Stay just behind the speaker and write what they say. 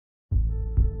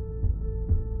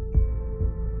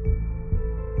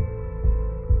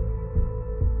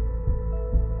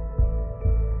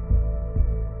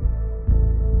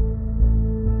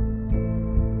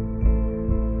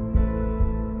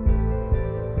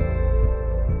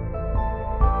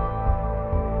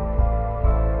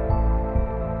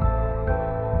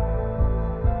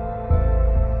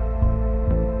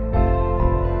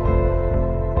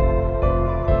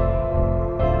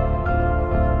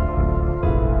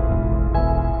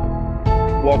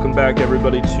Welcome back,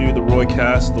 everybody, to the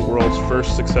Roycast, the world's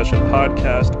first Succession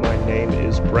podcast. My name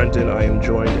is Brendan. I am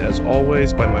joined, as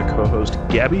always, by my co-host,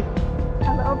 Gabby.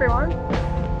 Hello, everyone.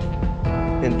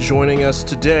 And joining us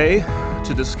today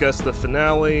to discuss the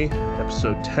finale,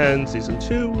 episode 10, season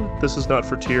 2, This Is Not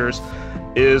for Tears,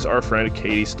 is our friend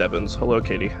Katie Stebbins. Hello,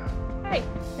 Katie. Hi.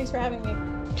 Thanks for having me.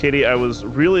 Katie, I was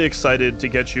really excited to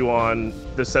get you on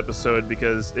this episode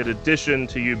because in addition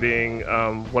to you being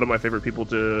one of my favorite people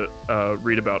to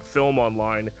read about film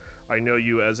online, I know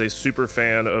you as a super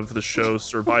fan of the show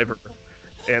Survivor.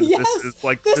 And yes,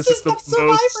 this is the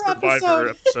most Survivor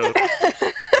episode.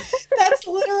 That's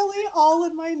literally all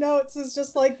in my notes is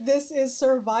just like, this is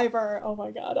Survivor. Oh my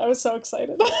God, I was so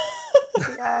excited.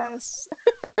 Yes.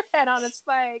 Head on a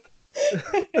spike.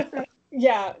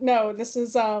 Yeah, no, this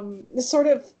is this sort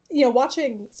of,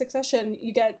 watching Succession,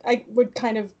 I would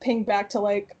kind of ping back to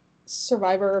like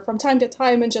Survivor from time to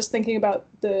time and just thinking about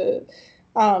the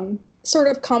sort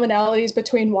of commonalities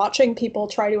between watching people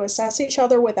try to assess each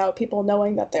other without people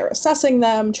knowing that they're assessing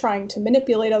them, trying to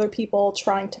manipulate other people,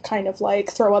 trying to kind of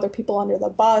like throw other people under the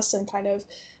bus and kind of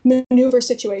maneuver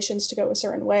situations to go a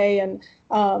certain way, and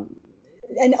all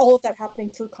of that happening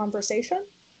through conversation.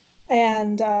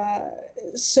 And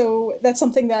so that's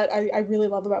something that I really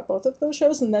love about both of those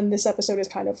shows. And then this episode is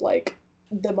kind of like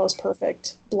the most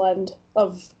perfect blend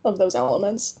of those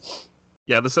elements.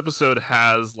 Yeah, this episode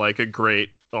has like a great,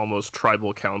 almost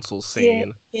tribal council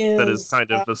scene that is kind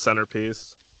of the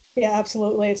centerpiece. Yeah,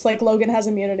 absolutely. It's like Logan has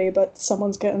immunity, but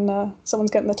someone's getting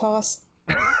the toss.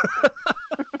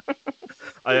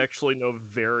 I actually know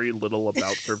very little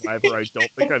about Survivor. I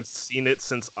don't think I've seen it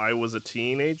since I was a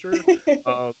teenager.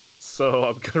 So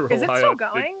I'm gonna rely on. Is it still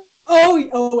going?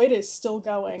 Oh, it is still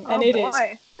going, and it is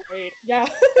great. Yeah.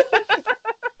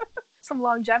 Some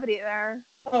longevity there.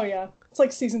 Oh yeah, it's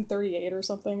like season 38 or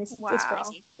something. It's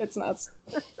crazy. It's nuts.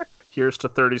 Here's to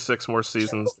 36 more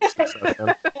seasons.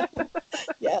 Succession.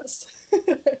 Yes.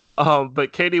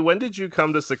 But Katie, when did you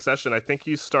come to Succession? I think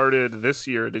you started this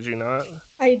year, did you not?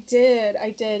 I did.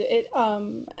 It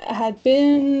had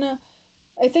been.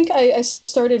 I think I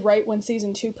started right when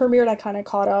season 2 premiered. I kind of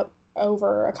caught up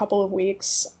over a couple of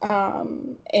weeks.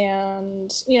 And,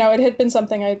 it had been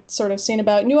something I'd sort of seen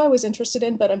about, knew I was interested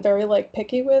in, but I'm very like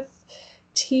picky with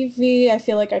TV. I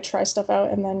feel like I try stuff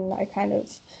out and then I kind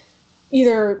of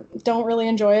either don't really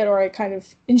enjoy it or I kind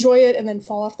of enjoy it and then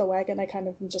fall off the wagon. I kind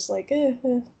of am just like,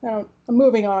 I'm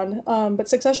moving on. But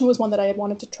Succession was one that I had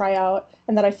wanted to try out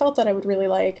and that I felt that I would really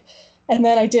like. And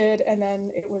then I did, and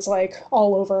then it was like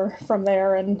all over from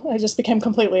there, and I just became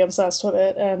completely obsessed with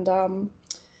it. And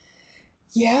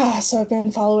so I've been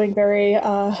following very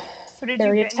So did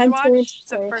very you binge watch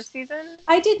the first season?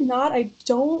 I did not. I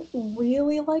don't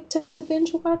really like to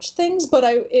binge watch things, but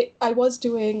I was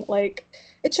doing like,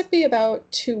 it took me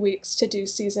about 2 weeks to do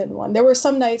season 1. There were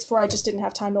some nights where I just didn't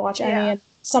have time to watch any, and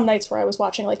some nights where I was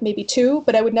watching like maybe 2,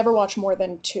 but I would never watch more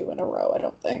than 2 in a row, I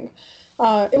don't think.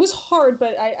 It was hard,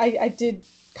 but I did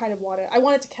kind of want it. I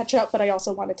wanted to catch up, but I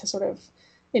also wanted to sort of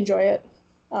enjoy it.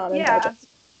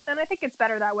 And I think it's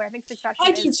better that way. I think Succession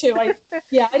I do too. I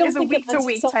don't is think a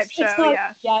week-to-week type show.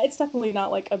 Not, it's definitely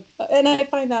not like and I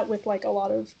find that with like a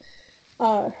lot of,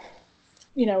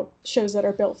 shows that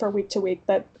are built for week to week,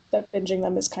 that binging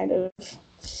them is kind of,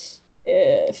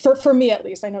 for me at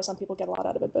least. I know some people get a lot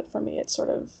out of it, but for me, it sort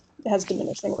of has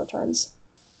diminishing returns.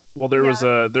 Well, there was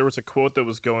a quote that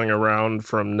was going around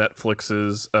from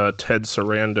Netflix's Ted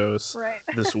Sarandos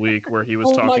this week, where he was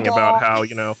talking about how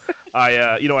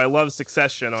I love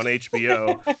Succession on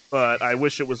HBO, but I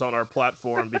wish it was on our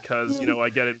platform because I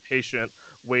get impatient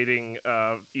waiting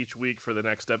each week for the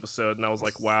next episode, and I was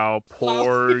like, wow,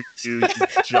 poor you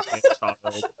giant child.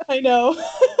 I know.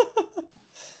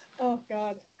 Oh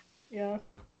God, yeah.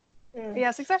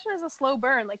 Yeah, Succession is a slow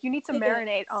burn. Like you need to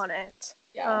marinate on it.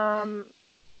 Yeah.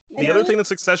 The other thing that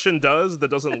Succession does that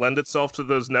doesn't lend itself to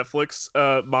those Netflix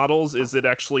models is it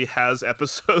actually has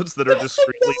episodes that are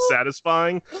discreetly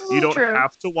satisfying. You don't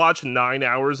have to watch 9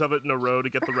 hours of it in a row to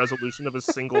get the resolution of a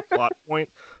single plot point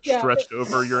stretched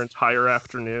over your entire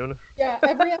afternoon. Yeah,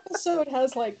 every episode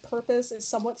has like purpose, is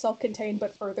somewhat self-contained,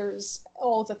 but furthers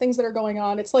all of the things that are going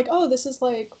on. It's like, oh, this is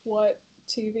like what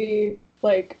TV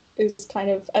like is kind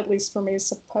of, at least for me,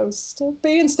 supposed to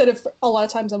be, instead of a lot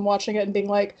of times I'm watching it and being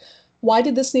like, why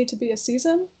did this need to be a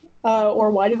season?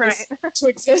 Or why did this need to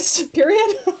exist,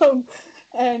 period?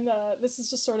 And this is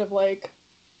just sort of like,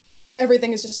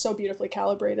 everything is just so beautifully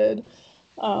calibrated.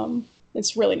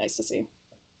 It's really nice to see.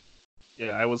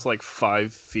 Yeah, I was like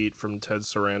 5 feet from Ted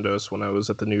Sarandos when I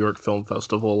was at the New York Film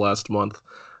Festival last month.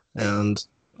 And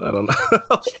I don't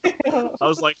know. I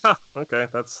was like, huh, okay,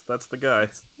 that's the guy.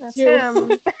 That's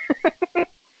him.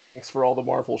 Thanks for all the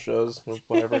Marvel shows, or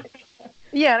whatever.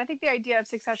 Yeah, and I think the idea of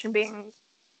Succession being,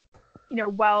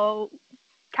 well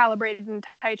calibrated and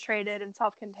titrated and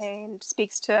self-contained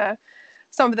speaks to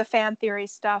some of the fan theory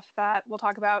stuff that we'll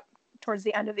talk about towards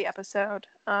the end of the episode.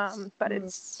 But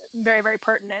it's very, very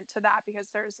pertinent to that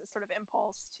because there's a sort of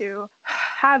impulse to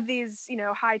have these,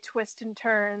 high twists and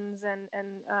turns, and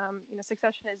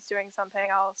Succession is doing something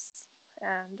else.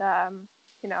 And,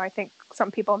 I think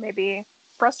some people may be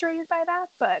frustrated by that,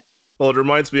 but. Well, it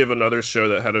reminds me of another show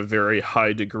that had a very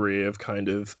high degree of kind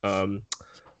of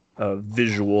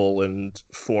visual and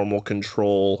formal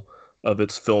control of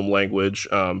its film language,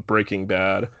 Breaking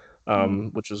Bad,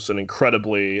 which is an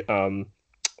incredibly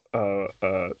sort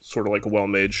of like a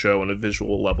well-made show on a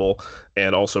visual level,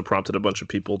 and also prompted a bunch of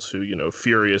people to,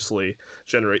 furiously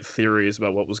generate theories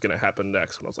about what was going to happen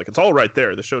next. And I was like, it's all right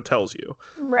there. The show tells you.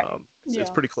 Right. It's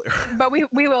pretty clear. But we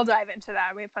will dive into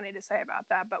that. We have plenty to say about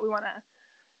that, but we want to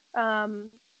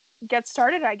get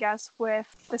started, I guess, with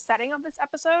the setting of this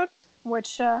episode,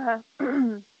 which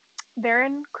they're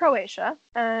in Croatia.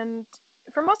 And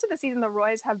for most of the season, the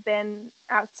Roys have been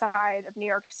outside of New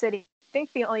York City. I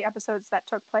think the only episodes that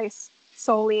took place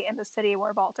solely in the city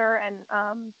were Walter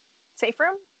and Safe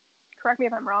Room. Correct me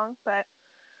if I'm wrong, but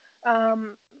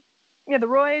the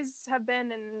Roys have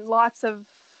been in lots of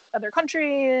other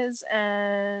countries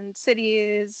and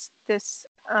cities this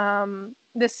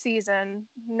season.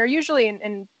 And they're usually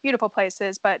in beautiful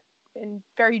places, but in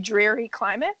very dreary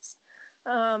climates.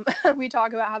 We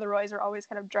talk about how the Roys are always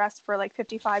kind of dressed for like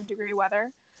 55-degree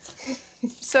weather.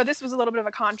 So this was a little bit of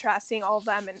a contrast, seeing all of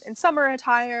them in summer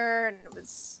attire, and it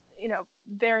was,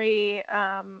 very,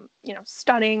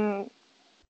 stunning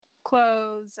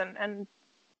clothes, and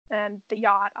the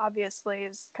yacht obviously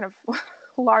is kind of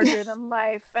larger than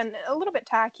life and a little bit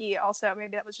tacky also.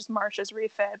 Maybe that was just Marsha's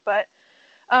refit, but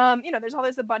there's all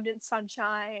this abundant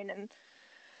sunshine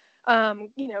and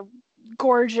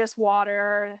gorgeous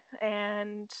water,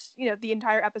 and the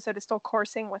entire episode is still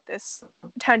coursing with this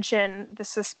tension, the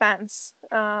suspense,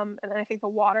 and I think the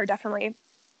water definitely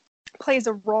plays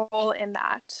a role in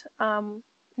that.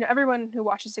 Everyone who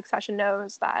watches Succession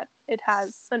knows that it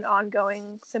has an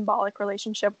ongoing symbolic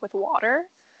relationship with water.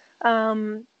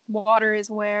 Water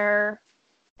is where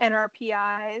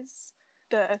NRPIs,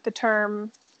 the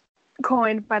term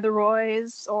coined by the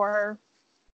Roys, or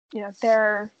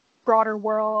their broader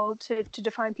world to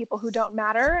define people who don't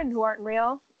matter and who aren't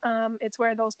real. It's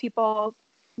where those people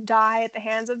die at the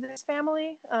hands of this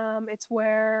family. It's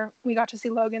where we got to see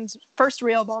Logan's first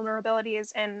real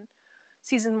vulnerabilities in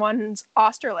season 1's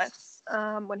Austerlitz,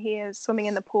 when he is swimming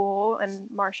in the pool and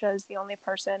Marsha is the only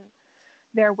person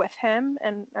there with him,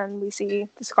 and we see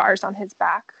the scars on his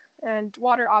back. And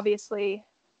water obviously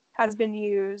has been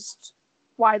used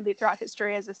widely throughout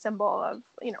history as a symbol of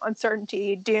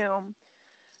uncertainty, doom.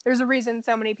 There's a reason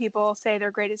so many people say their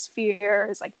greatest fear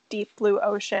is like deep blue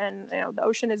ocean. The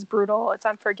ocean is brutal, it's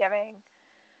unforgiving.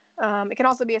 It can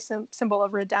also be a symbol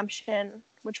of redemption,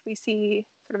 which we see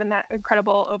sort of in that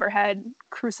incredible overhead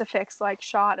crucifix-like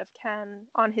shot of Ken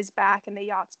on his back in the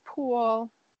yacht's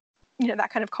pool. That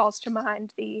kind of calls to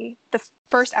mind the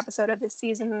first episode of this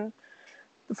season,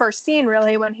 the first scene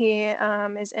really, when he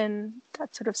is in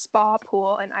that sort of spa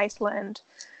pool in Iceland.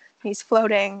 He's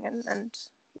floating, and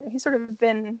he's sort of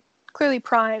been clearly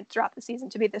primed throughout the season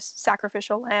to be this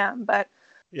sacrificial lamb. But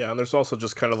yeah, and there's also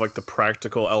just kind of like the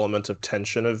practical element of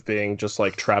tension of being just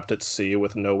like trapped at sea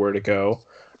with nowhere to go,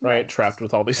 right? Trapped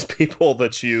with all these people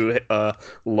that you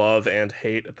love and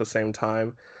hate at the same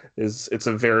time. It's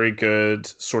a very good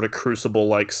sort of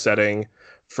Crucible-like setting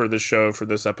for the show, for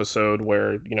this episode,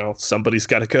 where somebody's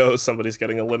got to go, somebody's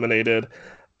getting eliminated,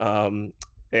 and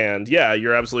yeah,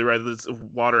 you're absolutely right. This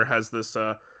water has this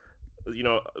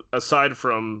aside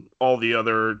from all the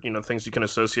other, things you can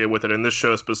associate with it, in this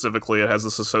show specifically, it has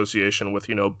this association with,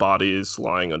 bodies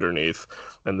lying underneath,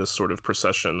 and this sort of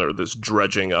procession, or this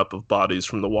dredging up of bodies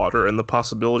from the water, and the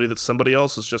possibility that somebody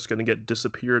else is just going to get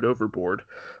disappeared overboard,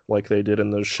 like they did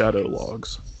in those shadow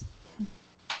logs.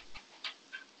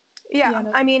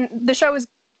 Yeah, I mean, the show is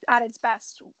at its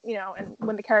best, and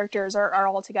when the characters are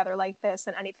all together like this,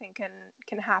 and anything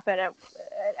can happen at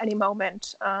any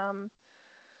moment.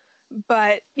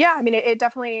 But yeah, I mean, it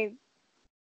definitely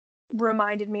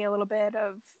reminded me a little bit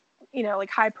of, like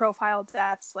high profile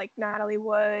deaths like Natalie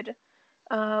Wood,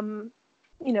 events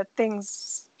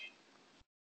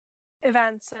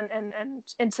and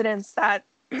incidents that,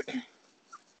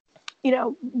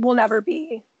 will never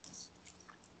be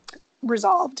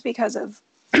resolved because of,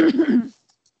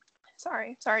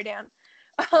 sorry, Dan.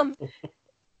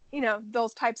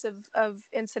 those types of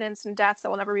incidents and deaths that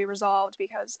will never be resolved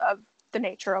because of the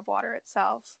nature of water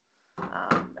itself.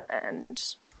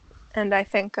 And I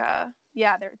think,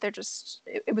 they're just,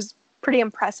 it was pretty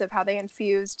impressive how they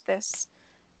infused this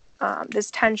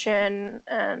tension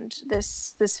and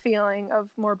this feeling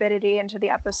of morbidity into the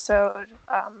episode,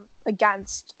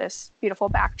 against this beautiful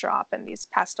backdrop and these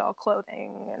pastel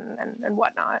clothing and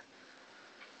whatnot.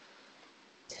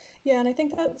 Yeah, and I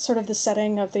think that sort of the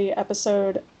setting of the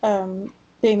episode,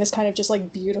 being this kind of just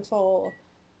like beautiful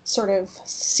sort of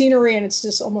scenery, and it's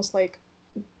just almost like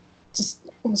just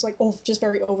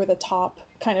very over the top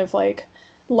kind of like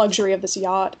luxury of this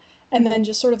yacht. And then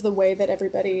just sort of the way that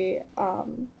everybody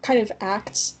kind of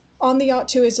acts on the yacht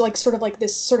too is like sort of like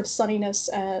this sort of sunniness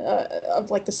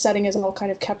of like the setting is all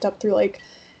kind of kept up through like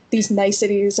these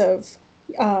niceties of,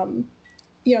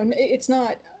 it's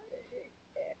not,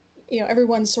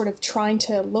 everyone's sort of trying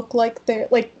to look like they're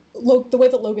like the way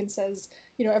that Logan says,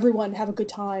 everyone have a good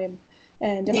time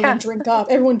and everyone drink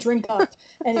up,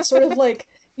 and it's sort of like,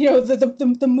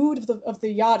 the mood of the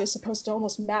yacht is supposed to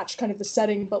almost match kind of the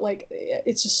setting, but like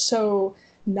it's just so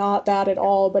not that at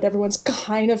all. But everyone's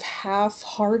kind of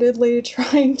half-heartedly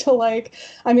trying to like,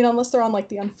 I mean, unless they're on like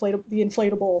the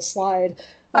inflatable slide,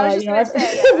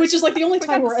 which is like the only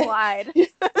time we're slide.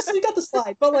 So we got the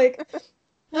slide, but like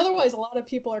otherwise a lot of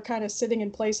people are kind of sitting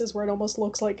in places where it almost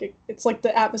looks like it's like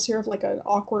the atmosphere of like an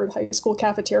awkward high school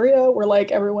cafeteria where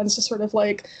like everyone's just sort of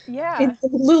like in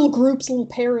little groups, little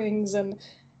pairings, and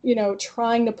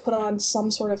trying to put on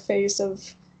some sort of face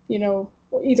of,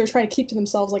 either trying to keep to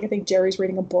themselves. Like I think Jerry's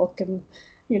reading a book and,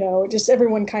 just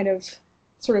everyone kind of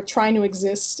sort of trying to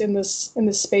exist in this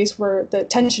space where the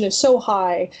tension is so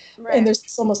high. Right. And there's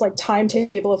this almost like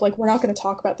timetable of like, we're not going to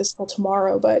talk about this till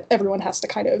tomorrow, but everyone has to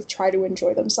kind of try to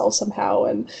enjoy themselves somehow.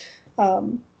 And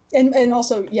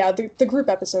also, the group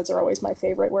episodes are always my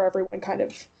favorite, where everyone kind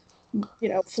of,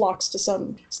 flocks to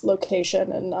some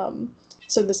location. And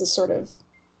so this is sort of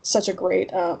such a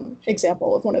great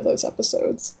example of one of those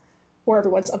episodes where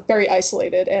everyone's very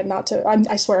isolated, and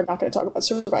I swear I'm not going to talk about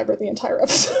Survivor the entire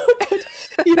episode,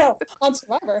 but, on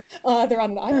Survivor, they're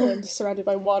on an island surrounded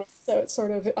by water, so it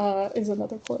sort of is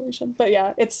another correlation. But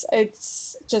yeah,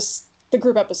 it's just, the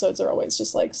group episodes are always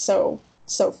just like so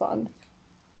fun.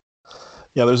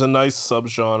 Yeah, there's a nice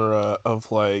subgenre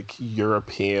of like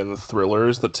European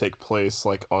thrillers that take place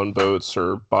like on boats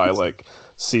or by like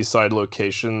seaside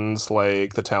locations,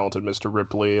 like The Talented Mr.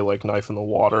 Ripley, like Knife in the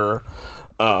Water.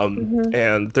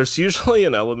 And there's usually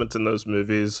an element in those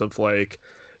movies of like,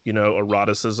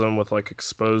 eroticism with like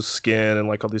exposed skin and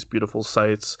like all these beautiful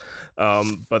sights.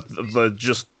 But the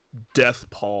just death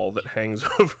pall that hangs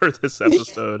over this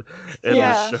episode in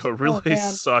the show really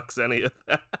sucks any of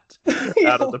that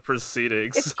out of the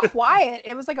proceedings. It's quiet.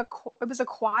 It was a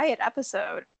quiet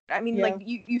episode. I mean, like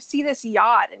you see this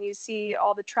yacht and you see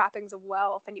all the trappings of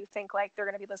wealth, and you think like they're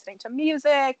going to be listening to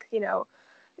music,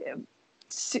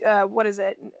 what is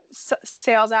it?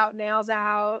 Sails out, nails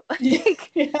out.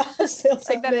 Sails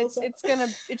like out,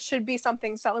 that. It should be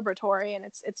something celebratory, and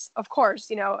it's of course,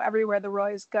 everywhere the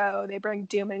Roys go, they bring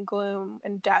doom and gloom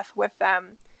and death with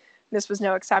them. This was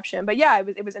no exception. But yeah,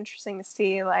 it was interesting to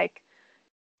see like,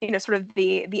 sort of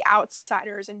the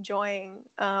outsiders enjoying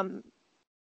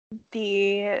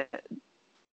the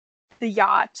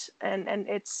yacht and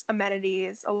its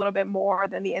amenities a little bit more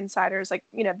than the insiders, like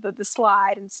the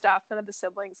slide and stuff. None of the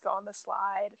siblings go on the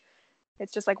slide.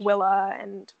 It's just like Willa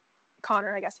and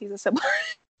Connor. I guess he's a sibling.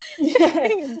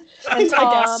 and Tom,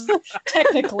 I guess,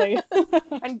 technically.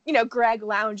 And Greg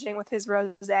lounging with his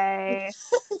rosé.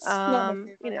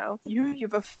 You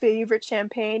have a favorite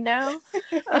champagne now.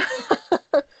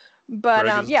 But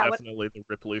Greg is definitely the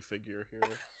Ripley figure here.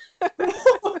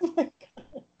 Oh my God.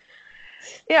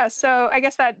 Yeah, so I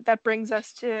guess that brings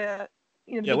us to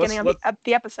the beginning of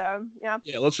the episode. Yeah,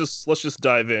 let's just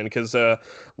dive in, because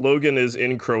Logan is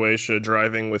in Croatia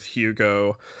driving with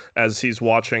Hugo as he's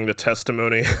watching the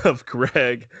testimony of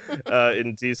Greg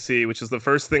in DC, which is the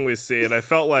first thing we see. And I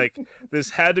felt like this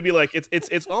had to be like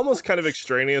it's almost kind of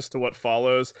extraneous to what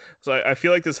follows. So I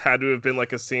feel like this had to have been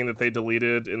like a scene that they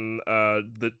deleted in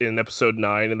episode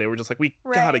 9, and they were just like, we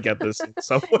gotta get this in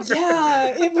somewhere.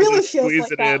 Yeah, it really feels squeeze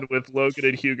like it that. in with Logan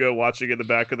and Hugo watching in the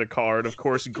back of the car, and of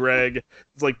course Greg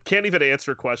can't even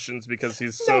answer questions because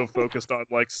he's so focused on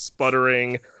like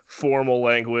sputtering formal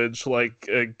language, like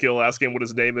Gil asking him what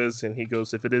his name is, and he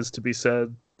goes, if it is to be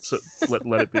said, so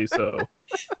let it be so.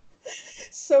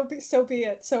 So be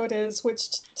it. So it is,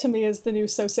 which to me is the new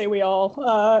 "So Say We All."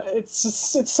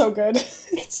 It's so good.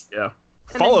 Yeah.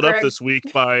 Followed up this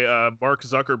week by Mark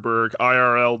Zuckerberg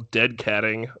IRL dead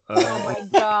catting. Oh my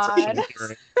God.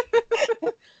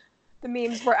 The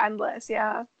memes were endless,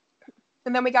 yeah.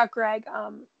 And then we got Greg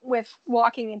with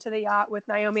walking into the yacht with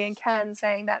Naomi and Ken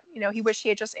saying that, he wished he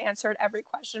had just answered every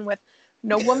question with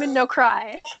no woman, no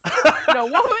cry. No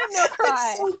woman, no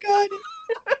cry. That's so good.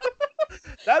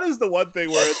 That is the one thing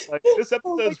where it's like, this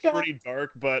episode's pretty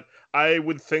dark, but I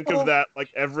would think of that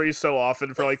like every so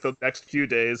often for like the next few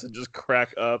days and just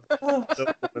crack up.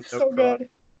 So good.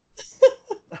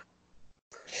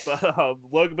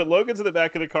 But Logan's in the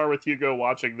back of the car with Hugo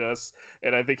watching this,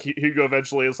 and I think Hugo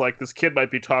eventually is like, this kid might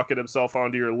be talking himself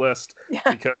onto your list,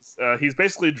 because he's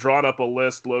basically drawn up a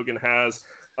list Logan has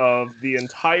of the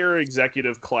entire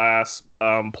executive class,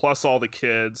 plus all the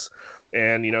kids,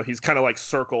 and he's kind of like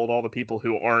circled all the people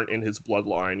who aren't in his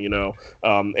bloodline,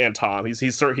 and Tom.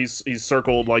 He's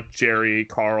circled like Jerry,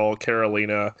 Carl,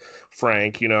 Carolina,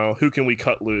 Frank. Who can we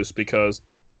cut loose? Because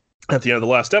at the end of the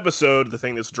last episode, the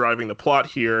thing that's driving the plot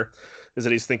here is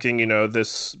that he's thinking,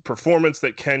 this performance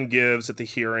that Ken gives at the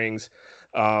hearings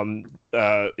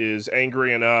is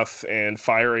angry enough and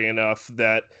fiery enough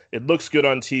that it looks good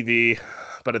on TV,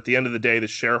 but at the end of the day, the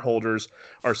shareholders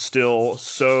are still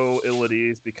so ill at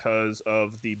ease because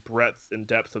of the breadth and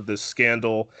depth of this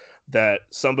scandal that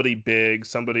somebody big,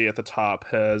 somebody at the top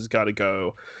has got to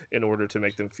go in order to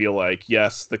make them feel like,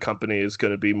 yes, the company is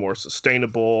going to be more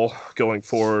sustainable going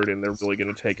forward, and they're really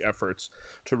going to take efforts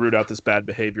to root out this bad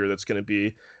behavior that's going to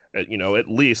be, at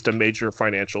least a major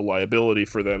financial liability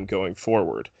for them going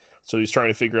forward. So he's trying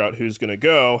to figure out who's going to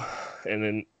go, and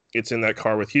then it's in that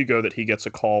car with Hugo that he gets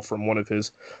a call from one of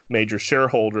his major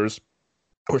shareholders,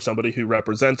 or somebody who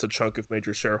represents a chunk of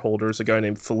major shareholders, a guy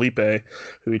named Felipe,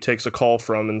 who he takes a call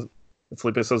from, and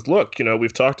Felipe says, look,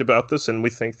 we've talked about this, and we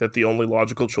think that the only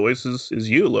logical choice is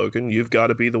you, Logan. You've got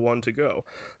to be the one to go.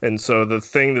 And so the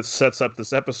thing that sets up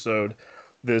this episode,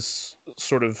 this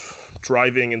sort of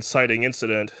driving, inciting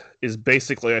incident, is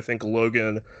basically, I think,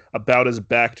 Logan about as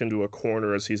backed into a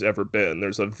corner as he's ever been.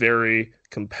 There's a very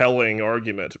compelling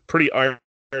argument, pretty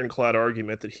ironclad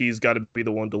argument, that he's got to be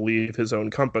the one to leave his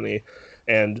own company.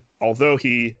 And although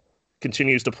he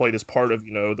continues to play this part of,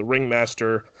 the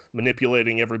ringmaster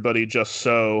manipulating everybody just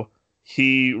so,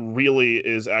 he really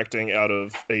is acting out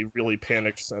of a really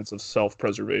panicked sense of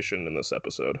self-preservation in this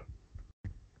episode.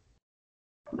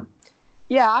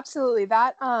 Yeah, absolutely.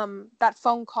 That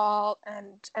phone call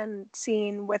and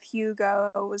scene with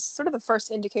Hugo was sort of the first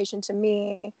indication to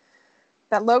me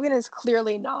that Logan is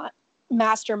clearly not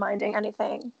masterminding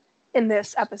anything in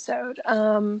this episode.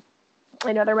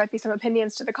 I know there might be some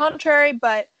opinions to the contrary,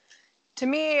 but to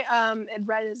me, it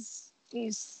read as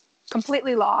he's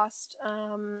completely lost.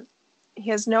 He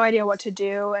has no idea what to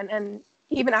do. And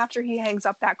even after he hangs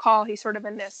up that call, he's sort of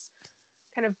in this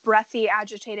kind of breathy,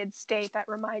 agitated state that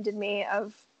reminded me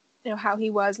of, how he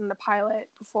was in the pilot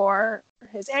before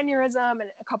his aneurysm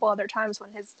and a couple other times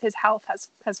when his health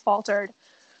has faltered.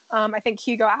 I think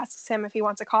Hugo asks him if he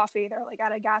wants a coffee. They're like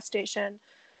at a gas station,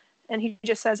 and he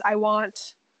just says, I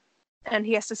want, and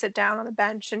he has to sit down on a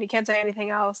bench and he can't say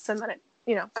anything else. And then it,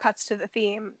 cuts to the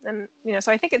theme. And,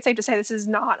 so I think it's safe to say this is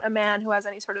not a man who has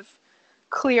any sort of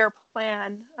clear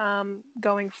plan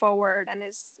going forward, and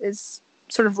is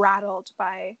sort of rattled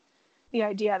by the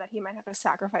idea that he might have to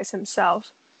sacrifice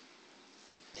himself.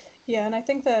 Yeah, and I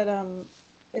think that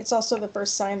it's also the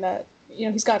first sign that,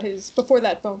 he's got before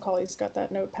that phone call, he's got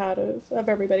that notepad of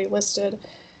everybody listed.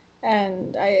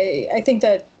 And I think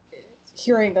that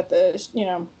hearing that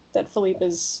that Philippe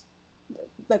is,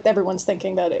 that everyone's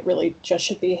thinking that it really just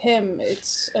should be him,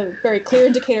 it's a very clear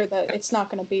indicator that it's not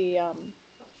going to be,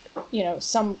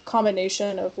 some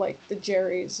combination of like the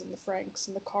Jerrys and the Franks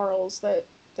and the Carls, that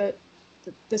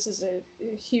this is a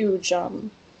huge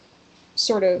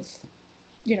sort of,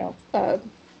 I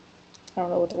don't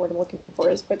know what the word I'm looking for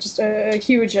is, but just a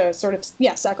huge sort of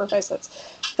sacrifice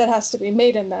that has to be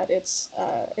made, and that it's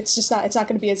not going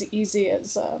to be as easy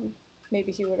as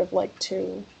maybe he would have liked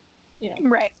to,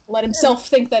 right, let himself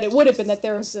think that it would have been, that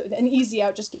there's an easy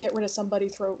out, just get rid of somebody,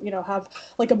 have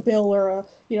like a Bill or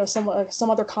some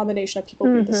other combination of people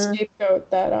be the scapegoat,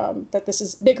 that this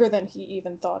is bigger than he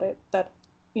even thought it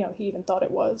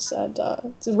was, and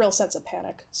it's a real sense of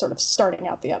panic sort of starting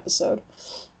out the episode.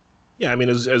 Yeah, I mean,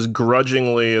 as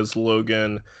grudgingly as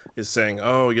Logan is saying,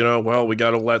 oh, well, we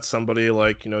got to let somebody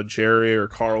like, Jerry or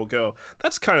Carl go.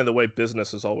 That's kind of the way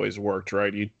business has always worked,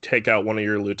 right? You take out one of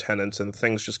your lieutenants and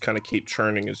things just kind of keep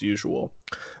churning as usual.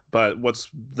 But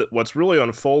what's really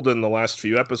unfolded in the last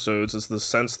few episodes is the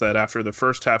sense that after the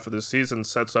first half of the season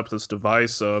sets up this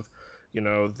device of,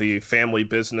 the family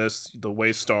business, the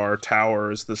Waystar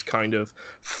Towers, this kind of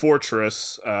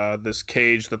fortress, this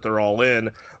cage that they're all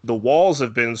in. The walls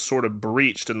have been sort of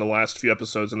breached in the last few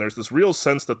episodes, and there's this real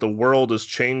sense that the world is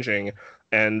changing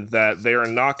and that they are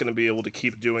not going to be able to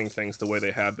keep doing things the way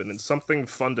they have been. And something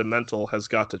fundamental has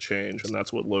got to change, and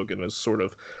that's what Logan is sort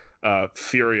of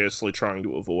furiously trying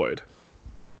to avoid.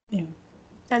 Yeah.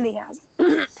 And he has.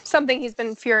 Something he's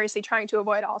been furiously trying to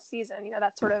avoid all season.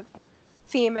 That sort of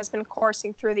theme has been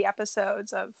coursing through the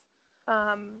episodes of,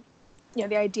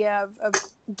 the idea of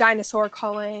dinosaur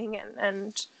culling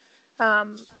and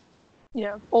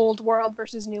old world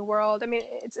versus new world. I mean,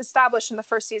 it's established in the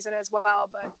first season as well,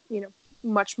 but,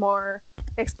 much more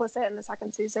explicit in the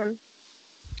second season.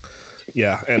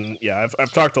 Yeah, and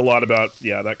I've talked a lot about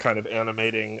that kind of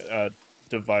animating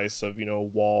device of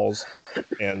walls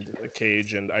and a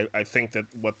cage, and I think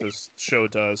that what this show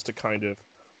does to kind of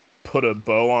put a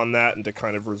bow on that and to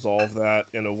kind of resolve that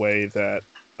in a way that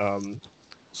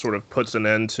sort of puts an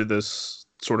end to this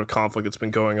sort of conflict that's been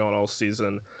going on all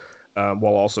season,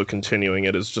 while also continuing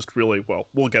it, is just really, well,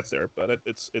 we'll get there, but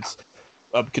it's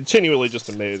I'm continually just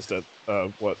amazed at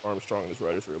what Armstrong and his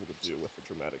writers were able to do with the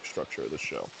dramatic structure of this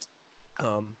show.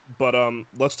 But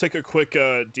let's take a quick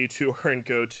detour and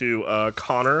go to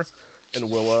Connor and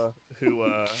Willa, who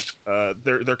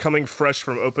they're coming fresh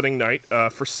from opening night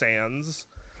for Sands.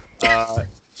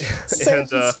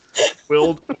 And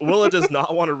Willa does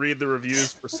not want to read the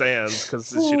reviews for Sands because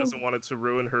she doesn't want it to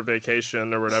ruin her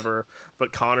vacation or whatever.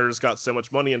 But Connor's got so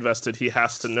much money invested, he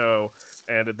has to know.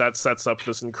 And that sets up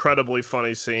this incredibly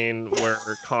funny scene where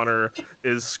Connor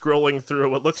is scrolling through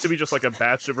what looks to be just like a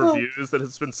batch of reviews that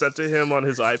has been sent to him on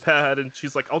his iPad, and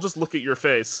she's like, "I'll just look at your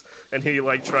face," and he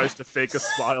like tries to fake a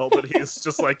smile, but he's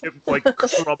just like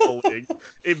crumbling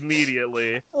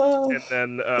immediately. And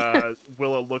then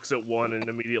Willa looks at one and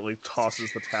immediately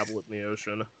tosses the tablet in the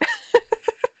ocean.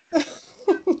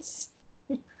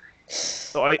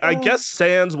 So I guess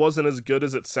Sands wasn't as good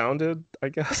as it sounded. I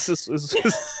guess this was.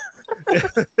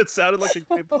 It sounded like a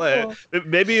great play.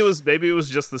 Maybe it was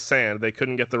just the sand. They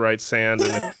couldn't get the right sand,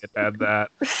 and it had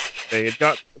that.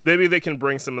 Maybe they can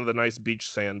bring some of the nice beach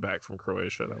sand back from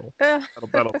Croatia.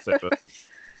 That'll fit it.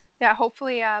 Yeah,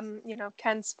 hopefully,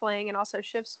 Ken Spling and also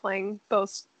Shiv Spling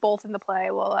both in the play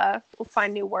will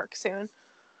find new work soon.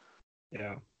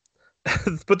 Yeah.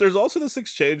 But there's also this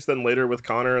exchange then later with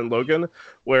Connor and Logan,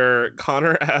 where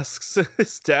Connor asks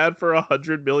his dad for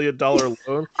 $100 million loan.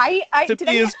 Did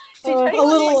a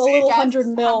little $100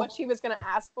 million. How much he was going to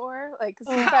ask for?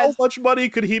 How much money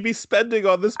could he be spending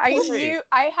on this play?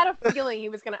 I had a feeling he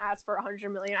was going to ask for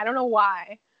 $100 million. I don't know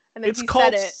why. And then it's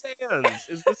called Sands.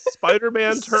 Is this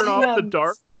Spider-Man Turn Off the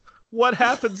Dark? What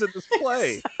happens in this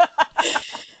play?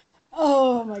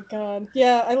 Oh my god!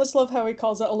 Yeah, I just love how he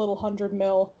calls it a little $100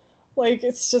 million.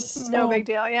 It's just no big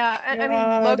deal. Yeah. And I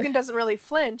mean, Logan doesn't really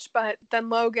flinch, but then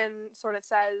Logan sort of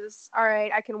says, all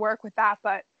right, I can work with that,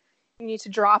 but you need to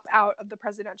drop out of the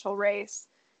presidential race.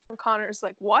 And Connor's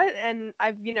like, what? And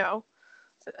I've,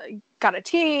 got a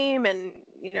team and,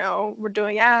 we're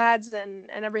doing ads and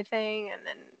everything. And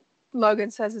then Logan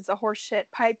says it's a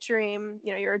horseshit pipe dream.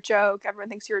 You're a joke. Everyone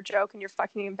thinks you're a joke and you're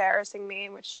fucking embarrassing me,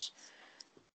 which...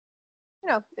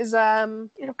 is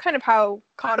kind of how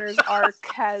Connor's arc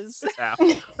has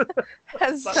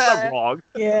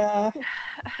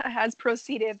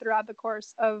proceeded throughout the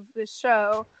course of this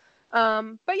show.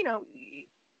 But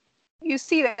you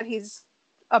see that he's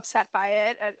upset by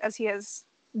it, as he has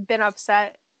been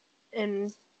upset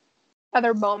in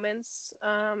other moments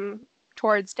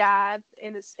towards Dad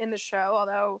in the show,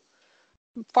 although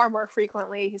far more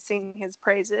frequently he's singing his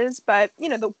praises. But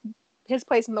his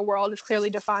place in the world is clearly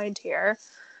defined here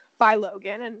by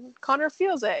Logan, and Connor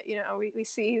feels it. We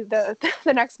see the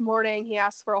next morning he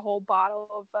asks for a whole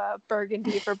bottle of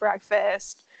Burgundy for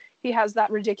breakfast. He has that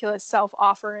ridiculous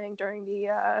self-offering during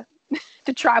the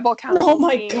tribal council. Oh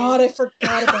my god, I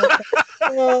forgot about that.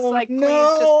 Oh, please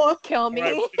just kill me.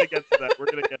 Right, we're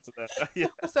gonna get to that. Yeah.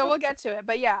 So we'll get to it,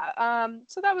 but yeah.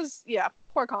 So that was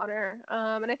poor Connor,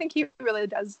 and I think he really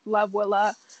does love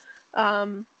Willa.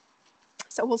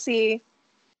 So we'll see,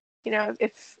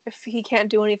 if he can't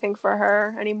do anything for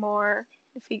her anymore,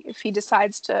 if he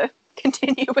decides to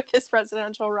continue with his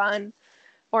presidential run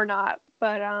or not.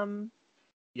 But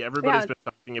everybody's been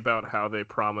talking about how they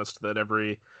promised that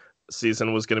every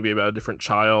season was going to be about a different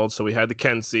child. So we had the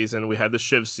Ken season, we had the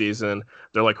Shiv season.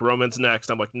 They're like, Roman's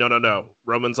next. I'm like, no.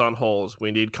 Roman's on hold.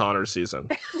 We need Connor season.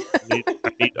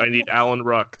 I need Alan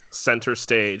Ruck center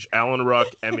stage. Alan Ruck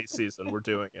Emmy season. We're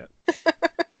doing it.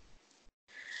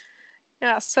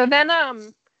 Yeah, so then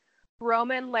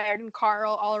Roman, Laird, and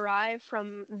Carl all arrive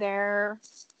from their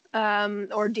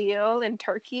ordeal in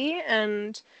Turkey,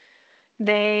 and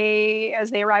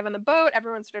as they arrive on the boat,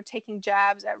 everyone's sort of taking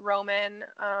jabs at Roman,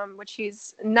 which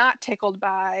he's not tickled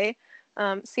by.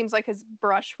 Seems like his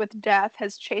brush with death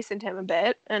has chastened him a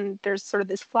bit, and there's sort of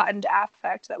this flattened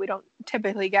affect that we don't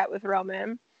typically get with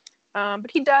Roman.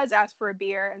 But he does ask for a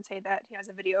beer and say that he has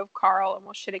a video of Carl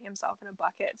almost shitting himself in a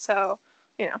bucket. So,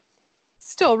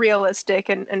 still realistic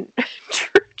and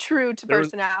true to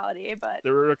personality. But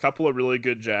there were a couple of really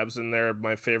good jabs in there.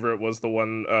 My favorite was the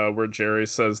one where Jerry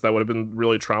says that would have been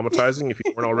really traumatizing if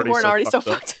you weren't already so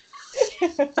fucked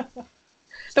up.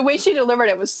 The way she delivered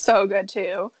it was so good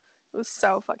too. It was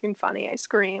so fucking funny. I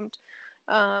screamed.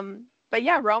 But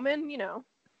yeah, Roman,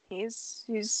 he's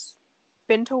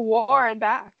been to war and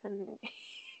back, and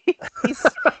he's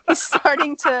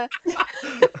starting to.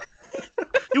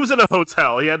 He was in a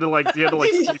hotel. He had to sleep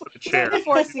in a chair.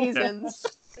 4 seasons.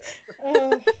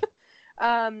 But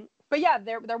yeah,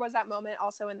 there was that moment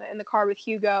also in the car with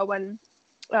Hugo when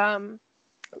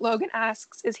Logan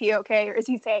asks, "Is he okay or is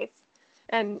he safe?"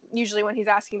 And usually when he's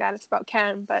asking that, it's about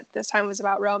Ken, but this time it was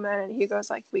about Roman, and Hugo's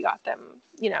like, "We got them,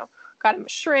 got him a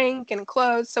shrink and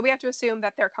clothes." So we have to assume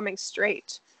that they're coming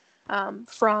straight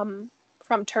from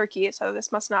Turkey. So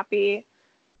this must not be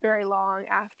very long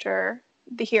after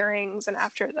the hearings and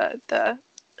after the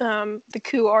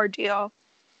coup ordeal.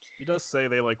 He does say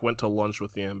they went to lunch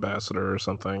with the ambassador or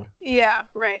something. Yeah,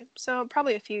 right. So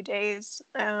probably a few days.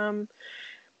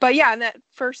 But yeah, in that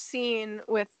first scene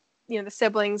with the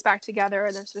siblings back together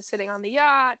and they're sort of sitting on the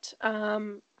yacht,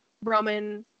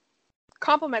 Roman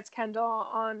compliments Kendall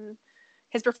on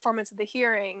his performance at the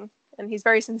hearing, and he's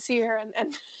very sincere,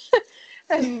 and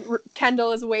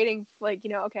Kendall is waiting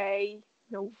okay,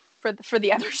 for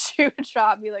the other shoe to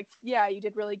drop, be like, "Yeah, you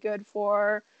did really good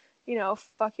for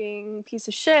fucking piece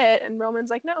of shit," and Roman's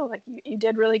like, "No, you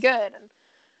did really good."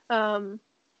 And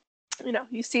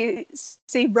you see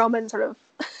Roman sort of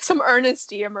some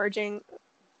earnestness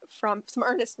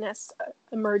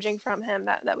emerging from him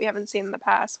that we haven't seen in the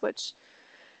past, which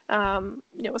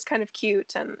was kind of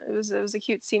cute, and it was a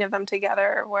cute scene of them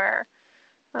together where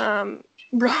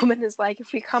Roman is like,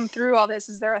 "If we come through all this,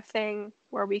 is there a thing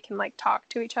where we can talk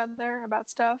to each other about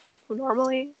stuff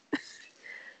normally?"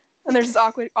 And there's this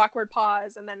awkward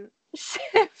pause, and then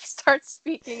Shiv starts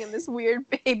speaking in this weird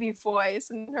baby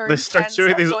voice, and they start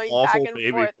doing these awful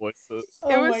baby voices.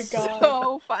 It was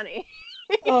so funny.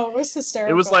 Oh, it was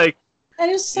hysterical. It was and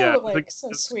it was so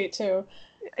so sweet too.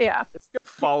 Yeah, it's a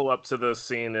follow up to the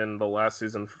scene in the last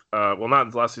season. Well, not in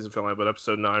the last season finale, but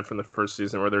episode 9 from the first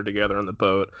season where they're together on the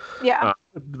boat. Yeah,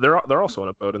 they're also on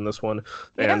a boat in this one,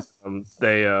 and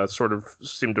they sort of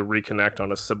seem to reconnect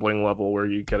on a sibling level where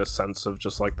you get a sense of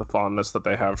just the fondness that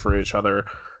they have for each other.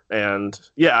 And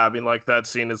yeah, I mean, that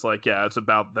scene is it's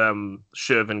about them,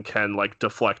 Shiv and Ken,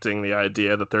 deflecting the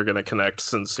idea that they're going to connect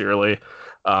sincerely.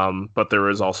 But there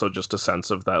is also just a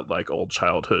sense of that old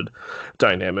childhood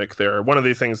dynamic there. One of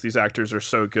the things these actors are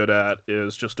so good at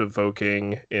is just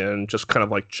evoking in just kind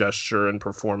of gesture and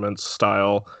performance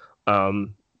style,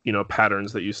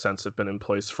 patterns that you sense have been in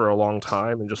place for a long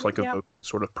time, and just evoke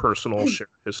sort of personal shared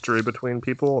history between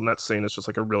people. And that scene is just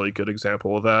a really good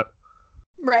example of that.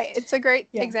 Right. It's a great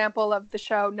example of the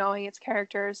show knowing its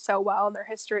characters so well and their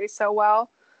history so well,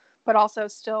 but also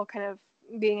still kind of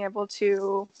being able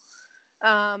to,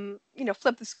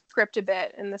 flip the script a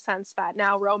bit in the sense that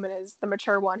now Roman is the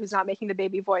mature one who's not making the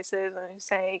baby voices and who's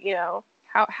saying,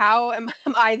 how am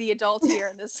I the adult here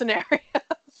in this scenario?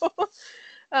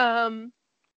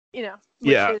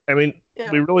 Yeah. I mean,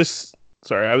 we really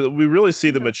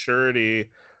see the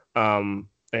maturity,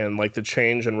 and the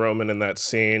change in Roman in that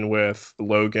scene with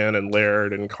Logan and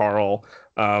Laird and Carl.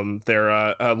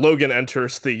 Logan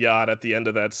enters the yacht at the end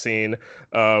of that scene,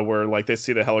 where they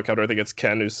see the helicopter. I think it's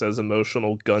Ken who says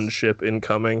 "emotional gunship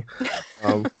incoming,"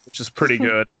 which is pretty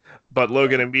good. But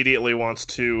Logan immediately wants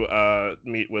to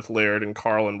meet with Laird and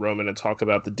Carl and Roman and talk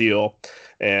about the deal.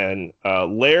 And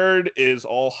Laird is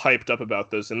all hyped up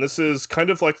about this. And this is kind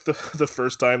of the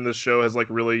first time this show has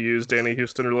really used Danny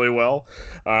Huston really well.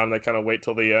 They kind of wait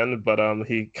till the end, but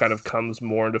he kind of comes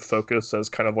more into focus as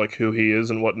kind of who he is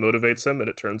and what motivates him. And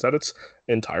it turns out it's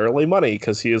entirely money,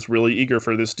 because he is really eager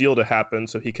for this deal to happen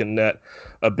so he can net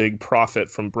a big profit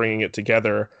from bringing it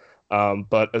together.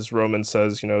 But as Roman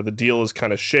says, the deal is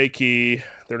kind of shaky.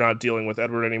 They're not dealing with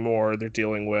Edward anymore. They're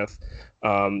dealing with,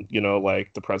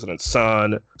 the president's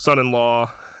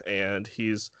son-in-law, and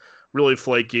he's really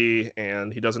flaky,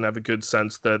 and he doesn't have a good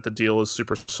sense that the deal is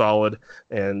super solid.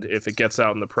 And if it gets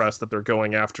out in the press that they're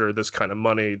going after this kind of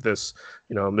money, this,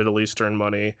 Middle Eastern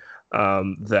money,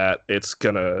 that it's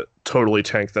gonna totally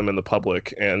tank them in the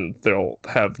public, and they'll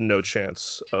have no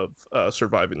chance of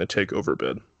surviving the takeover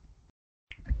bid.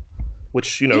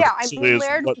 Which, yeah, I mean, is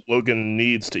what Logan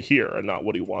needs to hear and not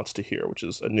what he wants to hear, which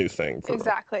is a new thing for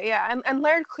exactly, them. Yeah. And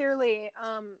Laird clearly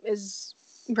is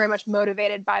very much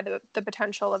motivated by the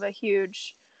potential of a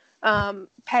huge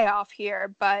payoff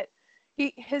here, but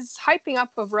his hyping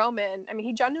up of Roman, I mean,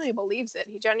 he genuinely believes it.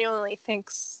 He genuinely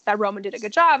thinks that Roman did a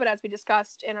good job, and as we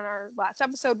discussed in our last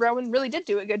episode, Roman really did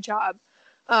do a good job.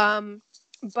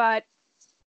 But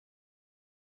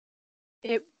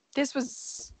this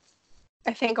was,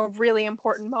 I think, a really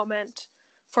important moment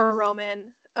for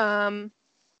Roman.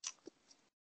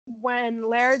 When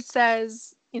Laird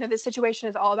says, this situation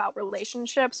is all about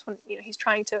relationships, when, he's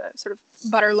trying to sort of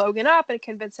butter Logan up and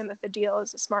convince him that the deal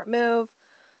is a smart move,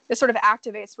 this sort of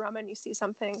activates Roman. You see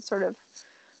something sort of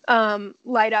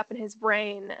light up in his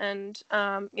brain, and,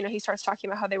 he starts talking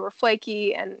about how they were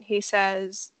flaky, and he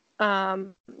says,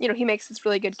 he makes this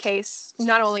really good case,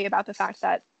 not only about the fact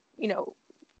that,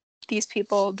 these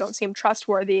people don't seem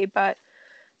trustworthy, but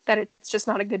that it's just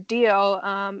not a good deal.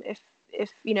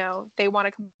 If they want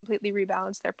to completely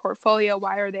rebalance their portfolio,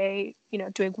 why are they,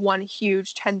 doing one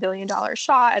huge $10 billion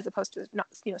shot as opposed to not,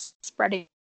 spreading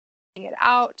it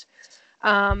out?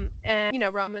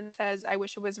 And, Roman says, I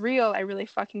wish it was real. I really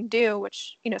fucking do,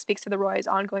 which, speaks to the Roys'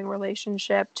 ongoing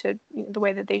relationship, to the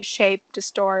way that they shape,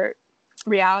 distort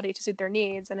reality to suit their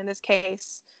needs. And in this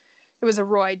case, it was a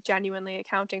Roy genuinely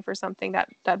accounting for something that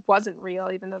wasn't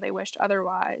real, even though they wished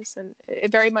otherwise. And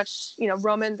it very much,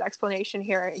 Roman's explanation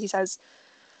here, he says,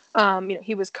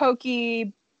 he was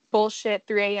cokey, bullshit,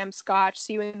 3 a.m. scotch,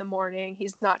 see you in the morning.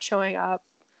 He's not showing up.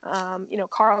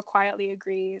 Carl quietly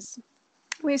agrees.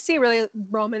 We see really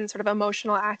Roman's sort of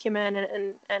emotional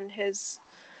acumen and his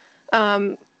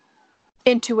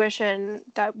intuition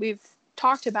that we've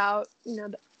talked about,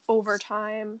 over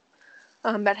time.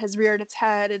 That has reared its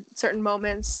head at certain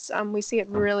moments. We see it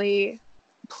really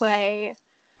play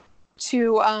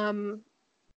to,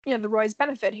 the Roy's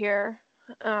benefit here.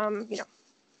 Yeah.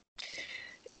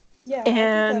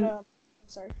 And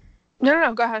sorry.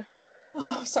 No, go ahead.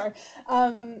 Oh, sorry.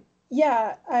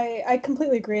 Yeah, I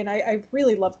completely agree, and I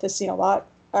really loved this scene a lot.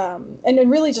 And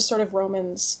then really just sort of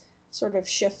Roman's sort of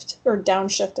shift or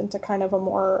downshift into kind of a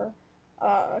more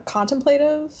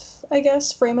contemplative, I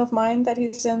guess, frame of mind that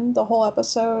he's in the whole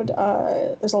episode.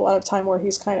 There's a lot of time where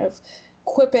he's kind of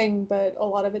quipping, but a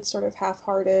lot of it's sort of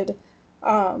half-hearted.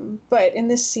 But in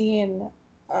this scene,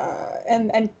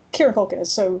 and Kieran Culkin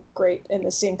is so great in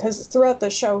this scene, because throughout the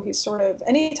show, he's sort of,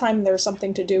 anytime there's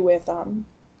something to do with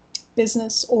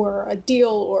business or a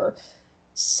deal or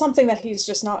something that he's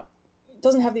just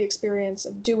doesn't have the experience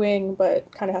of doing,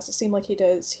 but kind of has to seem like he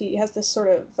does. He has this sort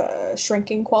of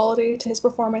shrinking quality to his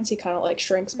performance. He kind of like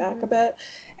shrinks back a bit.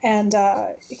 And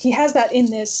he has that in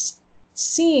this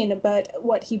scene, but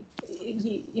what he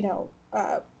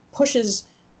pushes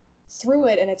through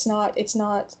it, and it's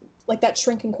not like that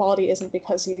shrinking quality isn't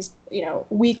because he's,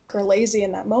 weak or lazy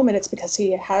in that moment. It's because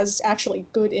he has actually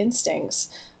good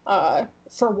instincts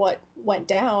for what went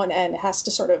down, and has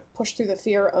to sort of push through the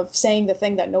fear of saying the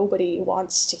thing that nobody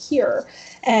wants to hear.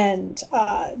 And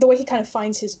the way he kind of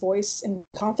finds his voice and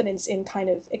confidence in kind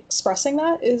of expressing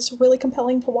that is really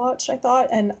compelling to watch, I thought.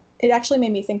 And it actually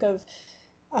made me think of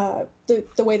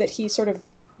the way that he sort of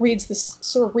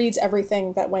reads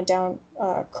everything that went down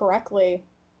correctly,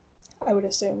 I would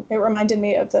assume. It reminded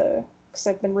me of because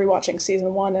I've been rewatching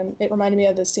season 1, and it reminded me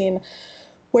of the scene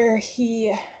where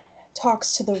he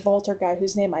talks to the vaulter guy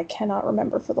whose name I cannot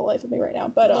remember for the life of me right now,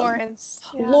 but Lawrence.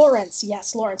 Yeah. Lawrence,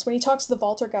 yes, Lawrence. When he talks to the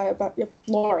vaulter guy about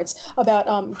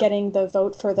getting the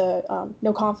vote for the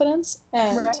no confidence,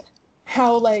 and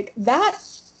how like that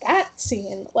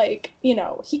scene, like,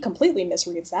 he completely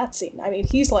misreads that scene. I mean,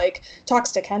 he's like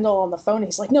talks to Kendall on the phone, and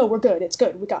he's like, no, we're good, it's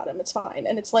good, we got him, it's fine.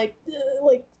 And it's like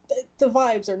the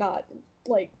vibes are not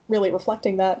like really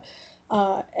reflecting that,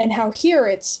 and how here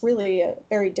it's really a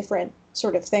very different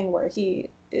sort of thing, where he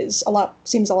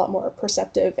seems a lot more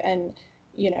perceptive, and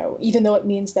even though it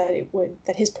means that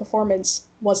that his performance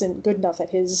wasn't good enough,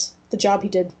 that the job he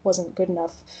did wasn't good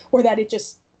enough, or that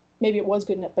maybe it was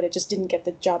good enough, but it just didn't get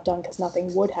the job done because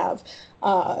nothing would have,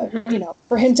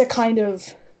 for him to kind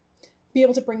of be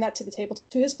able to bring that to the table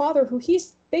to his father, who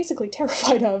he's basically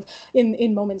terrified of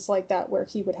in moments like that, where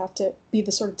he would have to be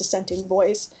the sort of dissenting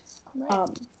voice.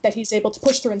 That he's able to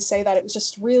push through and say that. It was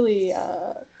just really,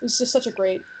 it was just such a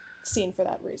great scene for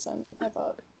that reason, I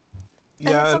thought. Yeah,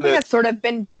 and it's something that's sort of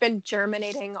been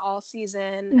germinating all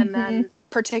season, and then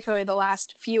particularly the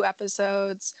last few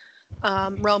episodes.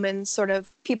 Roman's sort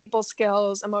of people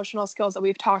skills, emotional skills that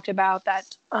we've talked about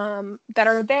that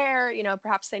are there.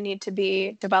 Perhaps they need to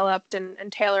be developed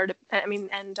and tailored.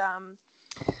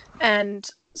 And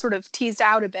sort of teased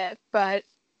out a bit. But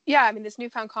yeah, this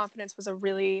newfound confidence was a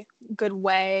really good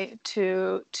way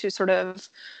to sort of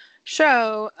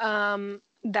show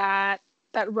that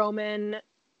Roman,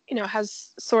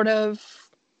 has sort of,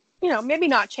 maybe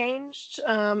not changed.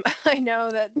 I know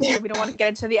that we don't want to get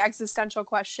into the existential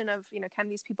question of, can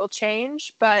these people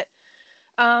change? But,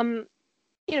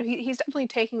 he's definitely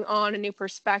taking on a new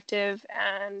perspective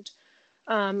and,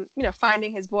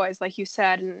 finding his voice, like you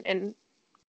said, in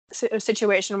a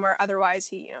situation where otherwise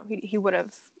he would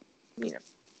have,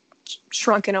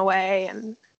 shrunken away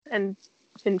and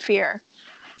in fear.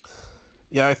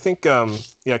 Yeah, I think,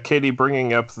 Katie,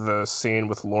 bringing up the scene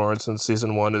with Lawrence in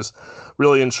season 1 is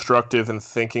really instructive in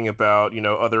thinking about,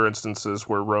 other instances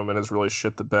where Roman has really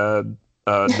shit the bed,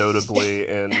 notably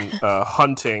in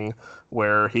Hunting,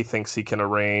 where he thinks he can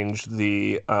arrange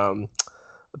the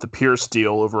Pierce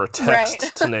deal over a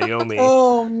text to Naomi.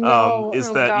 Oh no!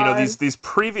 These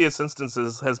previous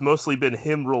instances has mostly been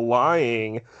him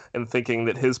relying and thinking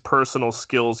that his personal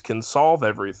skills can solve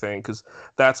everything because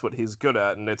that's what he's good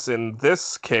at. And it's in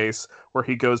this case where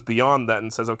he goes beyond that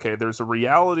and says, okay, there's a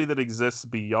reality that exists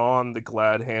beyond the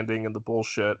glad handing and the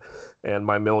bullshit and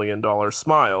my $1 million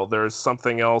smile. There's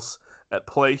something else at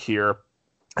play here.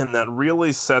 And that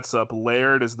really sets up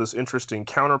Laird as this interesting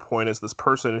counterpoint, as this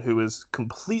person who is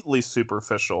completely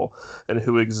superficial and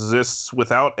who exists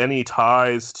without any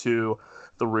ties to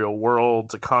the real world,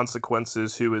 to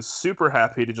consequences, who is super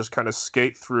happy to just kind of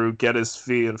skate through, get his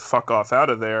fee, and fuck off out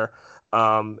of there.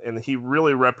 And he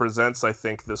really represents, I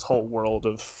think, this whole world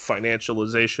of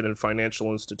financialization and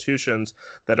financial institutions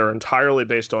that are entirely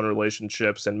based on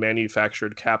relationships and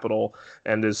manufactured capital.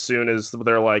 And as soon as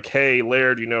they're like, hey,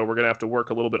 Laird, we're going to have to work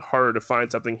a little bit harder to find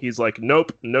something, he's like,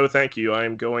 nope, no thank you. I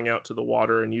am going out to the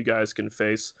water and you guys can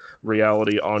face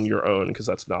reality on your own because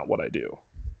that's not what I do.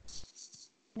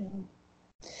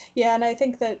 Yeah, and I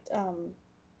think that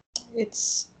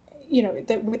it's...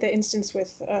 that with the instance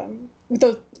with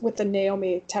the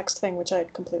Naomi text thing, which I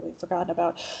had completely forgotten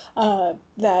about,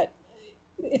 that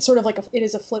it's sort of like it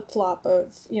is a flip flop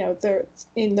of there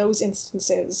in those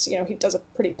instances he does a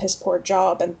pretty piss poor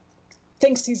job and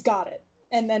thinks he's got it,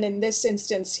 and then in this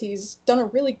instance he's done a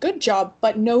really good job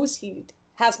but knows he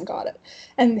hasn't got it,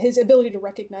 and his ability to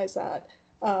recognize that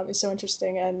is so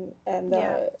interesting, and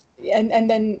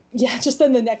then just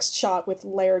then the next shot with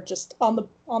Laird just on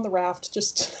the raft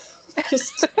just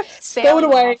throw it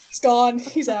away. He's gone.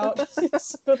 He's out.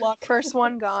 Good luck. First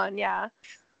one gone. Yeah.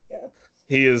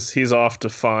 He's off to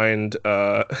find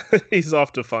he's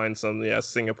off to find some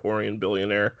Singaporean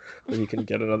billionaire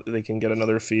that they can get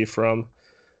another fee from.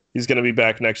 He's going to be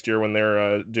back next year when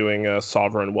they're doing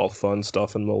sovereign wealth fund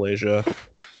stuff in Malaysia.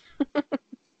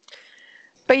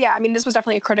 But yeah, this was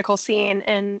definitely a critical scene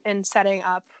in setting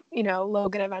up,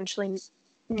 Logan eventually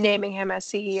naming him as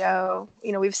CEO.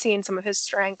 We've seen some of his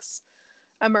strengths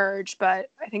emerge, but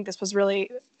I think this was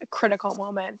really a critical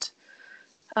moment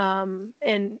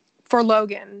and for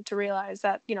Logan to realize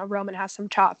that, Roman has some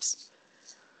chops.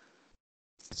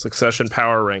 Succession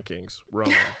power rankings.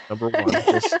 Roman, number 1.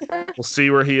 We'll see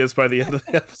where he is by the end of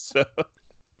the episode.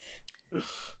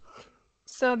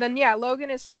 So then, Logan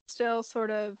is still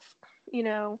sort of,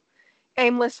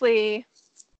 aimlessly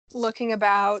looking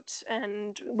about,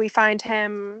 and we find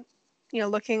him,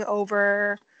 looking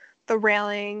over the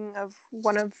railing of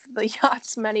one of the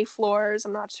yacht's many floors.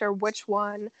 I'm not sure which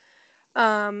one.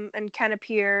 And Ken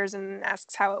appears and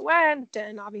asks how it went,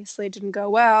 and obviously it didn't go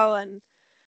well. And,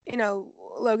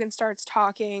 Logan starts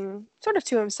talking sort of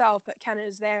to himself, but Ken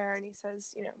is there and he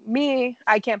says, me,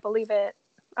 I can't believe it.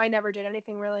 I never did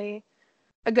anything really.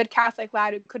 A good Catholic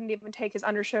lad who couldn't even take his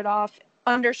undershirt off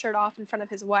in front of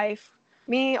his wife.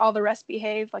 Me, all the rest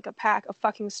behaved like a pack of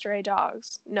fucking stray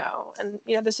dogs. No. And,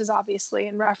 this is obviously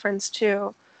in reference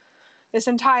to this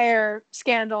entire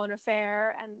scandal and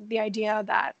affair and the idea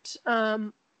that,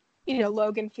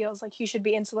 Logan feels like he should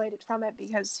be insulated from it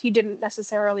because he didn't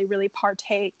necessarily really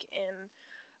partake in,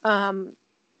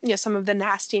 some of the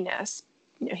nastiness.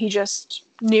 He just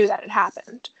knew that it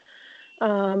happened.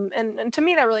 And to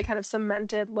me, that really kind of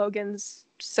cemented Logan's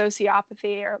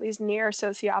sociopathy, or at least near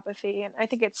sociopathy. And I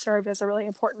think it served as a really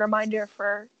important reminder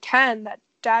for Ken that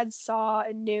Dad saw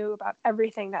and knew about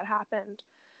everything that happened.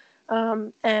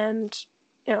 And,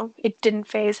 it didn't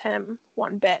faze him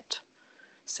one bit.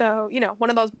 So, one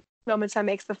of those moments that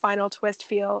makes the final twist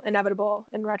feel inevitable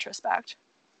in retrospect.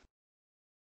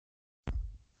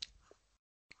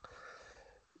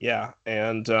 Yeah.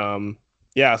 And,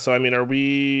 Yeah, so I mean, are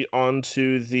we on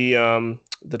to the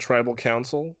tribal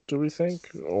council, do we think?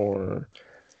 Or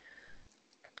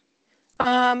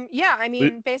Yeah, I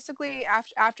mean, basically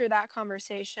after that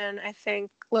conversation, I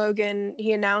think Logan,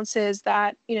 he announces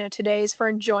that, today's for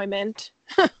enjoyment,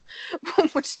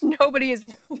 which nobody is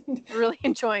really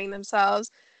enjoying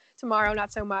themselves. Tomorrow,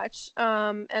 not so much.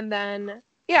 And then,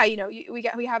 yeah,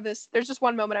 we have this. There's just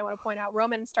one moment I want to point out.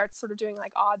 Roman starts sort of doing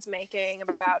like odds making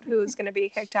about who's going to be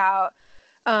kicked out.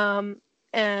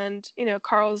 And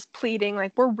Carl's pleading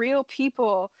like, we're real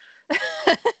people,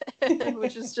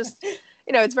 which is just,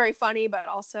 it's very funny, but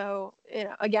also,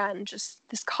 again, just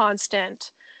this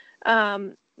constant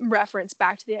reference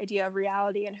back to the idea of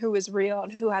reality and who is real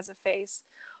and who has a face.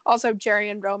 Also, Jerry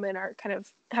and Roman are kind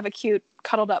of have a cute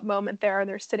cuddled up moment there, and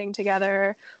they're sitting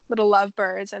together, little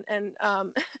lovebirds. And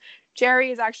Jerry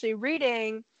is actually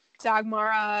reading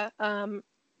Dagmara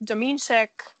Dominczek,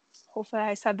 hopefully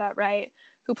I said that right,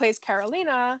 who plays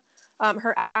Karolina,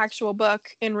 her actual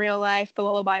book in real life, The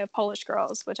Lullaby of Polish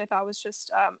Girls, which I thought was just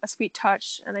a sweet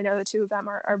touch. And I know the two of them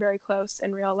are very close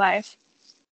in real life.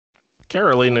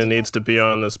 Karolina needs to be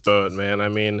on this boat, man. I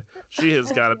mean, she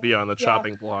has got to be on the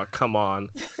chopping block. Come on.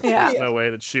 Yeah. There's no way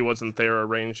that she wasn't there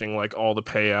arranging like all the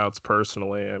payouts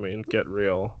personally. I mean, get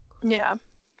real. Yeah.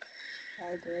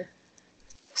 I agree.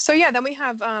 So yeah, then we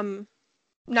have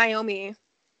Naomi.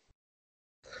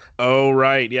 Oh,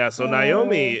 right. Yeah. So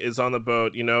Naomi is on the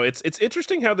boat. It's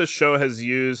interesting how this show has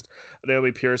used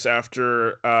Naomi Pierce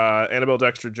after Annabelle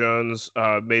Dexter-Jones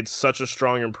made such a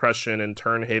strong impression in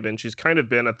Turnhaven. She's kind of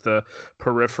been at the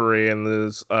periphery in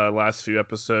these last few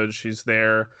episodes. She's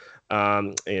there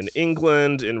in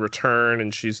England in Return,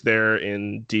 and she's there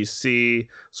in DC,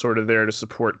 sort of there to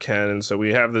support Ken. And so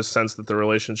we have this sense that the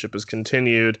relationship is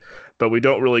continued, but we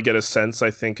don't really get a sense,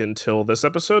 I think, until this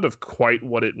episode of quite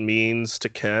what it means to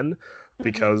Ken,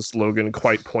 because Logan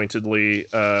quite pointedly,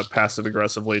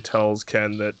 passive-aggressively tells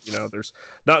Ken that, there's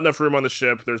not enough room on the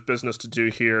ship, there's business to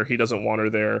do here, he doesn't want her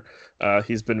there.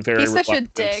 He's been very He's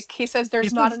reluctant. such a dick. He says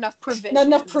there's not enough provisions. Not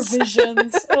enough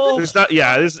provisions. Oh. There's not,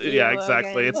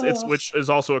 exactly. It's which is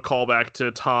also a callback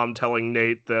to Tom telling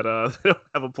Nate that they don't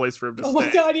have a place for him to stay. Oh my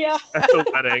god, yeah. At the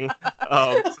wedding.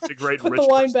 Such a great Put rich the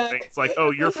wine person back. thing. It's like, oh,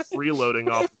 you're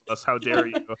freeloading off us. How dare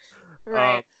you?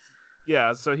 Right.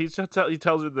 Yeah, so he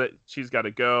tells her that she's got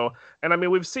to go. And I mean,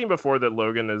 we've seen before that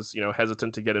Logan is,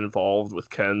 hesitant to get involved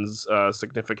with Ken's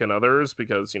significant others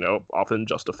because, often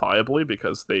justifiably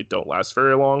because they don't last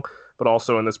very long. But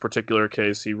also in this particular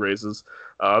case, he raises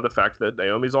the fact that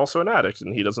Naomi's also an addict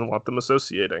and he doesn't want them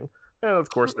associating. And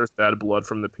of course, there's bad blood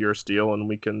from the Pierce deal, and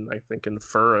we can, I think,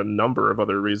 infer a number of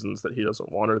other reasons that he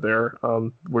doesn't want her there.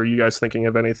 Were you guys thinking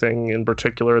of anything in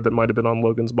particular that might have been on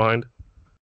Logan's mind?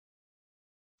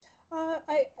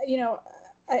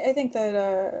 I think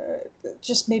that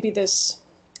just maybe this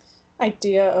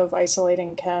idea of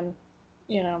isolating Ken,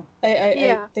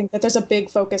 I think that there's a big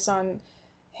focus on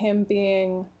him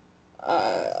being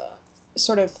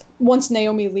sort of, once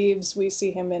Naomi leaves, we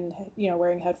see him in,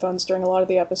 wearing headphones during a lot of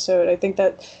the episode. I think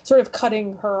that sort of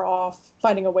cutting her off,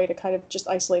 finding a way to kind of just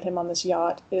isolate him on this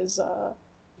yacht is,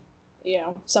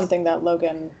 something that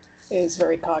Logan is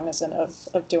very cognizant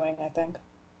of doing, I think.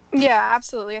 Yeah,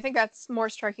 absolutely. I think that's more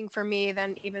striking for me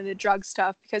than even the drug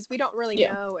stuff, because we don't really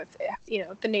know if,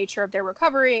 the nature of their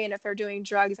recovery and if they're doing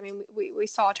drugs. I mean, we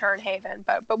saw Turnhaven,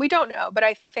 but we don't know. But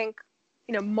I think,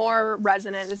 more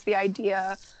resonant is the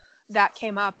idea that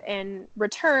came up in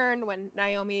Return when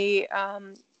Naomi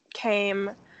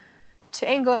came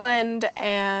to England,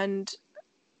 and,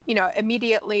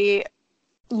 immediately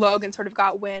Logan sort of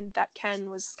got wind that Ken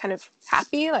was kind of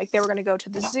happy, like they were going to go to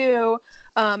the zoo.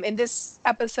 In this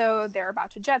episode, they're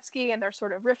about to jet ski and they're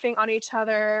sort of riffing on each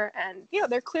other, and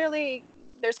there's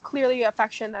clearly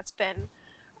affection that's been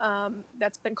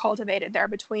cultivated there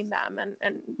between them,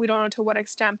 and we don't know to what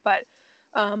extent, but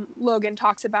Logan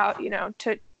talks about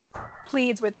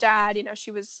pleads with Dad.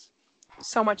 She was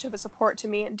so much of a support to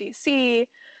me in DC.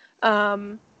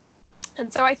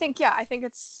 And so I think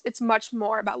it's much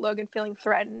more about Logan feeling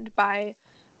threatened by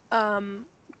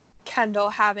Kendall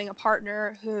having a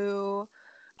partner who,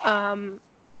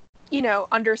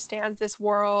 understands this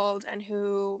world and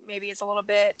who maybe is a little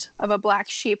bit of a black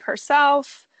sheep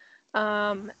herself.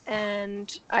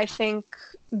 And I think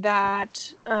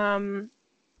that,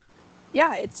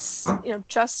 it's,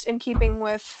 just in keeping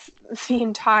with the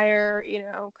entire,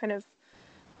 kind of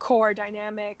core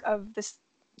dynamic of this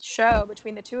show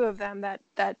between the two of them, that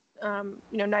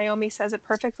Naomi says it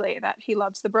perfectly, that he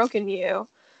loves the broken you.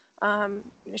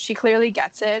 She clearly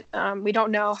gets it. We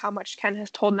don't know how much Ken has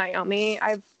told Naomi.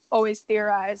 I've always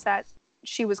theorized that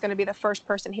she was going to be the first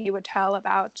person he would tell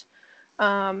about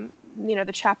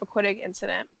the Chappaquiddick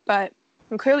incident. But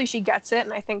clearly she gets it,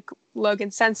 and I think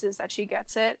Logan senses that she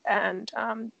gets it, and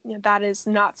that is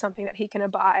not something that he can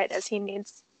abide, as he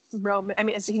needs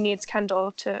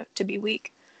Kendall to be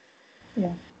weak.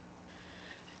 Yeah.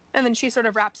 And then she sort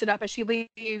of wraps it up as she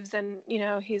leaves, and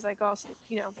he's like, "Oh,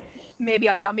 maybe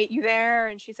I'll meet you there,"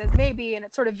 and she says maybe, and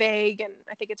it's sort of vague, and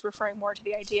I think it's referring more to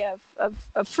the idea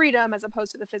of freedom as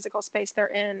opposed to the physical space they're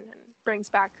in, and brings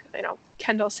back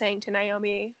Kendall saying to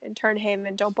Naomi in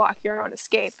Turnhaven, "Don't block your own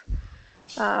escape."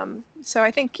 So I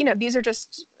think these are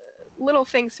just little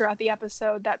things throughout the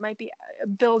episode that might be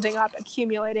building up,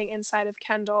 accumulating inside of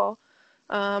Kendall,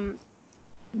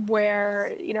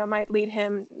 where might lead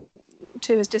him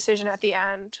to his decision at the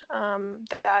end,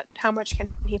 that how much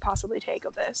can he possibly take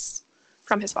of this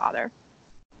from his father.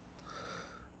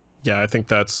 Yeah, I think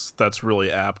that's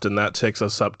really apt, and that takes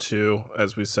us up to,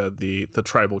 as we said, the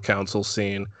tribal council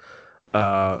scene,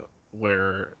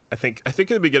 where I think at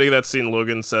the beginning of that scene,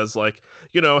 Logan says like,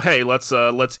 hey, let's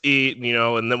eat,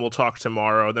 and then we'll talk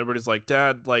tomorrow. And everybody's like,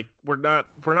 Dad, like we're not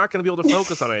going to be able to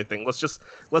focus on anything.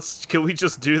 Can we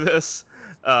just do this?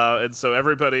 And so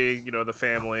everybody, the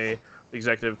family, the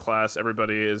executive class,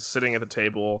 everybody is sitting at the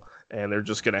table, and they're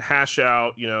just going to hash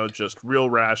out, just real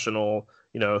rational,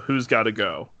 who's got to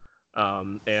go.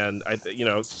 And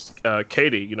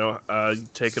Katie,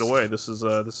 take it away. This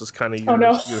is kind of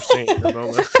your scene, your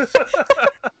moment.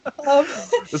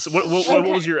 What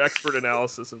was your expert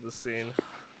analysis of this scene?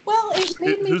 Well, it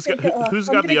made me who's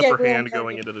got the upper hand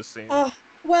going into this scene?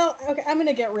 Well, okay, I'm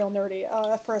gonna get real nerdy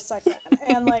for a second,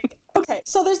 and okay,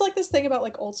 so there's this thing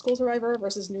about old school Survivor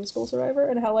versus new school Survivor,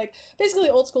 and how basically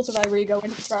old school Survivor, you go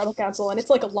into the tribal council and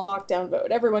it's like a lockdown vote.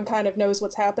 Everyone kind of knows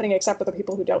what's happening except for the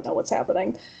people who don't know what's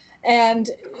happening. And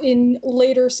in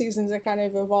later seasons, it kind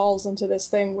of evolves into this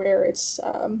thing where it's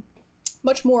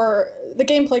much more, the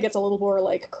gameplay gets a little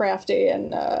more crafty,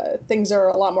 and things are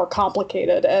a lot more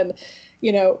complicated, and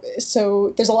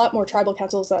so there's a lot more tribal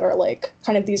councils that are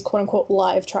kind of these quote unquote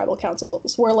live tribal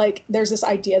councils where there's this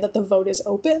idea that the vote is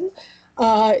open.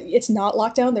 It's not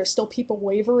locked down. There's still people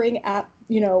wavering at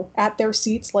their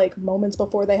seats moments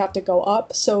before they have to go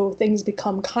up. So things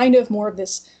become kind of more of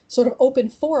this sort of open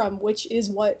forum, which is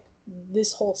what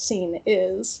this whole scene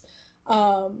is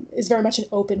very much an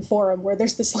open forum where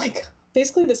there's this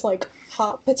basically this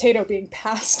hot potato being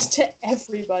passed to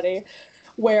everybody,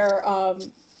 where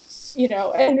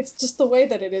and it's just the way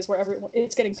that it is, where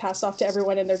it's getting passed off to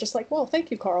everyone, and they're just like, well,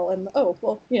 thank you, Carl, and oh,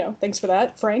 well, thanks for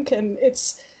that, Frank, and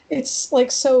it's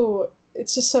so,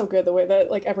 it's just so good the way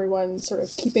that everyone sort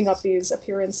of keeping up these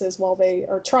appearances while they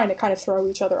are trying to kind of throw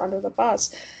each other under the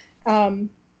bus.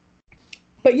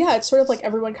 But yeah, it's sort of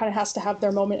everyone kind of has to have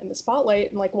their moment in the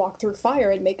spotlight and walk through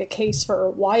fire and make a case for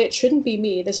why it shouldn't be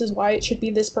me. This is why it should be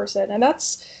this person. And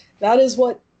that is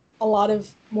what a lot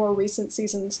of more recent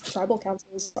seasons tribal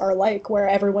councils are where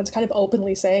everyone's kind of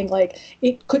openly saying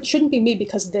shouldn't be me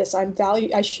because this, I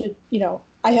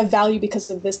have value because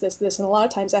of this. And a lot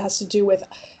of times that has to do with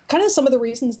kind of some of the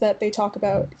reasons that they talk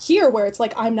about here, where it's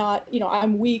I'm not,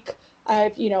 I'm weak. I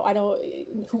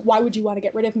don't, why would you want to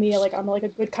get rid of me? I'm a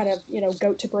good kind of,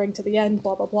 goat to bring to the end,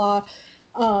 blah, blah, blah.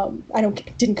 I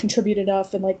didn't contribute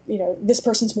enough. And this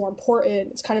person's more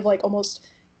important. It's kind of almost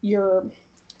you're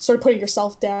sort of putting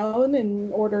yourself down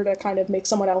in order to kind of make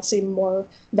someone else seem more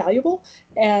valuable.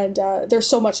 And there's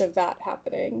so much of that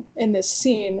happening in this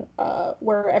scene,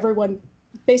 where everyone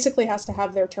basically has to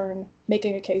have their turn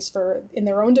making a case in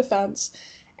their own defense,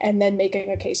 and then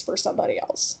making a case for somebody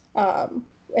else.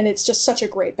 And it's just such a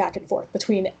great back and forth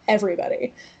between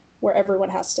everybody, where everyone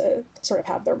has to sort of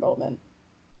have their moment.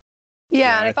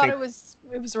 Yeah, and I thought it was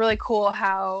really cool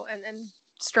how and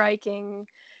striking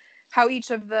how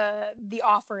each of the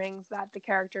offerings that the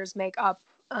characters make up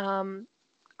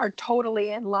are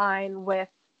totally in line with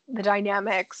the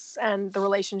dynamics and the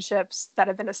relationships that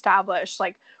have been established.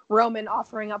 Roman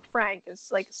offering up Frank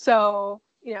is so,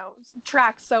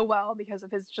 tracks so well because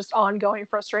of his just ongoing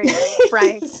frustration with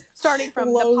Frank, starting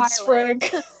from the pilot.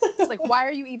 Frank. It's why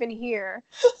are you even here?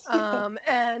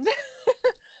 And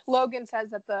Logan says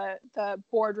that the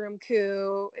boardroom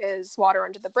coup is water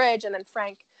under the bridge, and then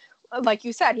Frank, like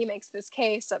you said, he makes this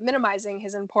case of minimizing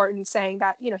his importance, saying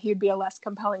that he would be a less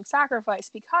compelling sacrifice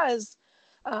because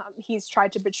he's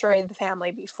tried to betray the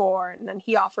family before, and then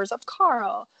he offers up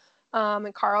Carl.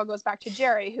 And Carl goes back to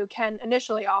Jerry, who Ken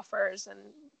initially offers, and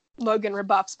Logan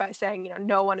rebuffs by saying,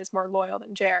 no one is more loyal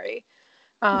than Jerry.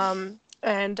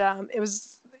 It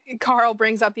was, Carl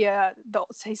brings up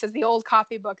he says the old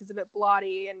copybook is a bit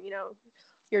bloody, and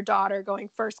your daughter going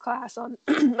first class on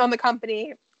on the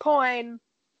company coin.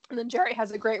 And then Jerry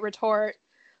has a great retort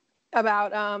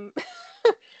about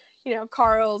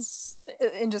Carl's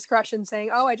indiscretion saying,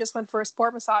 "Oh, I just went for a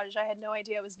sport massage. I had no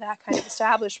idea it was that kind of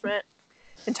establishment."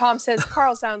 And Tom says,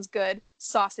 "Carl sounds good.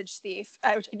 Sausage thief,"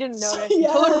 which I didn't notice.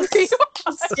 Yes,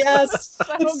 yes,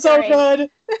 it's so good.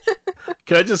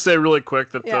 Can I just say really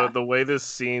quick that the way this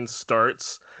scene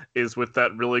starts is with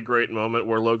that really great moment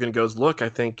where Logan goes, "Look, I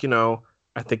think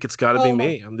it's got to be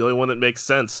me. I'm the only one that makes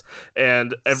sense."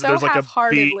 And there's like a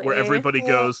beat where everybody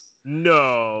goes,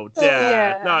 "No,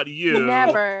 Dad, not you."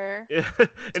 Never.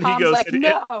 And Tom's he goes, like,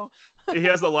 "No." He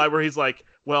has the line where he's like,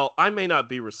 "Well, I may not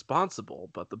be responsible,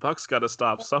 but the buck's got to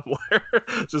stop somewhere."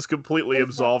 Just completely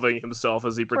absolving himself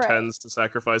as he pretends to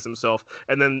sacrifice himself.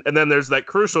 And then there's that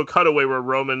crucial cutaway where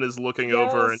Roman is looking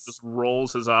over and just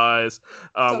rolls his eyes,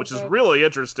 which is really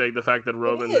interesting. The fact that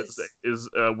Roman is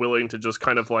willing to just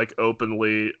kind of like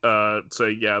openly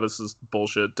say, "Yeah, this is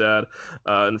bullshit, Dad,"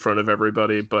 in front of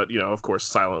everybody, but of course,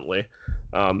 silently.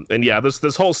 And yeah,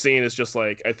 this whole scene is just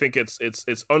like, I think it's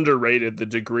underrated the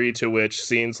degree to which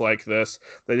scenes like this,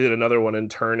 they did another one in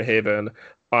Turnhaven,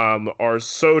 are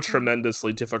so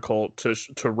tremendously difficult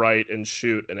to write and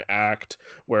shoot and act,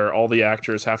 where all the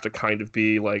actors have to kind of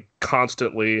be like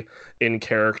constantly in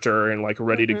character and like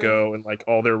ready to go, and like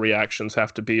all their reactions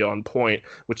have to be on point,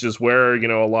 which is where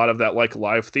a lot of that like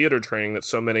live theater training that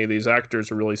so many of these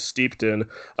actors are really steeped in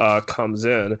comes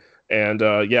in. And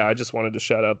I just wanted to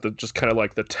shout out the just kind of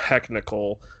like the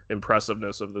technical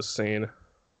impressiveness of this scene.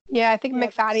 Yeah, I think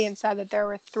McFadden said that there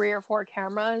were 3 or 4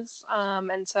 cameras,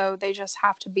 and so they just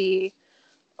have to be,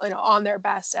 on their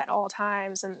best at all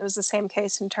times. And it was the same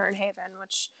case in Turnhaven,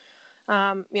 which,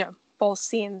 both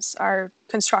scenes are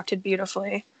constructed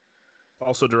beautifully.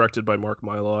 Also directed by Mark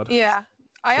Mylod. Yeah,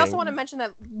 I also want to mention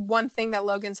that one thing that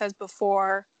Logan says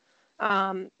before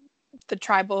the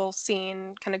tribal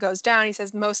scene kind of goes down. He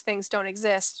says most things don't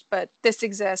exist, but this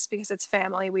exists because it's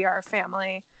family. We are a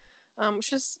family.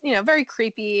 Which is, very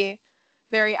creepy,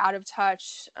 very out of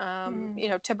touch,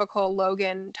 typical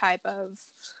Logan type of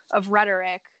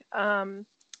rhetoric.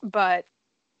 But,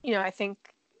 I think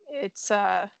it's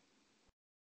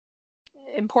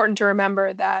important to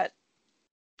remember that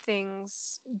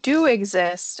things do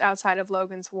exist outside of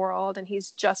Logan's world, and he's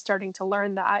just starting to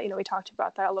learn that. We talked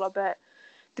about that a little bit at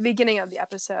the beginning of the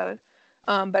episode.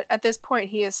 But at this point,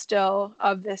 he is still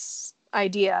of this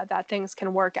idea that things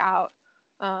can work out.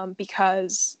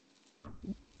 Because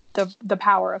the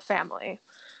power of family,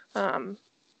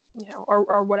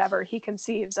 or whatever he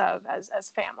conceives of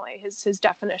as family, his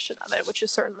definition of it, which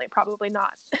is certainly probably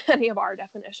not any of our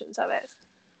definitions of it.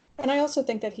 And I also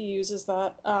think that he uses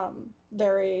that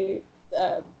very,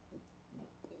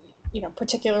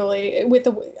 particularly with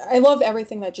I love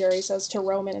everything that Jerry says to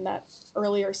Roman in that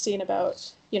earlier scene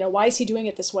about, why is he doing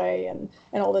it this way and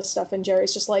all this stuff. And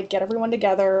Jerry's just like, get everyone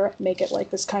together, make it like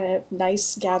this kind of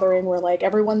nice gathering where like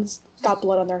everyone's got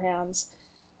blood on their hands,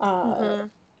 and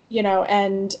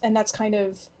that's kind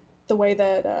of the way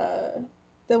that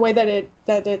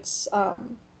it's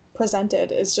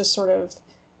presented is just sort of,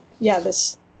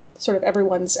 this sort of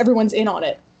everyone's in on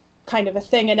it kind of a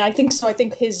thing. And I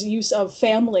think his use of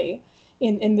family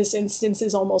in this instance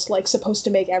is almost like supposed to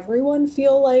make everyone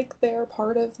feel like they're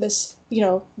part of this,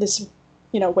 Waystar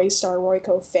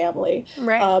Royco family.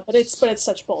 Right. But it's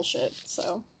such bullshit.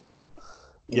 So.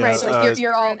 Yeah, right. Like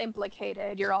you're all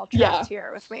implicated. You're all trapped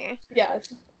here with me. Yeah.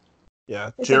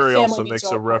 Yeah. Jerry like also makes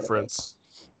a reference.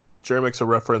 Jerry makes a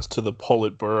reference to the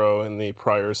Politburo in the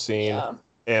prior scene. Yeah.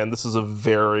 And this is a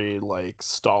very like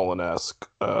Stalin-esque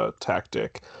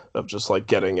tactic of just like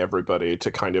getting everybody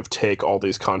to kind of take all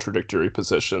these contradictory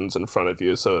positions in front of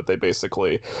you, so that they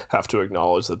basically have to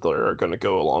acknowledge that they're going to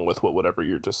go along with whatever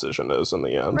your decision is in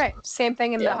the end. Right. Same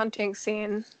thing in the hunting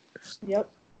scene. Yep.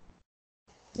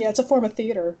 Yeah, it's a form of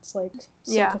theater. It's like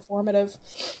so performative.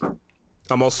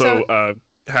 I'm also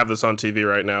have this on TV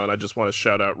right now, and I just want to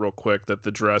shout out real quick that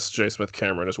the dress J. Smith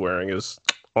Cameron is wearing is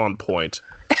on point.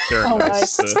 Very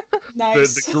nice.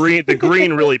 Nice. The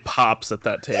green really pops at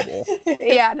that table.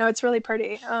 Yeah, no, it's really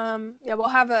pretty. We'll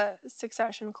have a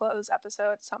Succession close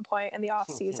episode at some point in the off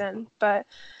season. But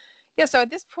so at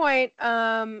this point,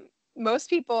 most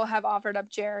people have offered up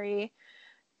Jerry.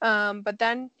 But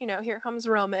then, here comes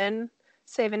Roman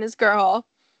saving his girl.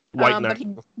 White knight.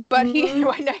 But he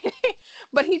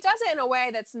does it in a way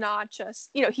that's not just,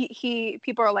 he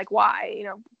people are like, why?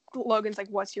 Logan's like,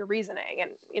 what's your reasoning?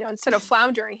 And, instead of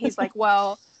floundering, he's like,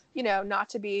 well, not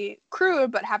to be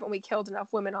crude, but haven't we killed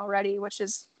enough women already? Which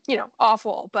is,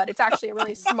 awful, but it's actually a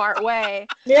really smart way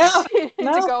to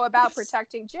go about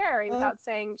protecting Jerry without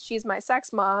saying she's my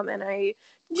sex mom and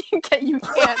you can't get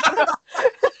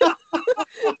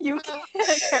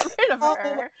rid of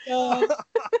her. Oh my God.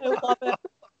 I love it.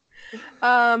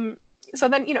 So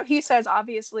then, he says,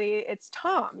 obviously, it's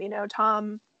Tom.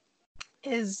 Tom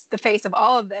is the face of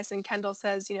all of this. And Kendall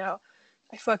says,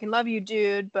 I fucking love you,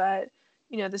 dude, but,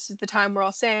 this is the time we're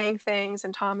all saying things.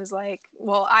 And Tom is like,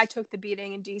 well, I took the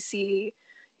beating in DC.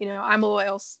 I'm a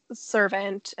loyal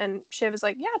servant. And Shiv is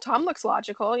like, yeah, Tom looks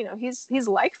logical. He's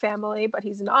like family, but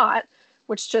he's not,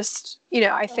 which just,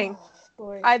 I think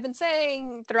I've been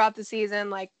saying throughout the season,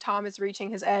 like, Tom is reaching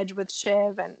his edge with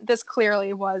Shiv, and this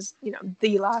clearly was,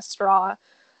 the last straw.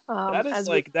 That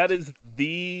is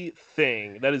the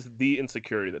thing. That is the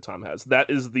insecurity that Tom has. That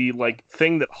is the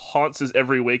thing that haunts his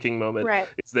every waking moment. Right.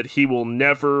 Is that he will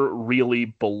never really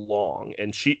belong,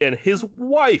 and his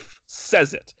wife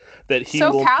says it, that he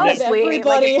will callously, everybody.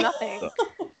 Like it's nothing.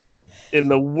 In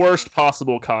the worst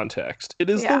possible context. It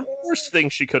is the worst thing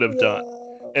she could have done.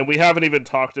 And we haven't even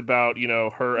talked about,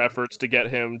 her efforts to get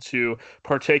him to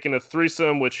partake in a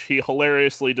threesome, which he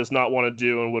hilariously does not want to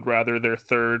do and would rather their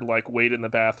third, wait in the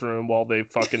bathroom while they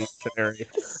fucking missionary.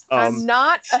 I'm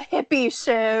not a hippie,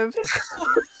 Shiv.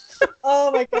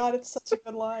 Oh my god, it's such a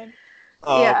good line.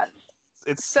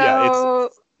 It's the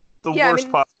worst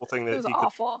possible thing that it was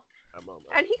awful. That moment.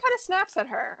 And he kind of snaps at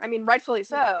her. I mean, rightfully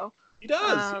so. He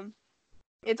does.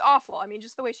 It's awful. I mean,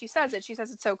 just the way she says it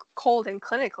so cold and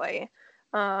clinically.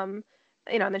 And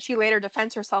then she later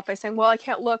defends herself by saying, well, I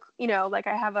can't look, like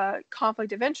I have a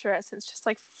conflict of interest. And it's just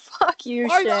like, fuck you,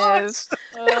 Shiv.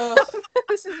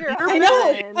 This is your husband.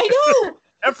 I know.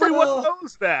 Everyone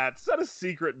knows that. It's not a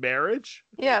secret marriage.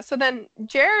 Yeah. So then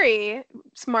Jerry,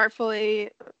 smartfully,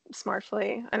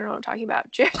 I don't know what I'm talking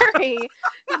about. Jerry,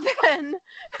 then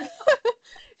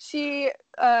she,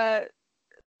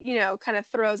 kind of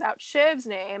throws out Shiv's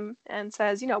name and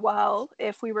says, well,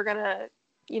 if we were going to,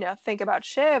 think about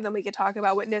Shiv, then we could talk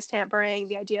about witness tampering,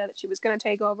 the idea that she was going to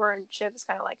take over, and Shiv is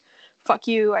kind of like, fuck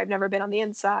you, I've never been on the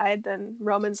inside. Then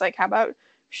Roman's like, how about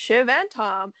Shiv and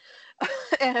Tom?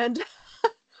 And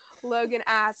Logan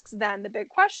asks then the big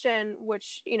question,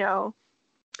 which, I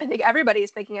think everybody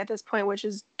is thinking at this point, which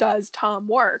is, does Tom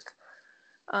work?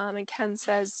 And Ken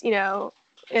says,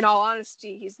 in all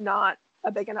honesty, he's not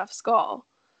a big enough skull.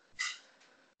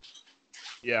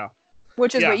 Yeah.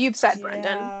 Which is what you've said,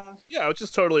 Brendan. Yeah, which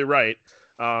is totally right.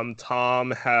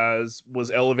 Tom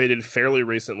was elevated fairly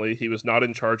recently. He was not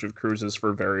in charge of cruises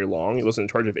for very long. He wasn't in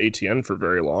charge of ATN for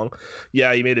very long.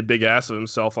 Yeah, he made a big ass of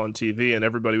himself on TV, and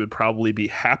everybody would probably be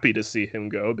happy to see him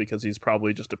go because he's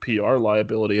probably just a PR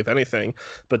liability, if anything.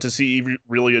 But to see he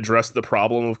really address the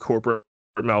problem of corporate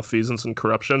malfeasance and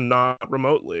corruption, not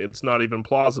remotely. It's not even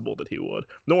plausible that he would.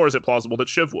 Nor is it plausible that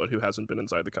Shiv would, who hasn't been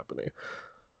inside the company.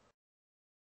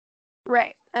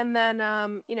 Right. And then,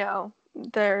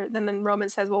 then Roman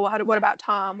says, well, what about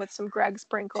Tom with some Greg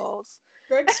sprinkles?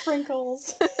 Greg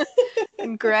sprinkles.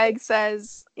 And Greg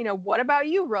says, what about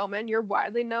you, Roman? You're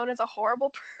widely known as a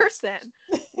horrible person,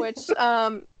 which,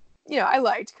 I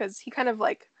liked because he kind of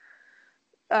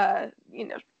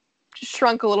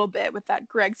shrunk a little bit with that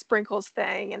Greg sprinkles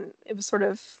thing. And it was sort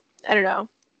of, I don't know,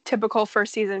 typical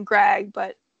first season Greg,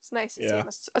 but it's nice to see him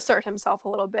assert himself a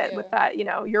little bit with that,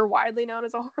 you're widely known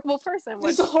as a horrible person.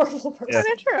 He's a horrible person. Kind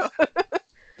of true.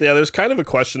 Yeah, there's kind of a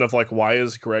question of why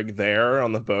is Greg there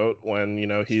on the boat when,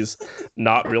 he's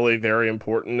not really very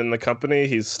important in the company.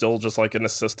 He's still just an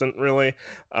assistant, really.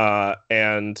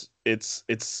 And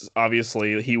it's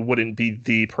obviously he wouldn't be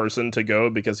the person to go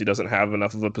because he doesn't have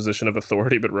enough of a position of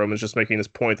authority. But Roman's just making this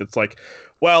point that's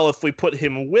well, if we put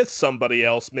him with somebody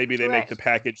else, maybe they make the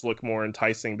package look more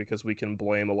enticing because we can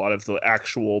blame a lot of the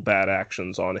actual bad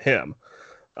actions on him.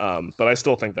 But I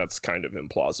still think that's kind of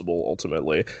implausible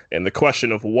ultimately. And the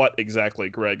question of what exactly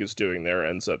Greg is doing there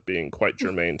ends up being quite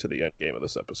germane to the end game of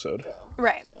this episode.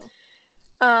 Right.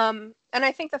 And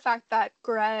I think the fact that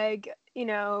Greg,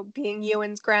 being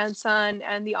Ewan's grandson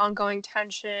and the ongoing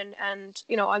tension and,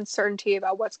 uncertainty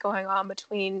about what's going on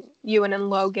between Ewan and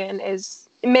Logan it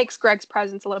makes Greg's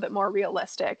presence a little bit more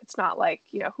realistic. It's not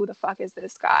who the fuck is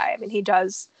this guy? I mean, he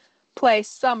does play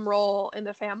some role in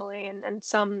the family and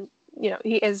some,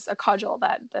 he is a cudgel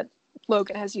that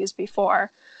Logan has used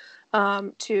before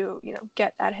to,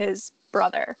 get at his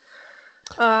brother.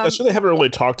 So they haven't really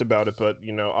talked about it, but,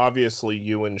 obviously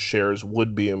Ewan shares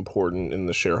would be important in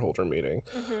the shareholder meeting.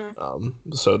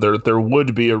 Mm-hmm. So there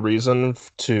would be a reason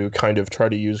to kind of try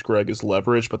to use Greg as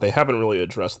leverage, but they haven't really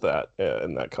addressed that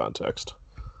in that context.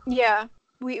 Yeah.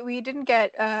 We didn't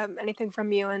get anything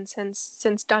from Ewan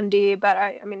since Dundee, but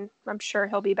I mean, I'm sure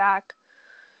he'll be back.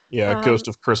 Yeah, Ghost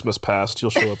of Christmas Past. He'll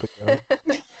show up again.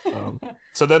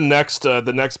 So then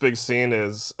the next big scene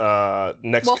is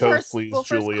code, please,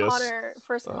 Julius.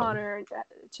 Connor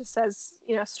just says,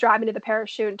 strap me to the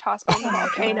parachute and toss me in the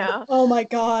volcano. Oh my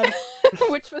god.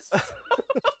 which was.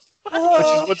 Which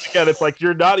is, once again, it's like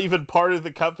you're not even part of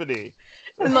the company.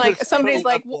 And like somebody's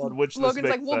like, Logan's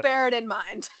like, we'll bear it in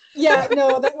mind. Yeah,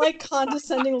 no, that like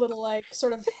condescending little like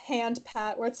sort of hand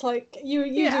pat where it's like you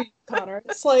do, Connor.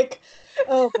 It's like,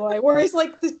 oh boy, where he's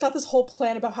like got this whole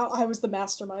plan about how I was the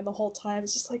mastermind the whole time.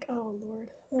 It's just like, oh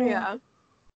Lord. Oh.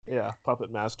 Yeah,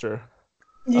 puppet master.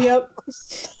 Yep.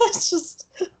 It's just,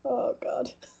 oh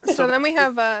God. So then we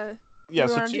have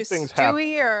so two things happen.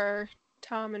 Stewie or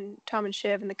Tom and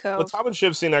Shiv in the cove. The Tom and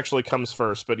Shiv scene actually comes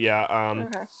first, but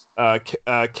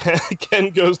Ken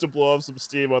goes to blow off some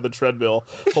steam on the treadmill.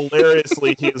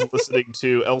 Hilariously, he is listening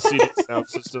to LCD Sound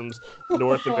System's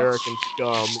North American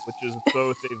Scum, which is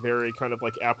both a very kind of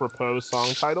like apropos song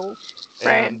title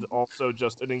and also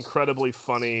just an incredibly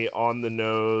funny, on the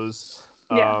nose,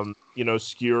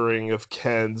 skewering of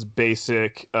Ken's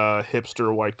basic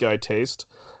hipster white guy taste.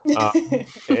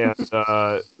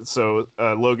 So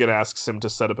Logan asks him to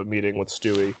set up a meeting with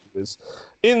Stewie, who is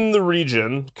in the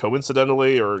region,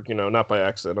 coincidentally, or not by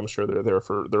accident. I'm sure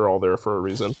they're all there for a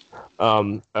reason,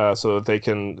 so that they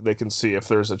can see if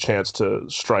there's a chance to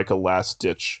strike a last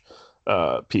ditch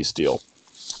peace deal.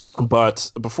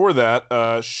 But before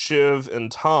that, Shiv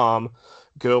and Tom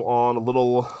go on a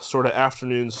little sort of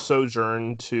afternoon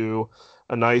sojourn to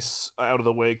a nice out of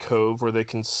the way cove where they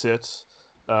can sit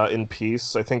in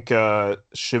peace. I think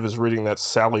Shiv is reading that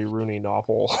Sally Rooney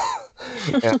novel.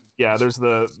 And, there's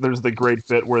the great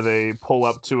bit where they pull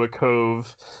up to a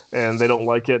cove and they don't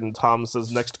like it, and Tom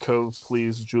says, "Next cove,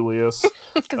 please, Julius."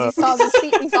 Because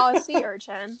he saw a sea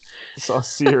urchin. Saw a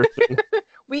sea urchin.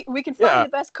 we can find the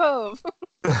best cove.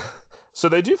 So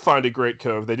they do find a great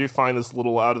cove. They do find this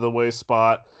little out of the way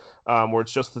spot where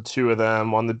it's just the two of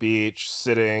them on the beach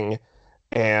sitting.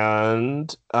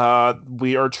 And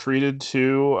we are treated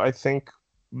to, I think,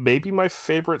 maybe my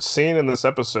favorite scene in this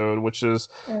episode, which is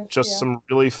just some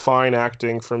really fine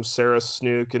acting from Sarah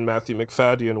Snook and Matthew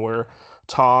Macfadyen, where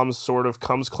Tom sort of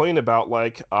comes clean about,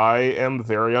 like, I am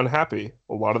very unhappy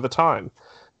a lot of the time.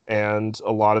 And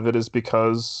a lot of it is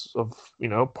because of,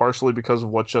 partially because of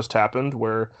what just happened,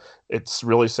 where it's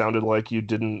really sounded like you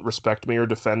didn't respect me or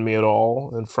defend me at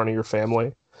all in front of your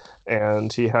family.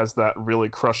 And he has that really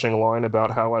crushing line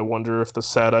about how I wonder if the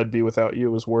sad I'd be without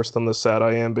you is worse than the sad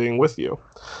I am being with you.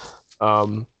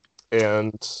 And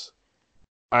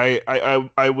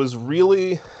I was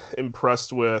really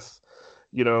impressed with,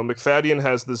 Macfadyen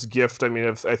has this gift. I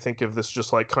mean, I think of this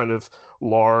just like kind of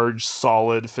large,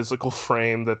 solid physical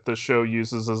frame that the show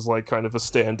uses as like kind of a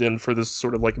stand-in for this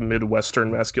sort of like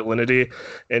Midwestern masculinity.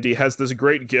 And he has this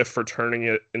great gift for turning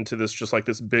it into this just like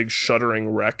this big shuddering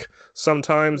wreck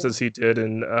sometimes, as he did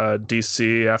in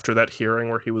DC after that hearing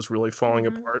where he was really falling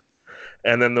apart.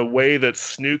 And then the way that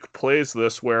Snook plays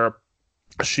this, where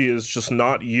she is just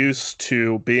not used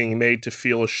to being made to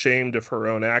feel ashamed of her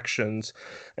own actions,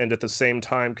 and at the same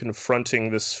time confronting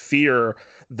this fear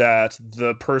that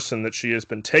the person that she has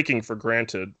been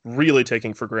really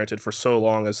taking for granted for so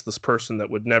long as this person that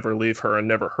would never leave her and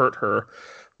never hurt her,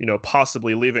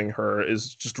 possibly leaving her,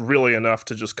 is just really enough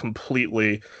to just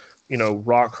completely,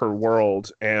 rock her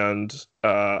world. And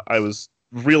I was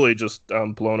really just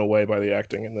blown away by the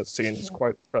acting in this scene. It's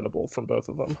quite incredible from both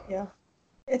of them. Yeah.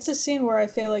 It's a scene where I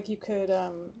feel like you could,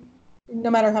 no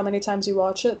matter how many times you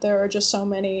watch it, there are just so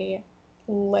many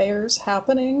layers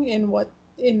happening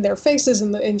in their faces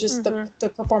and in just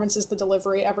the performances, the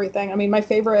delivery, everything. I mean, my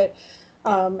favorite,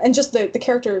 and just the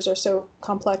characters are so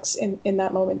complex in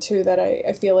that moment too, that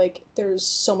I feel like there's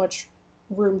so much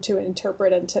room to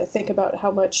interpret and to think about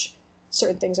how much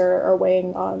certain things are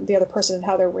weighing on the other person and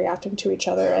how they're reacting to each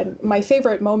other. And my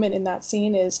favorite moment in that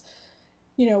scene is,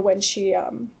 when she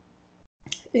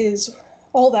is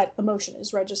all that emotion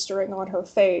is registering on her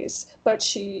face, but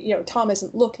she, Tom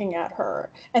isn't looking at her.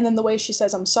 And then the way she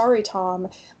says, "I'm sorry, Tom,"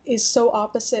 is so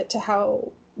opposite to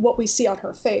what we see on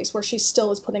her face, where she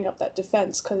still is putting up that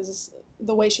defense, because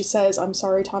the way she says, "I'm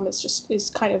sorry, Tom,"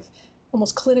 is kind of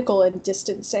almost clinical and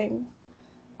distancing,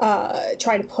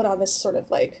 trying to put on this sort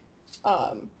of like,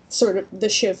 sort of the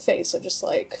Shiv face of just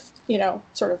like,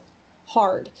 sort of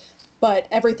hard. But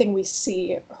everything we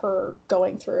see her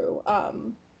going through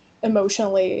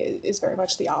emotionally is very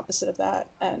much the opposite of that.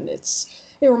 And it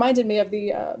reminded me of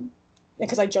the,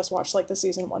 because I just watched like the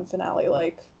season 1 finale,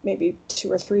 like maybe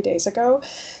 2 or 3 days ago.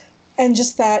 And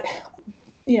just that,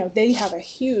 they have a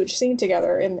huge scene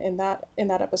together in that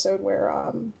episode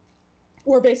where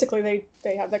basically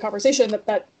they have the conversation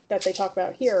that they talk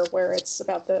about here, where it's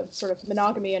about the sort of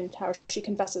monogamy and how she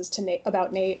confesses to Nate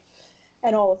about Nate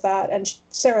and all of that. And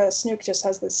Sarah Snook just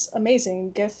has this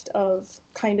amazing gift of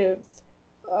kind of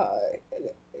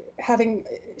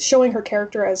showing her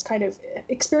character as kind of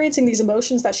experiencing these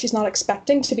emotions that she's not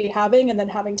expecting to be having, and then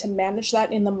having to manage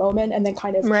that in the moment, and then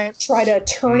kind of try to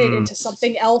turn it into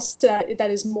something else that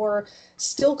is more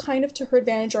still kind of to her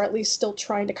advantage, or at least still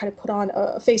trying to kind of put on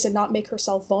a face and not make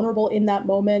herself vulnerable in that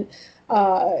moment.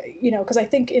 Because I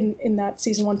think in that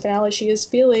season 1 finale, she is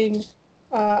feeling,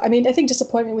 I think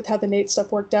disappointment with how the Nate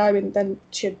stuff worked out. I mean, then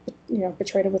she had,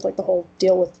 betrayed him with like the whole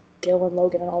deal with Gil and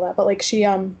Logan and all that. But like she,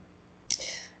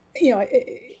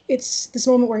 it's this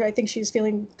moment where I think she's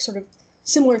feeling sort of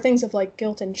similar things of like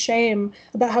guilt and shame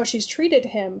about how she's treated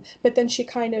him, but then she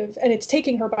kind of, and it's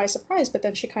taking her by surprise, but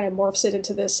then she kind of morphs it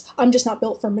into this, I'm just not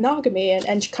built for monogamy,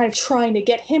 and kind of trying to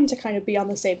get him to kind of be on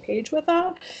the same page with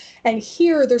that. And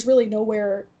here there's really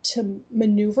nowhere to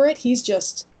maneuver it. He's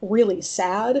just really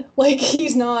sad. Like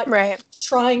he's not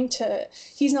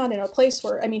he's not in a place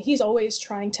where, he's always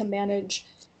trying to manage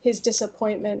his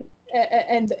disappointment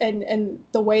and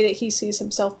the way that he sees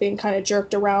himself being kind of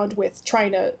jerked around with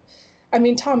trying to,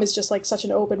 Tom is just like such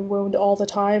an open wound all the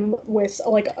time with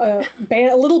like a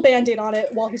little Band-Aid on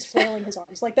it while he's flailing his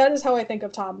arms. Like that is how I think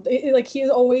of Tom. Like he is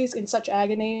always in such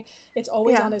agony. It's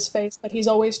always on his face, but he's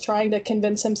always trying to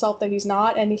convince himself that he's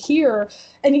not. And here,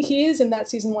 he is in that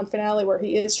season 1 finale where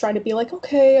he is trying to be like,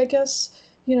 okay, I guess,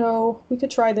 we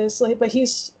could try this. Like, but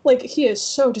he's like, he is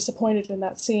so disappointed in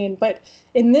that scene. But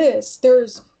in this,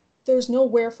 there's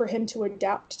nowhere for him to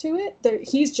adapt to it.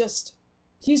 He's just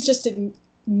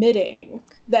admitting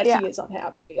that he is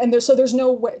unhappy, and there's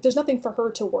no way, there's nothing for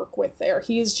her to work with there.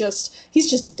 He's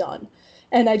just done.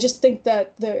 And I just think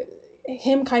that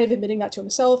him kind of admitting that to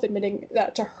himself, admitting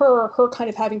that to her kind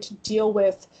of having to deal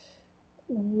with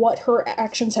what her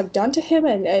actions have done to him,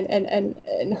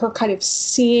 and her kind of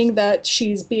seeing that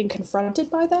she's being confronted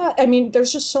by that.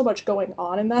 There's just so much going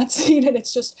on in that scene, and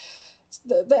it's just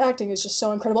the acting is just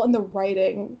so incredible, and the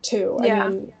writing too.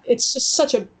 It's just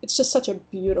such a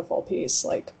beautiful piece.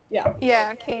 Like,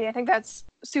 Katie, I think that's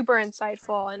super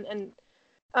insightful, and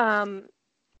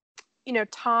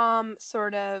Tom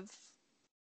sort of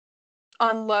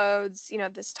unloads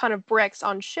this ton of bricks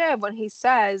on Shiv when he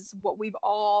says what we've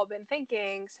all been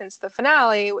thinking since the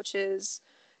finale, which is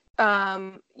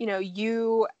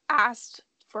you asked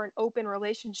for an open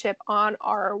relationship on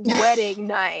our wedding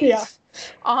night.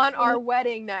 On our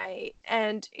wedding night.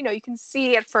 And, you can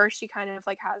see at first she kind of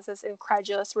like has this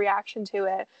incredulous reaction to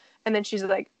it. And then she's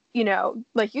like,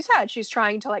 like you said, she's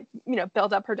trying to like,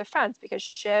 build up her defense because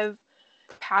Shiv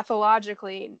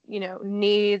pathologically,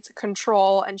 needs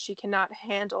control, and she cannot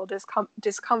handle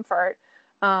discomfort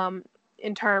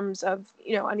in terms of,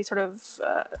 any sort of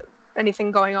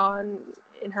anything going on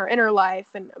in her inner life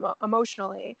and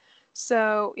emotionally.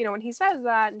 So, when he says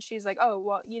that and she's like, oh,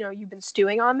 well, you've been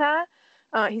stewing on that.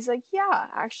 He's like, yeah,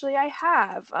 actually I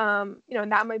have. And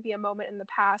that might be a moment in the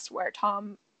past where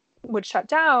Tom would shut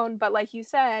down. But like you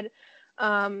said,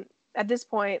 at this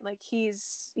point, like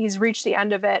he's reached the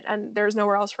end of it, and there's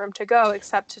nowhere else for him to go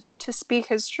except to speak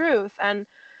his truth. And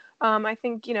I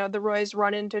think, the Roys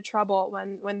run into trouble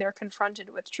when they're confronted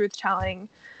with truth telling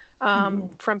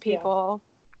from people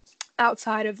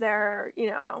outside of their,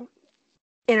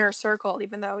 inner circle,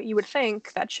 even though you would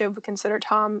think that Shiv would consider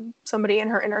Tom somebody in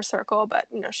her inner circle, but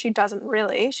she doesn't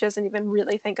even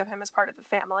really think of him as part of the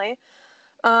family.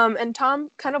 And Tom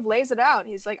kind of lays it out.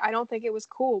 He's like, I don't think it was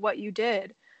cool what you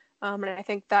did. And I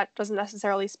think that doesn't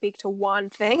necessarily speak to one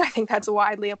thing. I think that's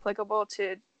widely applicable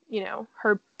to,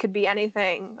 her could be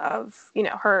anything of,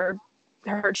 her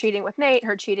cheating with Nate,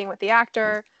 her cheating with the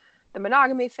actor, the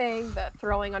monogamy thing, the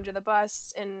throwing under the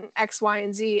bus in X, Y,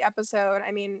 and Z episode.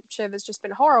 Shiv has just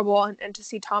been horrible. And to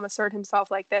see Tom assert himself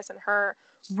like this and her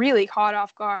really caught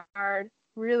off guard,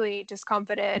 really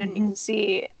discomfited, and you can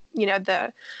see,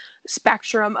 the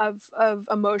spectrum of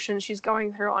emotions she's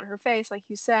going through on her face, like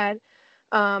you said.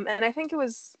 And I think it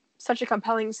was such a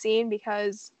compelling scene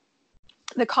because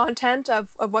the content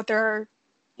of what they're,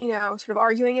 sort of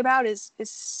arguing about is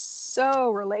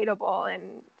so relatable,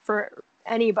 and for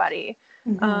anybody.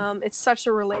 It's such a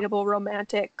relatable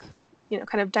romantic,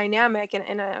 kind of dynamic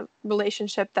in a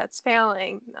relationship that's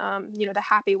failing. The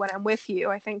happy when I'm with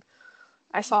you. I think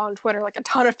I saw on Twitter like a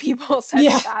ton of people said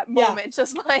that moment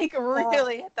just like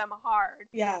really hit them hard.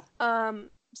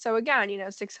 So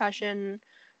again, Succession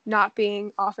not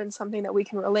being often something that we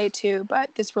can relate to,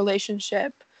 but this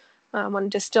relationship, when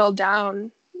distilled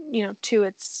down, to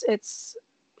its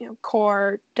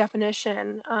core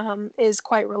definition, is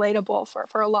quite relatable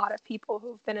for a lot of people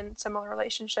who've been in similar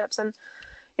relationships. And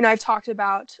I've talked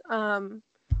about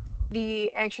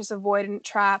the anxious avoidant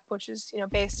trap, which is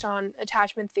based on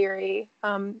attachment theory,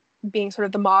 being sort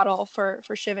of the model for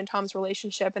Shiv and Tom's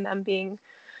relationship, and them being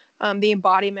the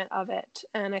embodiment of it.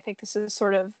 And I think this is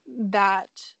sort of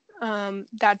that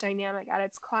dynamic at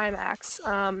its climax,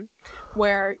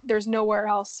 where there's nowhere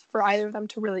else for either of them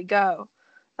to really go.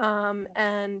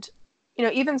 And, you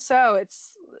know, even so,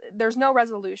 there's no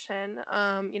resolution.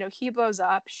 You know, he blows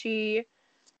up. She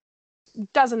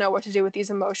doesn't know what to do with these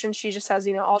emotions. She just says,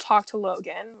 you know, I'll talk to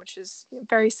Logan, which is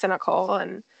very cynical.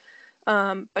 And,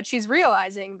 but she's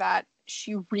realizing that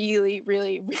she really,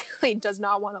 really, really does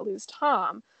not want to lose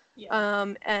Tom.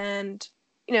 Yeah. And,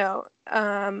 you know,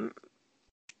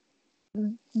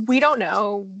 we don't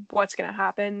know what's going to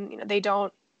happen. You know, they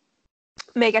don't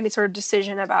make any sort of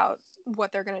decision about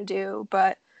what they're going to do,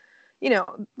 but, you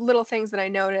know, little things that I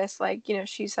noticed, like, you know,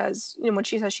 she says, you know, when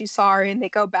she says she's sorry and they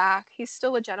go back, he's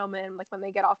still a gentleman. Like, when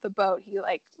they get off the boat, he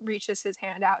like reaches his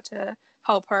hand out to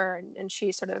help her, and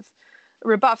she sort of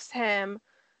rebuffs him.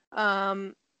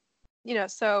 You know,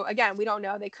 so again, we don't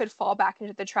know. They could fall back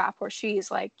into the trap where she's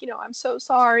like, you know, I'm so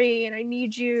sorry and I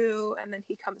need you, and then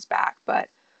he comes back. But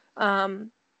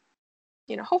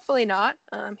you know, hopefully not.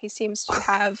 He seems to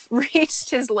have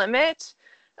reached his limit.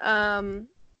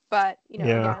 But, you know,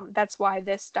 again, that's why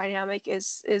this dynamic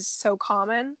is so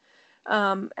common,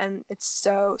 and it's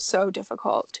so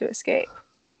difficult to escape.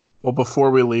 Well, before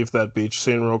we leave that beach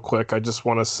scene real quick, I just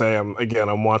want to say,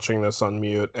 I'm watching this on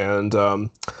mute, and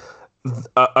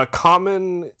a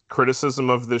common criticism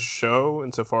of this show,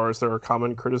 insofar as there are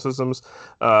common criticisms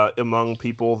among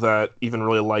people that even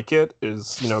really like it,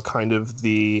 is, you know, kind of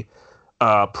the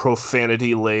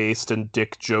profanity-laced and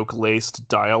dick joke-laced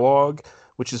dialogue,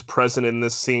 which is present in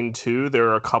this scene too. There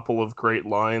are a couple of great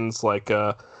lines, like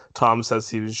Tom says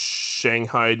he was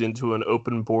shanghaied into an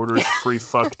open borders free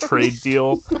fuck trade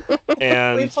deal,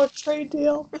 and free fuck trade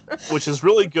deal, which is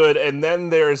really good. And then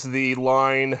there's the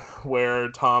line where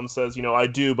Tom says, you know, I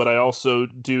do, but I also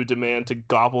do demand to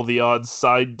gobble the odd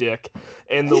side dick.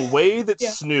 And the way that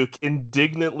Snook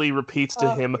indignantly repeats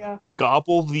to him,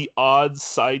 gobble the odd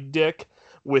side dick,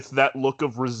 with that look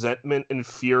of resentment and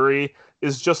fury,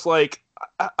 is just like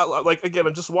again,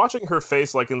 I'm just watching her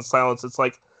face, like, in silence. It's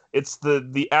like, it's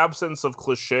the absence of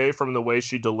cliche from the way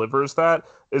she delivers that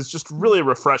is just really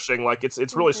refreshing. Like, it's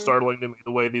really startling to me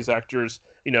the way these actors,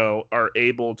 you know, are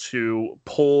able to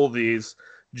pull these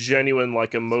genuine,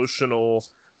 like, emotional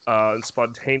and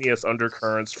spontaneous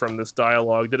undercurrents from this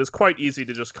dialogue that is quite easy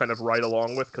to just kind of write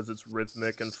along with because it's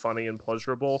rhythmic and funny and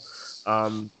pleasurable.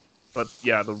 But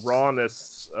yeah, the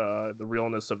rawness, the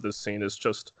realness of this scene is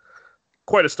just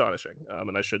quite astonishing,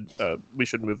 and we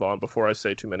should move on before I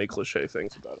say too many cliche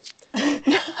things about it.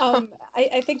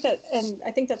 I think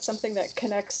that's something that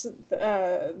connects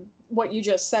what you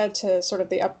just said to sort of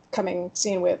the upcoming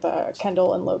scene with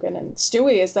Kendall and Logan and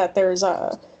Stewie, is that there's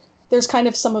kind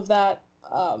of some of that,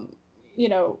 you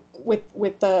know,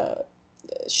 with the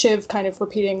Shiv kind of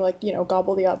repeating, like, you know,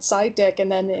 gobble the outside dick,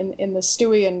 and then in the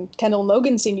Stewie and Kendall and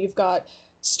Logan scene, you've got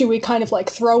Stewie kind of like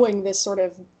throwing this sort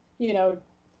of, you know,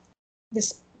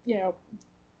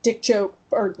 dick joke,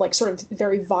 or like sort of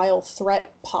very vile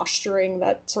threat posturing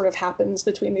that sort of happens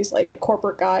between these like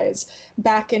corporate guys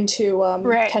back into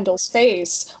Kendall's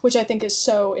face, which I think is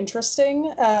so interesting,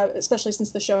 especially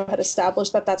since the show had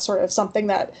established that that's sort of something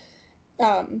that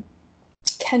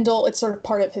Kendall, it's sort of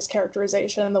part of his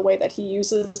characterization and the way that he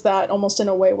uses that, almost in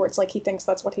a way where it's like he thinks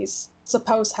that's what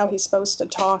how he's supposed to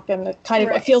talk, and it kind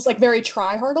of it feels like very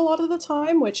try-hard a lot of the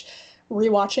time, which,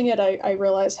 rewatching it, I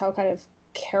realized how kind of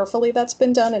carefully that's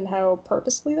been done and how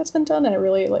purposefully that's been done, and I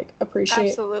really like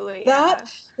appreciate that. Yeah.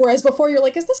 Whereas before you're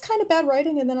like, is this kind of bad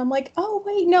writing? And then I'm like, oh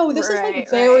wait, no, this is like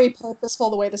very purposeful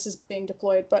the way this is being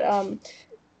deployed. But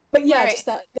yeah, just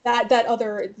that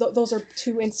other those are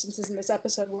two instances in this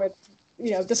episode where,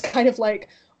 you know, this kind of like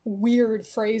weird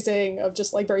phrasing of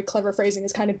just like very clever phrasing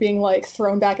is kind of being like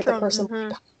thrown back at the person.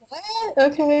 Like, what?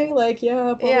 Okay, like,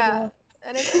 yeah, blah.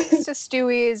 And it speaks to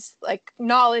Stewie's like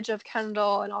knowledge of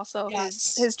Kendall, and also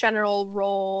his general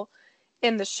role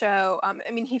in the show.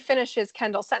 I mean, he finishes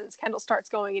Kendall's sentence. Kendall starts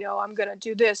going, you know, I'm gonna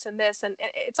do this and this, and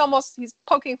it's almost, he's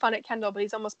poking fun at Kendall, but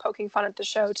he's almost poking fun at the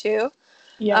show too.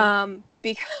 Yeah.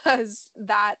 Because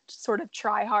that sort of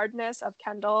try-hardness of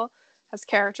Kendall has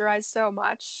characterized so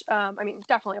much. I mean,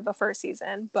 definitely of the first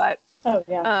season, but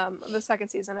the second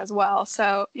season as well.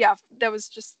 So yeah, that was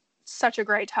just such a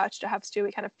great touch to have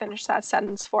Stewie kind of finish that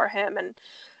sentence for him,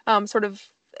 and sort of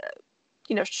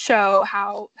you know, show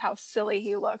how silly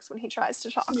he looks when he tries to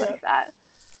talk like that.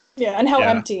 Yeah, and how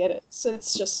empty it is.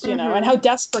 It's just, you know, and how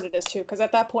desperate it is too, because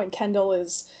at that point Kendall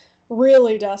is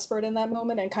really desperate in that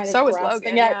moment and kind of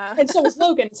grasping at, and so is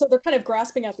Logan. So they're kind of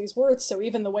grasping at these words. So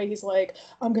even the way he's like,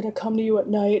 I'm gonna come to you at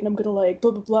night and I'm gonna like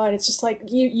blah blah blah, and it's just like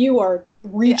you are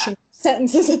reaching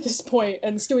sentences at this point,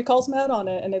 and Stewie calls him out on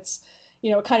it, and it's,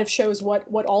 it kind of shows what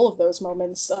all of those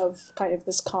moments of kind of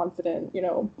this confident,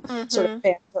 sort of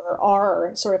banter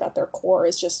are sort of at their core,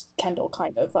 is just Kendall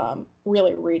kind of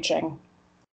really reaching.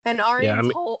 And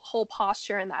Arian's whole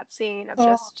posture in that scene of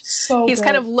he's good.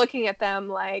 Kind of looking at them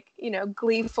like,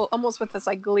 gleeful, almost with this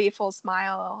like gleeful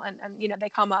smile, and they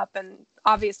come up, and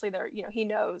obviously they're, he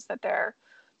knows that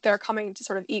they're coming to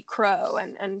sort of eat crow,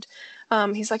 and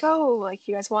he's like, oh, like,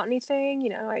 you guys want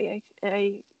anything?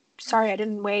 I sorry, I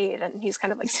didn't wait. And he's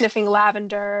kind of like sniffing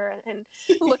lavender and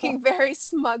looking very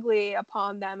smugly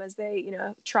upon them as they,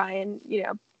 try and,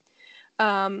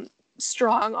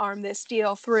 strong arm this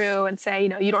deal through and say,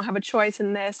 you don't have a choice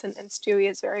in this. And Stewie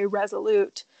is very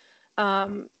resolute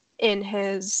in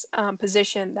his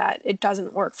position that it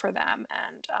doesn't work for them.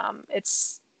 And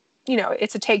it's a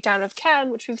takedown of Ken,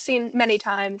 which we've seen many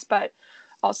times, but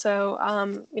also,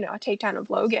 a takedown of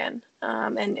Logan.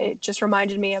 And it just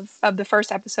reminded me of the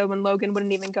first episode when Logan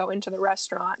wouldn't even go into the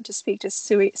restaurant to speak to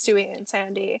Stewie and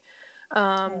Sandy.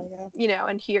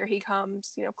 And here he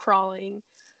comes, crawling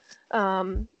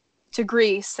to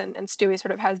Greece, and Stewie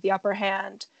sort of has the upper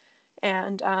hand.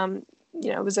 And,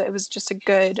 it was just a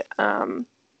good,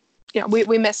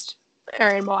 we missed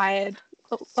Arian Moayed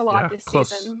a lot this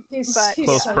season. He's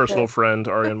close personal friend,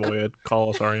 Arian Moayed.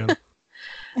 Call us Arian.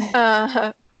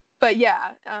 But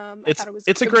yeah,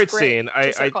 it's a great scene.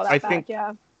 I think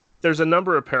there's a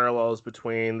number of parallels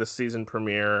between the season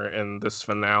premiere and this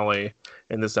finale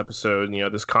in this episode.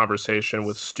 This conversation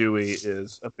with Stewie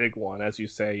is a big one. As you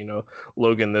say,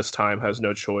 Logan this time has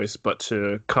no choice but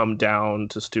to come down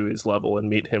to Stewie's level and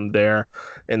meet him there.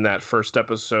 In that first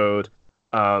episode,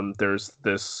 there's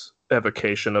this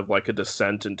evocation of like a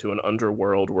descent into an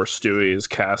underworld where Stewie is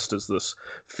cast as this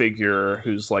figure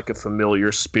who's like a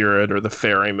familiar spirit or the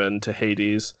ferryman to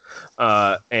Hades.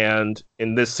 And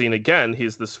in this scene again,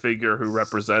 he's this figure who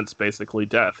represents basically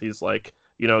death. He's like,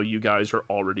 you guys are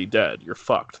already dead. You're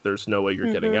fucked. There's no way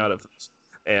you're getting out of this.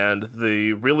 And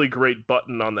the really great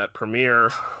button on that premiere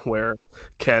where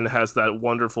Ken has that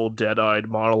wonderful dead-eyed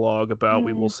monologue about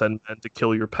we will send men to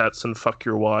kill your pets and fuck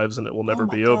your wives and it will never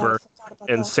be over.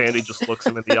 And Sandy just looks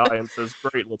him in the eye and says,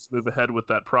 great, let's move ahead with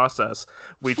that process.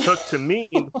 We took to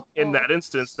mean in that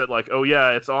instance that like, oh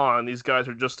yeah, it's on. These guys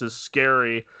are just as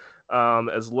scary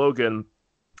as Logan.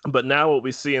 But now what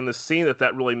we see in the scene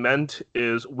that really meant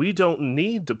is we don't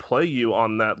need to play you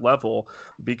on that level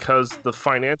because the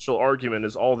financial argument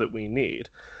is all that we need.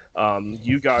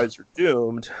 You guys are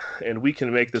doomed, and we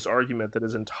can make this argument that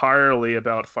is entirely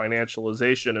about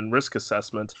financialization and risk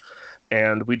assessment,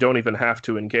 and we don't even have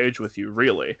to engage with you,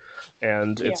 really.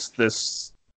 And it's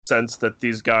this sense that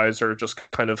these guys are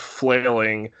just kind of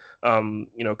flailing,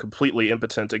 completely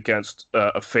impotent against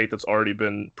a fate that's already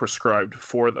been prescribed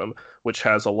for them, which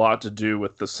has a lot to do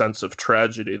with the sense of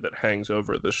tragedy that hangs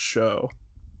over this show.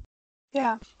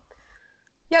 Yeah,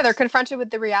 they're confronted with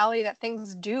the reality that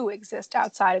things do exist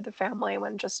outside of the family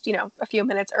when just, a few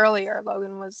minutes earlier,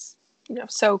 Logan was,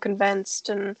 so convinced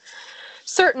and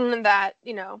certain that,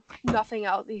 nothing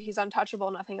else, he's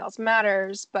untouchable, nothing else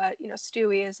matters. But,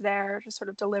 Stewie is there to sort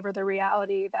of deliver the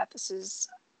reality that this is,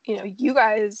 you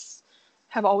guys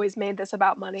have always made this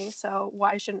about money, so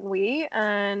why shouldn't we?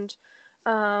 And,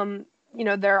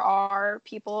 there are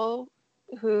people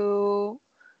who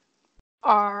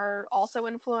are also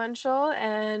influential,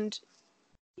 and,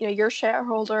 your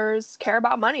shareholders care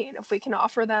about money. And if we can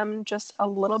offer them just a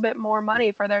little bit more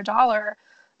money for their dollar,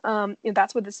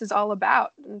 that's what this is all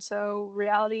about. And so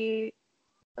reality,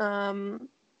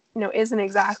 isn't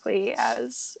exactly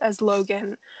as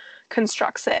Logan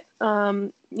constructs it.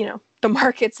 The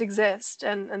markets exist,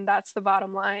 and that's the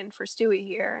bottom line for Stewie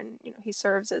here. And, he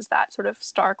serves as that sort of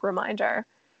stark reminder.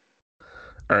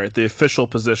 All right, the official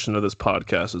position of this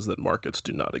podcast is that markets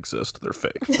do not exist. They're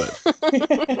fake, but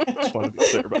I just want to be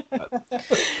clear about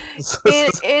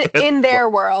that. In their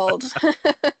world.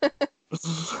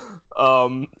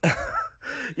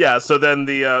 So then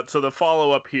the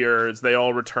follow-up here is they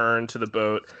all return to the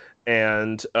boat,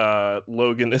 and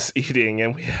Logan is eating,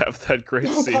 and we have that great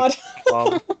scene.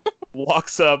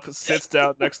 Walks up, sits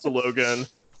down next to Logan,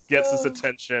 gets his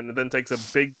attention, and then takes a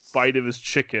big bite of his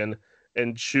chicken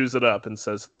and chews it up and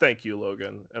says, "Thank you,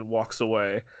 Logan," and walks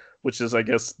away, which is, I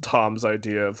guess, Tom's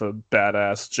idea of a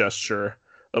badass gesture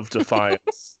of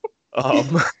defiance.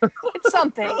 It's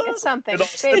something. It's something.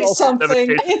 Like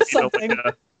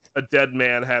a dead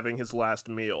man having his last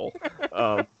meal.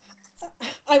 I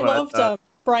loved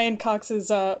Brian Cox's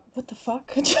what the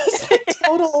fuck? Just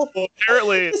total. Well,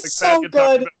 apparently, it's so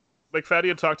good. McFadden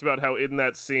had talked about how in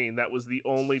that scene, that was the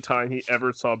only time he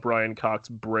ever saw Brian Cox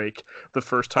break. The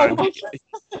first time he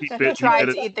tried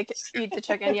to eat the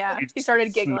chicken. Yeah, he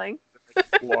started giggling.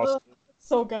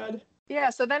 So good. Yeah,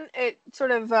 so then it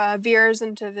sort of veers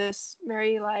into this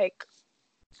very like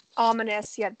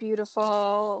ominous yet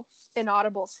beautiful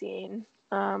inaudible scene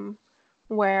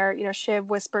where, you know, Shiv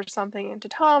whispers something into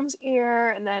Tom's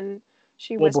ear, and then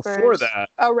she whispers... before that...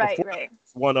 Oh, right.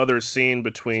 One other scene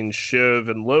between Shiv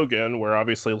and Logan, where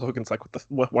obviously Logan's like,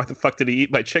 why the fuck did he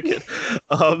eat my chicken?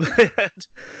 And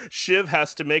Shiv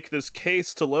has to make this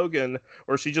case to Logan,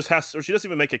 or she doesn't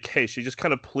even make a case. She just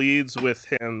kind of pleads with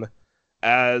him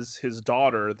as his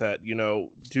daughter that, you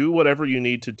know, do whatever you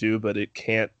need to do, but it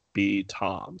can't be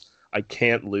Tom. I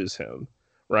can't lose him,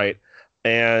 right?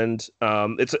 And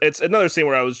it's another scene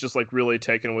where I was just like really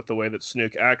taken with the way that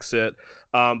Snook acts it.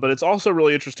 But it's also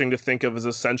really interesting to think of as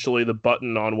essentially the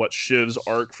button on what Shiv's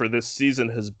arc for this season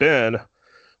has been,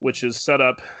 which is set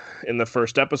up in the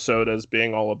first episode as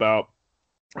being all about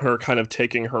her kind of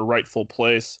taking her rightful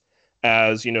place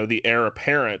as, you know, the heir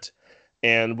apparent,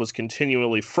 and was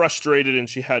continually frustrated, and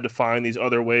she had to find these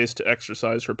other ways to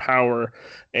exercise her power.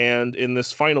 And in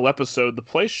this final episode, the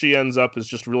place she ends up is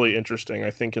just really interesting,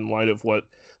 I think, in light of what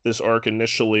this arc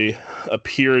initially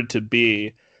appeared to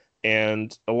be.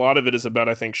 And a lot of it is about,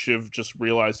 I think, Shiv just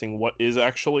realizing what is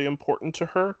actually important to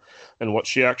her and what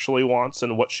she actually wants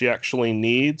and what she actually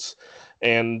needs.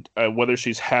 And whether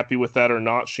she's happy with that or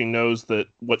not, she knows that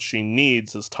what she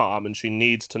needs is Tom, and she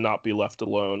needs to not be left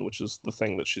alone, which is the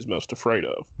thing that she's most afraid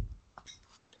of.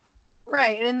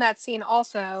 Right. And in that scene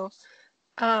also,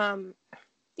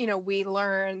 you know, we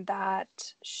learn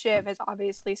that Shiv has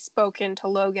obviously spoken to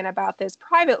Logan about this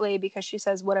privately, because she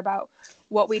says, what about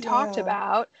what we talked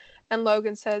about? And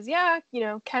Logan says, yeah, you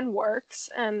know, Ken works.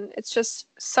 And it's just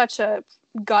such a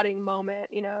gutting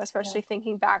moment, you know, especially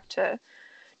thinking back to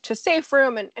Safe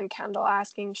Room and Kendall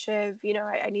asking Shiv, you know,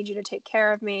 I need you to take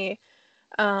care of me.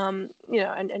 You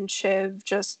know, and Shiv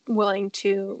just willing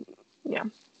to, you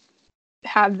know,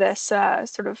 have this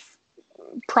sort of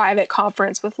private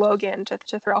conference with Logan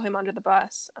to throw him under the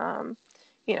bus,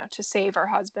 you know, to save her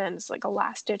husband. It's like a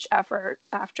last ditch effort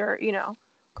after, you know,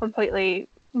 completely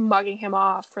mugging him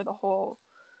off for the whole,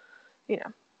 you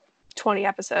know, 20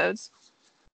 episodes.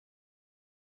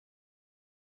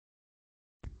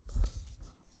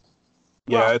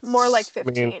 Yeah, well, more like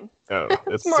 15. I mean,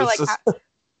 it's more like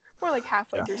more like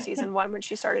halfway through season 1 when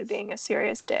she started being a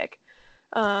serious dick.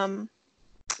 But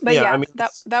I mean,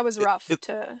 that was rough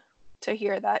to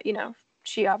hear that, you know,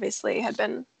 she obviously had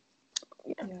been,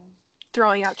 you know,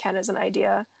 throwing out Ken as an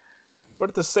idea. But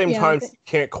at the same time, she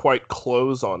can't quite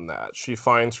close on that. She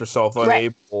finds herself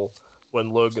unable when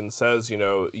Logan says, you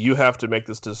know, you have to make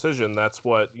this decision. That's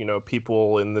what, you know,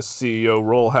 people in the CEO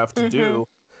role have to do.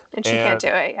 And she can't do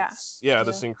it, Yeah,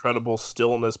 this incredible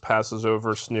stillness passes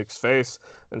over Snook's face,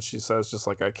 and she says just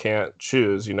like, I can't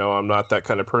choose, you know, I'm not that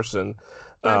kind of person.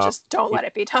 Just don't let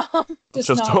it be Tom.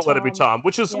 Just don't let it be Tom,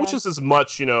 which is as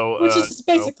much, you know... Which is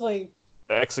basically...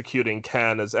 executing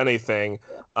Ken as anything,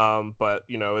 but,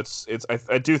 you know,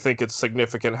 I do think it's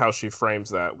significant how she frames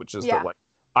that, which is that, like,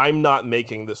 I'm not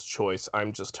making this choice,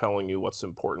 I'm just telling you what's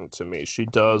important to me. She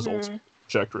does ultimately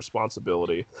project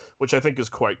responsibility, which I think is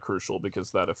quite crucial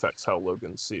because that affects how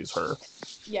Logan sees her.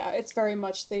 Yeah, it's very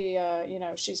much the, you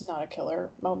know, she's not a killer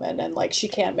moment, and, like, she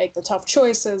can't make the tough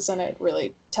choices, and it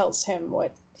really tells him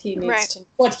what he needs to,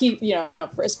 what he, you know,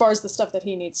 as far as the stuff that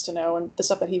he needs to know and the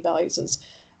stuff that he values is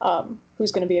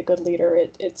who's going to be a good leader.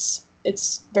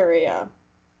 It's very,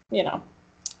 you know,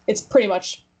 it's pretty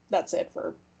much, that's it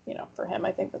for, you know, for him.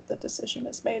 I think that the decision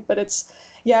is made, but it's,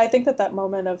 I think that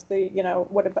moment of the, you know,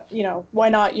 what about, you know, why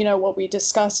not, you know, what we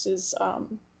discussed is,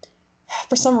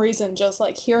 for some reason, just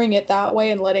like hearing it that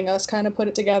way and letting us kind of put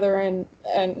it together and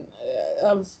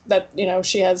of that, you know,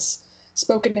 she has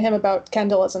spoken to him about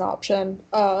Kendall as an option,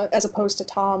 as opposed to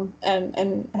Tom,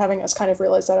 and having us kind of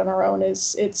realize that on our own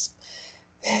it's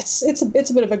a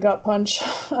bit of a gut punch.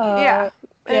 And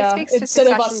it speaks to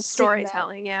Succession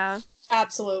storytelling.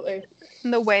 Absolutely.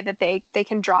 The way that they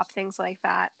can drop things like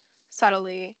that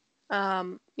subtly,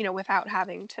 you know, without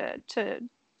having to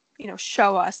you know,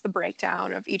 show us the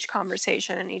breakdown of each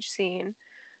conversation and each scene.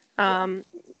 I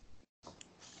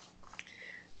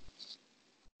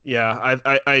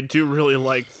do really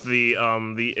like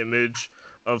the image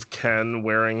of Ken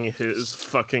wearing his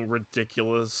fucking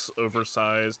ridiculous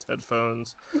oversized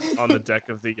headphones on the deck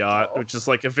of the yacht, which is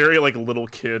like a very like little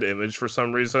kid image for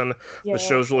some reason. The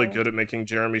show's really good at making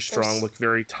Jeremy Strong look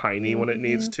very tiny when it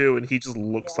needs to, and he just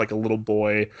looks like a little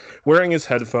boy wearing his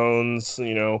headphones,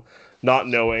 you know, not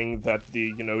knowing that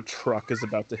the truck is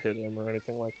about to hit him or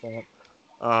anything like that.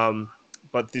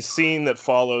 But the scene that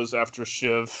follows after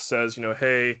Shiv says,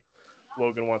 hey,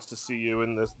 Logan wants to see you,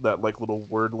 in that like little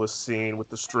wordless scene with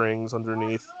the strings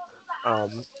underneath,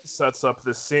 sets up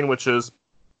this scene, which is,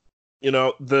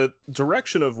 the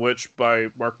direction of which by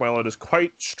Mark Mylod is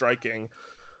quite striking.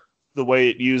 The way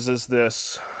it uses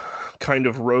this kind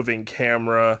of roving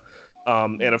camera,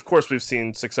 and of course we've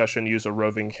seen Succession use a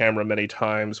roving camera many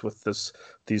times with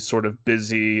these sort of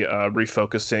busy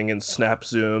refocusing and snap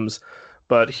zooms.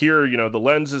 But here, the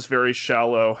lens is very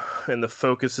shallow and the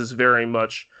focus is very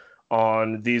much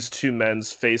on these two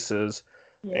men's faces.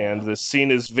 Yeah. And the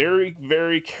scene is very,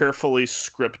 very carefully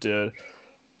scripted.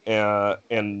 The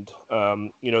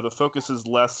focus is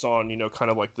less on,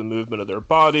 kind of like the movement of their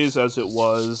bodies as it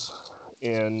was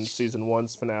in season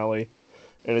 1's finale.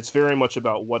 And it's very much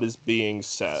about what is being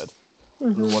said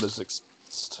and what is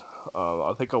expressed.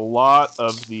 I think a lot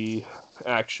of the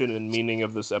action and meaning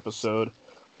of this episode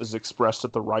is expressed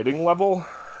at the writing level.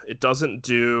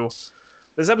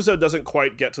 This episode doesn't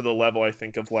quite get to the level, I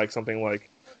think, of like something like,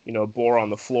 Boar on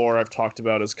the Floor I've talked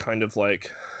about as kind of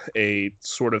like a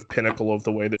sort of pinnacle of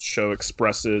the way that show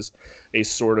expresses a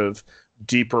sort of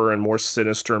deeper and more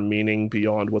sinister meaning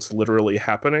beyond what's literally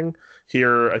happening.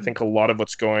 Here, I think a lot of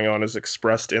what's going on is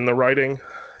expressed in the writing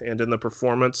and in the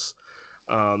performance,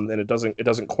 and it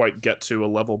doesn't quite get to a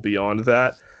level beyond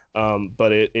that.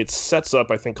 But it sets up,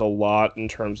 I think, a lot in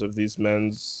terms of these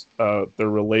men's their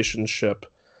relationship,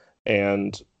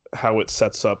 and how it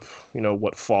sets up,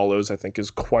 what follows. I think is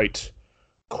quite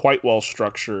well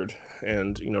structured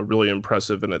and really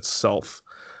impressive in itself,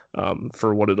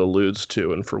 for what it alludes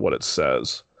to and for what it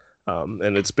says.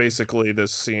 And it's basically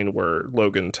this scene where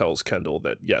Logan tells Kendall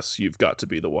that, yes, you've got to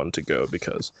be the one to go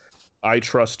because I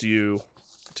trust you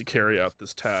to carry out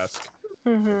this task.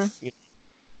 Of,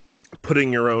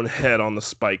 putting your own head on the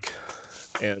spike,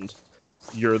 and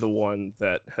you're the one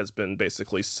that has been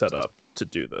basically set up to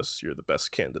do this. You're the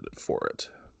best candidate for it.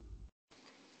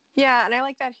 Yeah, and I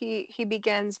like that he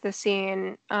begins the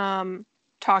scene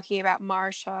talking about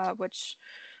Marcia, which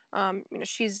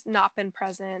she's not been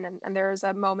present, and there's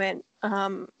a moment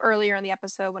earlier in the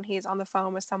episode when he's on the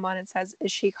phone with someone and says,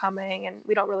 "Is she coming?" And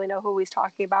we don't really know who he's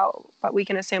talking about, but we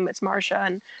can assume it's Marcia.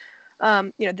 And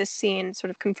this scene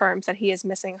sort of confirms that he is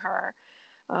missing her.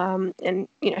 And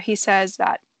he says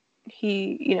that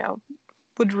he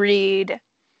would read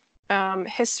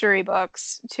history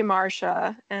books to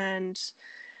Marcia, and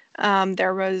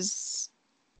there was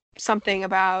something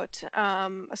about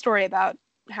a story about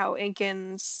how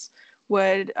Incans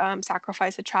would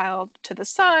sacrifice a child to the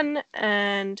sun,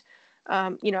 and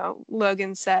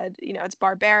Logan said it's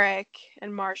barbaric,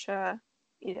 and Marcia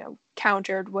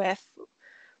countered with,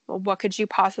 well, what could you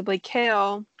possibly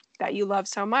kill that you love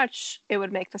so much? It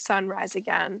would make the sun rise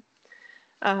again.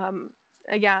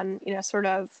 Again, sort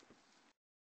of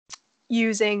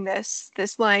using this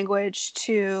language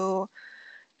to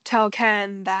tell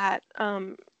Ken that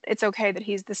it's okay that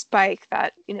he's the spike,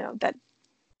 that that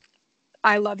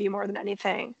I love you more than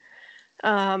anything.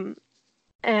 I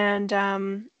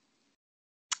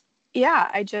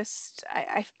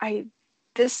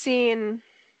this scene,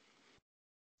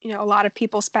 a lot of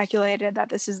people speculated that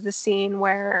this is the scene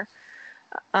where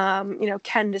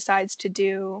Ken decides to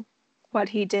do what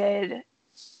he did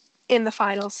in the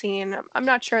final scene. I'm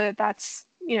not sure that that's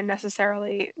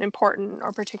necessarily important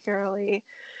or particularly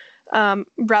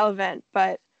relevant,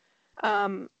 but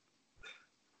I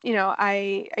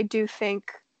do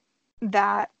think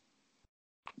that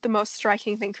the most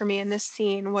striking thing for me in this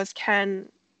scene was Ken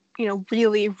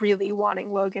really, really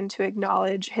wanting Logan to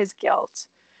acknowledge his guilt,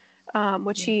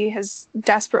 which he has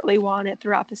desperately wanted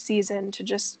throughout the season, to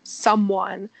just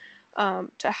someone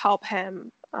to help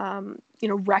him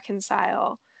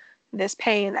reconcile this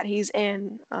pain that he's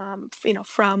in,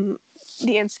 from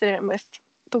the incident with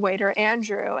the waiter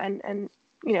Andrew. And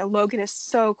Logan is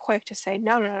so quick to say,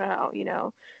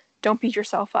 no, don't beat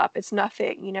yourself up. It's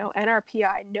nothing,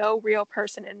 NRPI, no real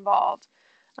person involved.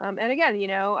 And again,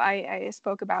 I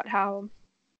spoke about how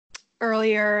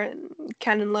earlier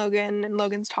Ken and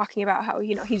Logan's talking about how,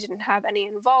 he didn't have any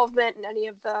involvement in any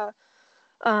of the,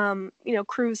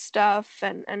 crew stuff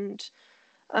and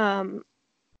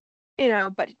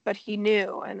but he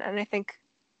knew. And I think,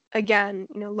 again,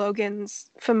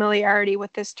 Logan's familiarity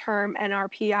with this term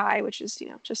NRPI, which is,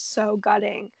 just so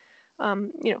gutting,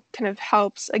 kind of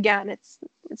helps. Again, it's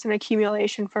an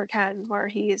accumulation for Ken, where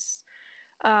he's,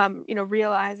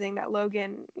 realizing that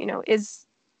Logan, is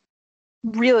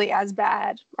really as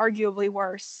bad, arguably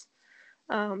worse,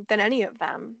 than any of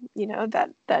them,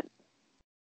 that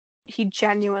he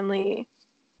genuinely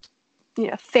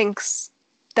thinks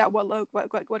that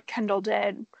what Kendall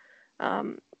did,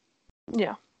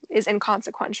 is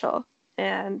inconsequential.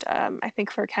 And I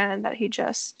think for Ken that he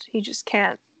just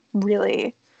can't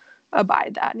really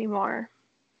abide that anymore.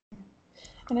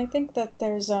 And I think that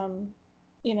there's a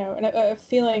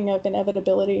feeling of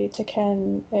inevitability to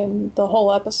Ken in the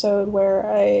whole episode where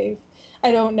I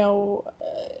don't know,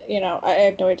 I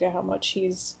have no idea how much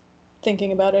he's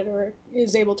thinking about it or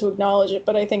is able to acknowledge it,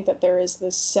 but I think that there is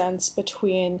this sense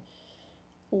between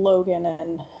Logan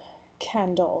and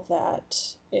Kendall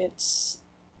that it's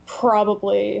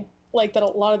probably like that a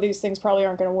lot of these things probably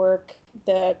aren't going to work,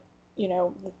 that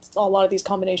a lot of these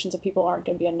combinations of people aren't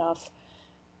going to be enough,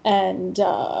 and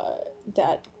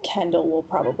that Kendall will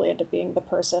probably end up being the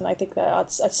person. I think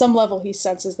that at some level he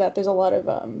senses that there's a lot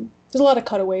of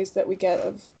cutaways that we get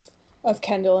of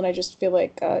Kendall, and I just feel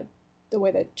like the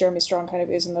way that Jeremy Strong kind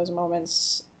of is in those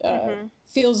moments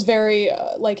feels very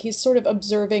like he's sort of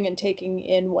observing and taking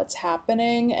in what's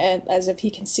happening, and as if he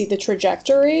can see the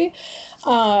trajectory,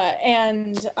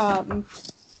 and I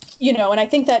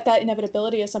think that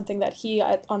inevitability is something that he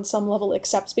on some level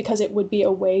accepts, because it would be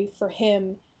a way for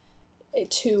him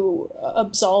to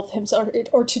absolve himself,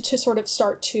 or to sort of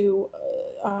start to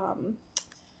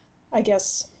I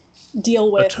guess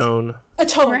deal with atone,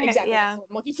 right, exactly. Yeah.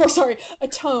 I'm looking for, sorry,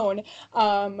 atone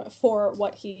for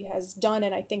what he has done,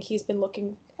 and I think he's been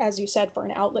looking, as you said, for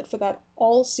an outlet for that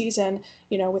all season.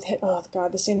 With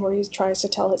the scene where he tries to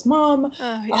tell his mom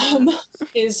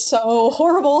is so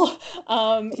horrible.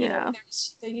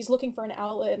 He's looking for an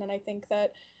outlet, and I think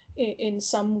that in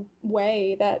some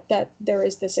way that there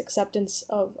is this acceptance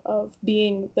of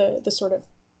being the sort of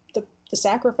the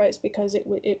sacrifice, because it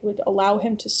would allow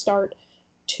him to start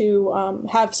to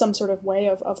have some sort of way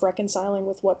of reconciling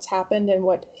with what's happened and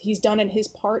what he's done and his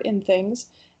part in things.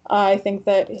 I think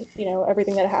that,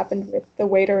 everything that happened with the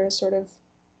waiter is sort of,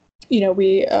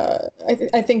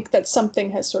 I think that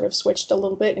something has sort of switched a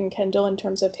little bit in Kendall in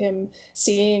terms of him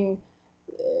seeing,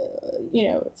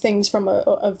 things from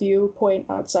a viewpoint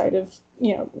outside of,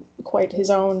 quite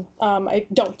his own. I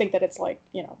don't think that it's like,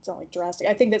 it's not like drastic.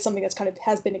 I think that's something that's kind of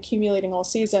has been accumulating all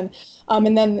season.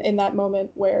 And then in that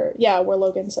moment where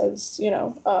Logan says,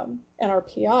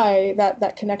 NRPI,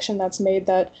 that connection that's made,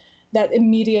 that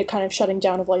immediate kind of shutting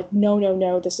down of like,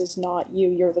 no, this is not you.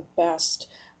 You're the best.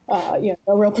 You're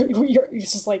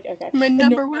just like, okay. My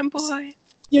number one boy.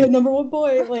 Number one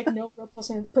boy, like no real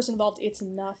person involved. It's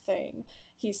nothing,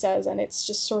 he says, and it's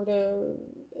just sort of,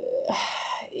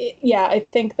 I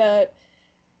think that,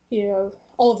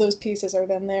 all of those pieces are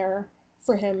then there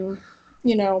for him,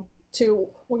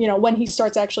 to, when he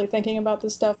starts actually thinking about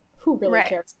this stuff, who really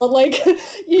cares? But like,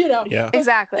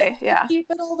 Exactly, yeah.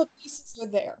 But all the pieces are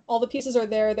there. All the pieces are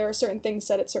there. There are certain things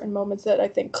said at certain moments that I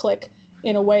think click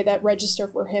in a way that register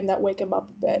for him, that wake him up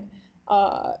a bit,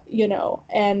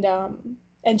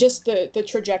 and just the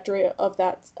trajectory of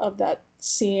that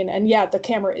scene. And the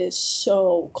camera is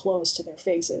so close to their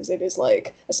faces. It is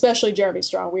like, especially Jeremy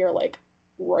Strong, we are like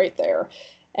right there.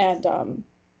 And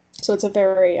so it's a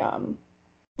very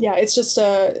it's just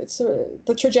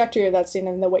the trajectory of that scene,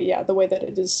 and the way that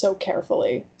it is so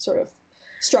carefully sort of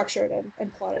structured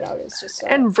and plotted out is just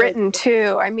and written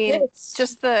too. I mean,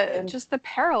 just the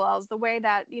parallels, the way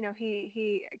that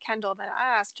he Kendall then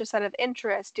asked, just out of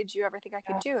interest, did you ever think I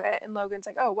could do it? And Logan's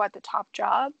like, oh, what, the top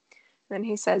job? And then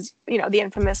he says, the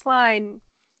infamous line,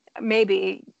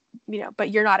 maybe,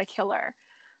 but you're not a killer.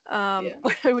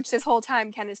 Which this whole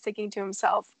time Ken is thinking to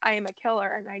himself, I am a killer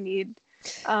and I need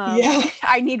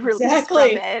release from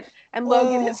it. And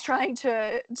Logan is trying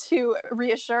to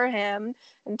reassure him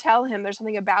and tell him there's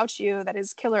something about you that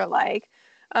is killer-like.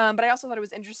 But I also thought it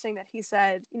was interesting that he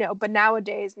said, but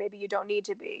nowadays maybe you don't need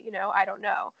to be, I don't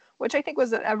know, which I think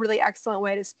was a really excellent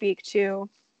way to speak to,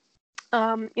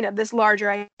 this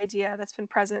larger idea that's been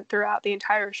present throughout the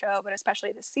entire show, but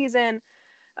especially this season.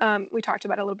 We talked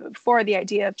about it a little bit before, the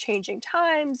idea of changing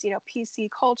times,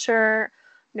 PC culture,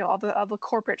 all the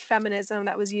corporate feminism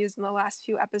that was used in the last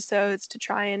few episodes to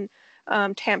try and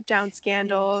tamp down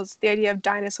scandals, the idea of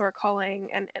dinosaur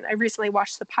culling. And I recently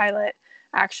watched the pilot,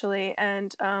 actually,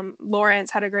 and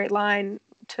Lawrence had a great line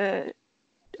to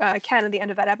Ken at the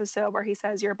end of that episode where he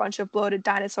says, you're a bunch of bloated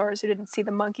dinosaurs who didn't see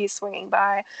the monkeys swinging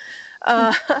by.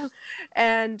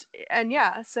 And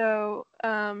so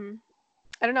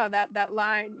I don't know, that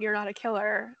line, you're not a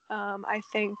killer, I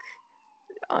think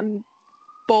on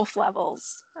both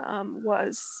levels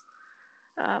was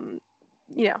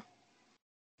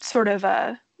sort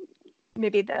of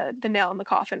maybe the nail in the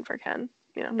coffin for Ken,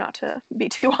 not to be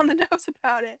too on the nose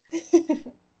about it.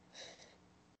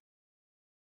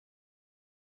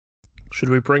 Should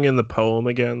we bring in the poem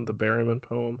again, the Berryman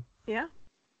poem? Yeah.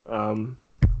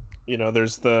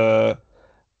 There's the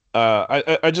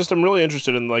I'm really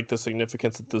interested in like the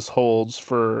significance that this holds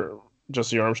for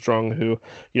Jesse Armstrong, who,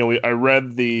 I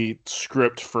read the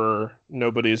script for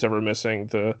Nobody's Ever Missing,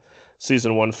 the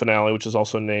season 1 finale, which is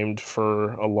also named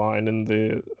for a line in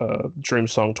the Dream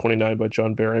Song 29 by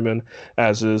John Berryman,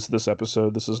 as is this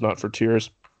episode, This Is Not for Tears.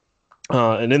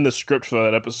 And in the script for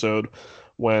that episode,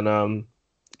 when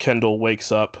Kendall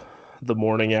wakes up the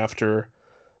morning after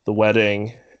the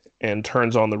wedding and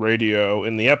turns on the radio,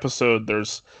 in the episode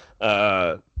there's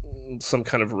some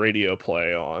kind of radio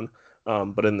play on,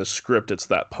 but in the script it's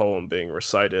that poem being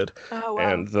recited. Oh, wow.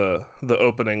 And the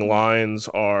opening lines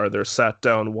are, "There sat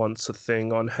down once a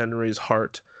thing on Henry's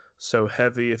heart, so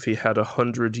heavy if he had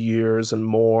 100 years and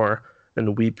more,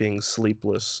 and weeping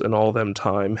sleepless, and all them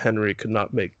time Henry could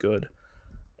not make good."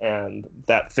 And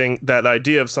that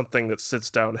idea of something that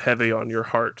sits down heavy on your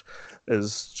heart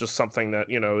is just something that,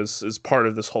 is part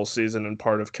of this whole season and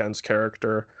part of Ken's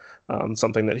character.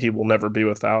 Something that he will never be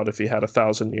without. If he had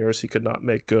 1,000 years, he could not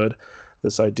make good.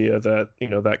 This idea that,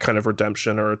 that kind of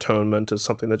redemption or atonement is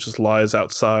something that just lies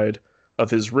outside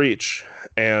of his reach.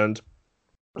 And,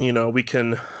 we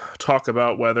can talk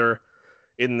about whether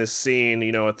in this scene,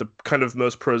 at the kind of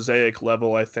most prosaic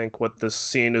level, I think what this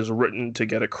scene is written to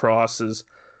get across is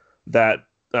that,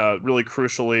 really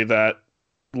crucially, that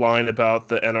line about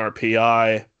the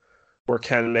NRPI, where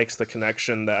Ken makes the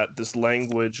connection that this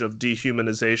language of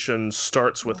dehumanization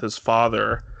starts with his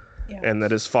father, and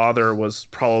that his father was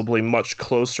probably much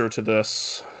closer to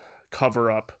this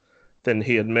cover-up than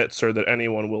he admits or that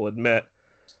anyone will admit.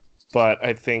 But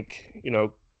I think,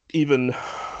 even,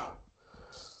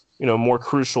 more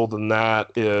crucial than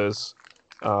that is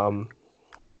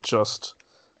just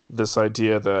this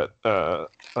idea that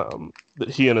that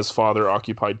he and his father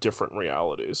occupy different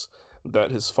realities,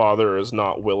 that his father is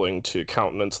not willing to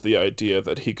countenance the idea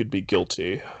that he could be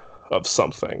guilty of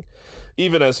something.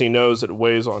 Even as he knows it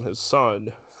weighs on his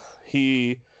son,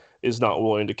 he is not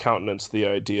willing to countenance the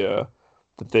idea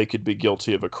that they could be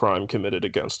guilty of a crime committed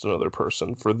against another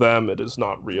person. For them, it is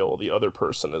not real. The other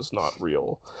person is not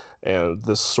real. And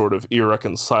this sort of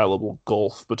irreconcilable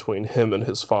gulf between him and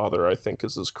his father, I think,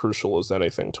 is as crucial as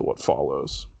anything to what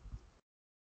follows.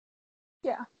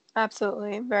 Yeah,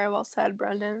 absolutely. Very well said,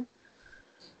 Brendan.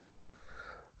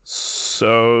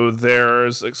 So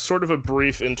there's sort of a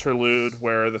brief interlude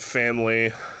where the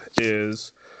family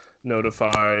is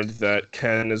notified that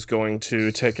Ken is going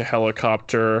to take a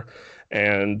helicopter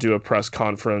and do a press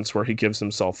conference where he gives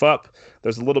himself up.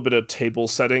 There's a little bit of table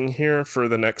setting here for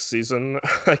the next season,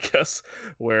 I guess,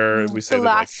 where we say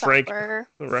that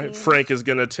Frank is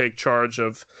going to take charge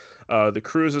of the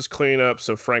cruises cleanup,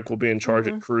 so Frank will be in charge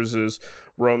at cruises.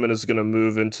 Roman is going to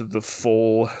move into the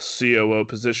full COO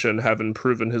position, having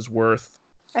proven his worth.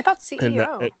 I thought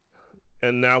CEO.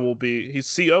 And now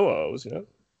he's COO, isn't it?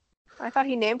 I thought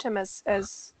he named him as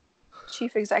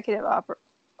Chief Executive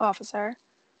Officer.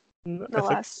 In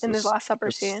his last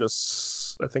supper scene.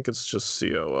 I think it's just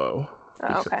COO. Oh,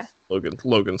 okay.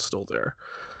 Logan's still there.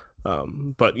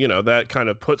 But, that kind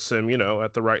of puts him,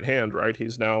 at the right hand, right?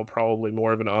 He's now probably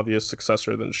more of an obvious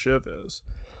successor than Shiv is.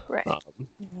 Right.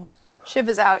 Shiv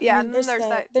is out. Yeah. And then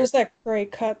there's that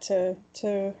great cut to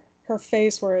her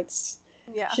face where it's,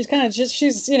 she's kind of just,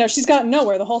 she's gotten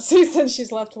nowhere the whole season.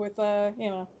 She's left with,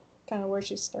 kind of where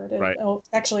she started. Right. Oh,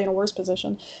 actually in a worse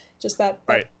position. Just that.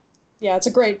 Right. Yeah, it's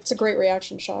a great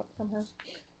reaction shot from her.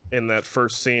 In that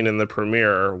first scene in the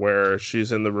premiere where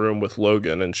she's in the room with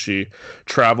Logan and she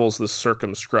travels this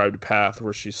circumscribed path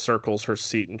where she circles her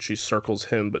seat and she circles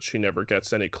him, but she never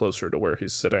gets any closer to where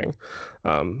he's sitting.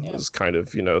 Is kind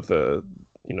of,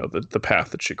 the path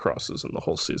that she crosses in the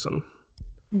whole season.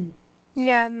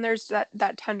 Yeah, and there's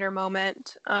that tender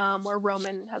moment where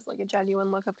Roman has like a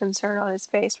genuine look of concern on his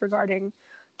face regarding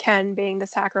Ken being the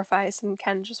sacrifice, and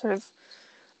Ken just sort of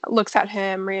looks at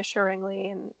him reassuringly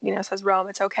and, says, "Rome,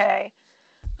 it's okay."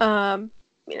 Again,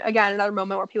 another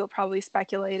moment where people probably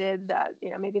speculated that,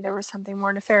 maybe there was something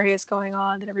more nefarious going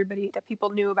on that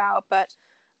people knew about. But,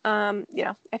 I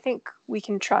think we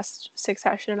can trust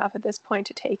Succession enough at this point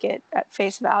to take it at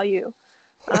face value.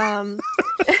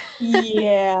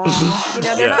 Yeah.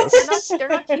 They're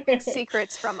not keeping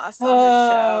secrets from us on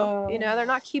this show. They're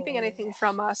not keeping anything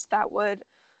from us that would,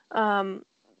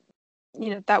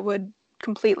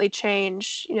 completely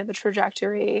change, the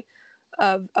trajectory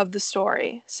of the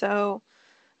story. So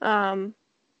yeah.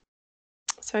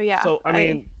 So I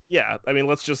mean, Yeah, I mean,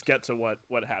 let's just get to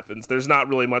what happens. There's not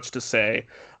really much to say.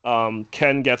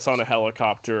 Ken gets on a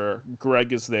helicopter.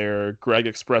 Greg is there. Greg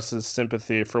expresses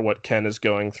sympathy for what Ken is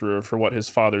going through, for what his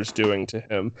father's doing to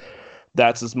him.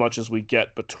 That's as much as we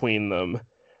get between them.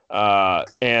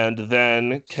 And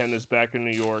then Ken is back in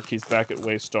New York. He's back at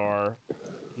Waystar.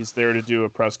 He's there to do a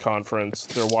press conference.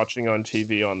 They're watching on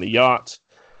TV on the yacht.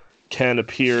 Ken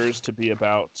appears to be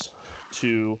about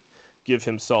to give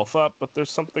himself up, but there's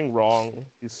something wrong.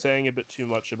 He's saying a bit too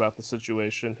much about the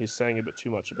situation. He's saying a bit too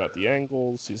much about the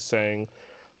angles. He's saying,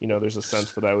 there's a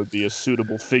sense that I would be a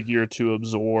suitable figure to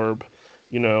absorb,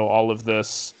 all of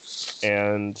this.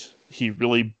 And he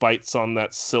really bites on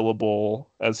that syllable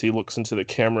as he looks into the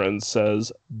camera and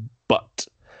says, but.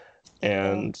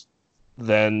 And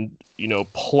then,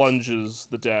 plunges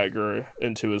the dagger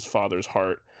into his father's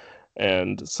heart.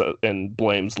 And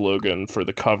blames Logan for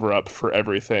the cover-up, for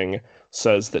everything,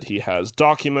 says that he has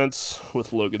documents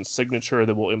with Logan's signature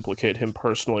that will implicate him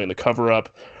personally in the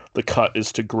cover-up. The cut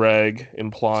is to Greg,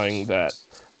 implying that,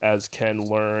 as Ken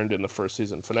learned in the first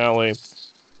season finale,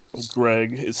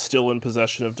 Greg is still in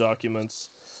possession of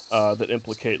documents that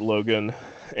implicate Logan,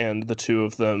 and the two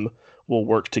of them will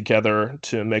work together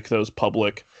to make those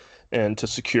public and to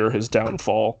secure his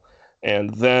downfall.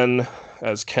 And then,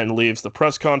 as Ken leaves the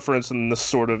press conference in this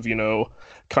sort of,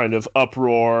 kind of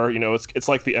uproar, it's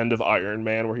like the end of Iron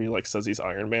Man, where he says he's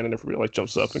Iron Man, and everybody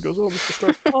jumps up and goes, "Oh, Mr.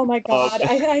 Stark." Oh my God,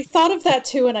 I thought of that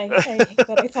too, and I hate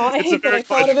that I thought of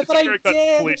it, but I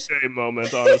did. Cliche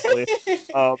moment, honestly.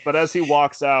 But as he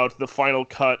walks out, the final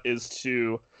cut is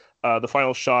to. The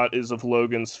final shot is of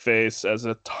Logan's face as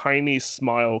a tiny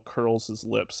smile curls his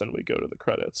lips, and we go to the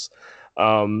credits.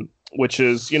 Which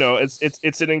is,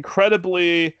 it's an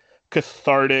incredibly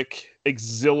cathartic,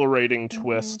 exhilarating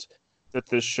twist that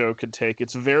this show could take.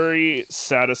 It's very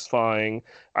satisfying.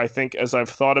 I think as I've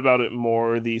thought about it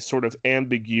more, the sort of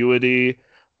ambiguity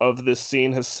of this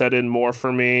scene has set in more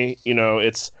for me.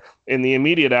 It's in the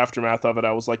immediate aftermath of it,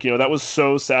 I was like, that was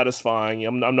so satisfying.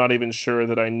 I'm not even sure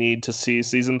that I need to see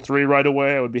season 3 right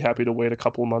away. I would be happy to wait a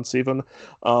couple of months even.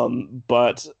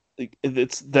 But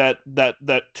it's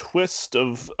that twist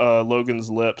of Logan's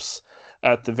lips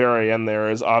at the very end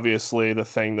there is obviously the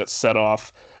thing that set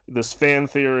off this fan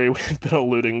theory we've been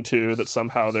alluding to, that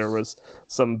somehow there was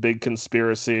some big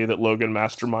conspiracy, that Logan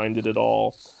masterminded it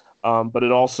all. But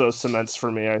it also cements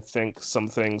for me, I think, some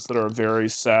things that are very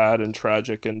sad and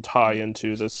tragic and tie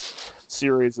into this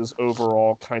series'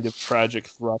 overall kind of tragic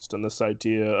thrust in this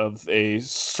idea of a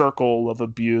circle of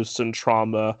abuse and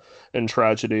trauma and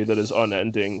tragedy that is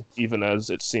unending, even as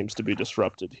it seems to be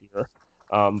disrupted here.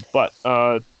 But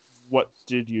what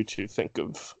did you two think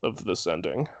of this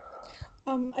ending?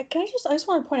 I just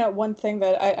want to point out one thing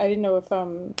that I didn't know if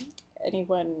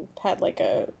anyone had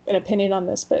an opinion on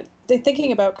this, but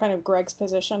thinking about kind of Greg's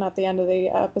position at the end of the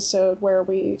episode, where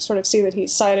we sort of see that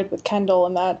he's sided with Kendall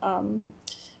and that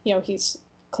he's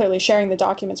clearly sharing the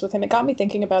documents with him. It got me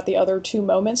thinking about the other two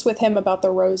moments with him, about the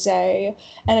rosé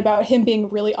and about him being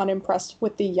really unimpressed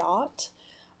with the yacht.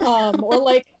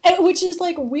 Which is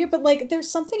weird, but there's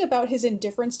something about his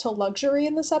indifference to luxury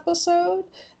in this episode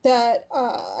that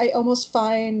I almost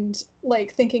find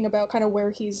thinking about kind of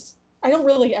where he's. I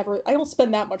don't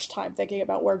spend that much time thinking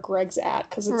about where Greg's at,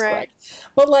 because it's right. Greg.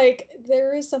 But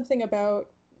there is something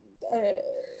about a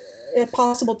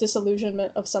possible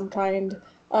disillusionment of some kind,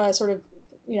 sort of,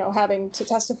 having to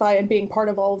testify and being part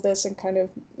of all of this, and kind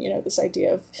of, this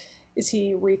idea of, is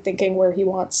he rethinking where he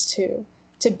wants to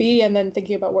be, and then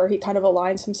thinking about where he kind of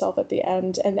aligns himself at the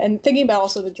end, and thinking about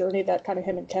also the journey that kind of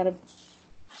him and Ken have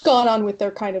gone on with their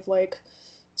kind of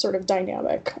sort of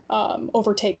dynamic,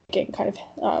 overtaking kind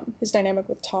of his dynamic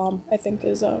with Tom, I think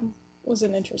was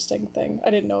an interesting thing. I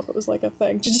didn't know if it was a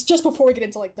thing. Just before we get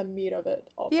into the meat of it.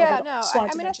 I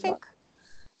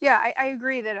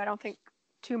agree that I don't think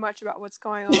too much about what's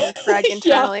going on with Greg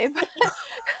internally.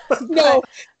 No,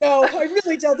 I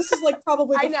really don't. This is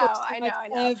probably the first time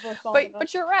I've ever thought of it.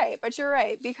 But you're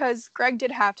right, because Greg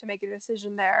did have to make a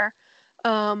decision there.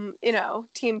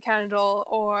 Team Kendall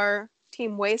or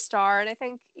Team Waystar, and I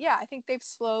think they've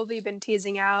slowly been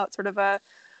teasing out sort of a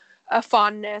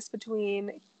fondness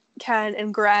between Ken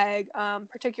and Greg,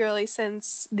 particularly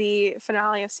since the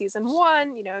finale of season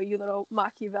 1. You little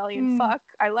Machiavellian fuck,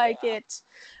 I like it.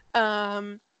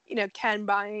 Ken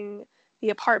buying the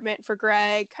apartment for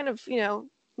Greg, kind of,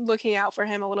 looking out for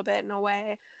him a little bit in a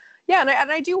way. Yeah,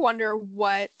 and I do wonder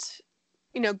what,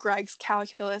 Greg's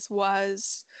calculus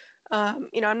was. I'm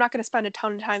not going to spend a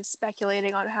ton of time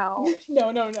speculating on how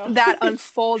no that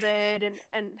unfolded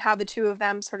and how the two of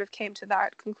them sort of came to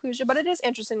that conclusion. But it is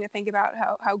interesting to think about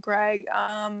how Greg,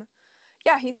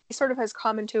 yeah, he sort of has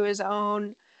come into his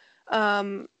own.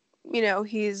 You know,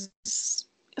 he's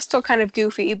still kind of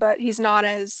goofy, but he's not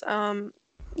as,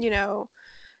 you know,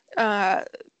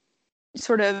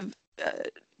 sort of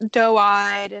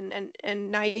doe-eyed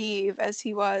and naive as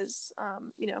he was,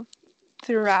 you know,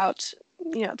 throughout,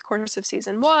 you know, the course of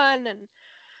season 1.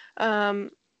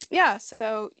 And yeah,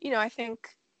 so, you know, I think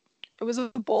it was a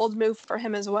bold move for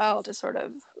him as well to sort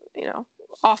of, you know,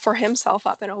 offer himself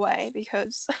up in a way,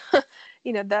 because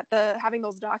you know, that the having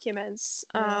those documents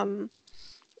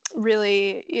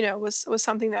really, you know, was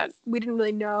something that we didn't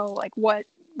really know, like what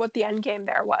the end game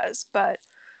there was. But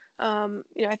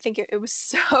you know, I think it was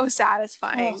so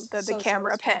satisfying, the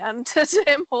camera pan to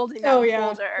him holding that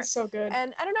folder. It's so good.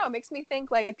 And I don't know, it makes me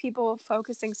think, like, people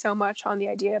focusing so much on the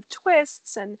idea of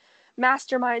twists and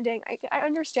masterminding, I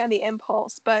understand the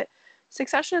impulse, but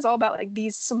Succession is all about, like,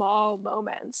 these small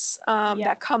moments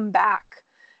that come back.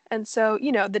 And so,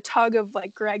 you know, the tug of,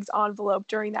 like, Greg's envelope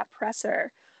during that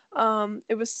presser,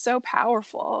 it was so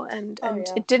powerful, and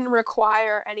it didn't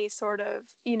require any sort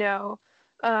of, you know,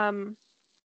 I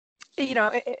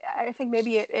think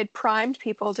maybe it primed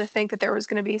people to think that there was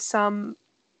going to be some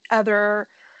other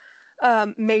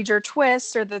major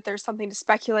twist, or that there's something to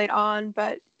speculate on.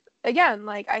 But again,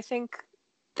 like, I think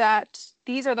that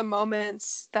these are the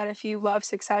moments that, if you love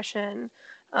Succession,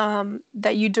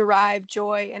 that you derive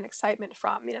joy and excitement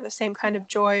from, you know, the same kind of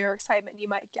joy or excitement you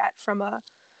might get from a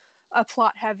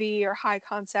plot heavy or high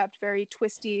concept, very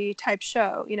twisty type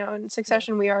show. You know, in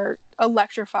Succession, we are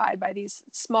electrified by these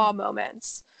small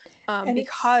moments,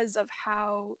 because of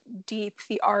how deep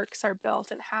the arcs are built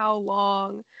and how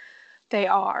long they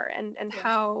are, and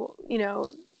how, you know,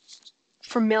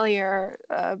 familiar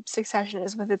Succession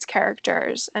is with its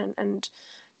characters, and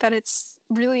that it's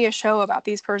really a show about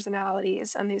these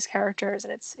personalities and these characters,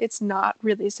 and it's not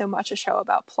really so much a show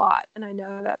about plot. And I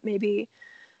know that maybe,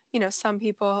 you know, some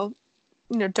people,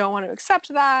 you know, don't want to accept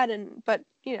that, but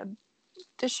you know,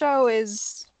 the show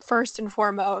is first and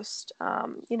foremost,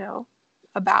 you know,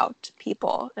 about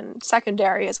people, and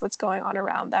secondary is what's going on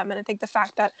around them. And I think the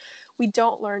fact that we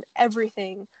don't learn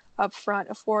everything up front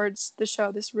affords the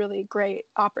show this really great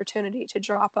opportunity to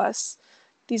drop us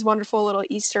these wonderful little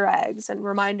Easter eggs and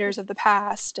reminders of the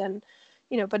past, and,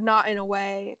 you know, but not in a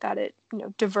way that it, you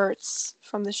know, diverts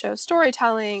from the show's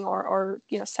storytelling or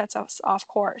you know, sets us off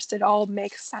course. It all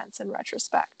makes sense in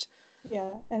retrospect.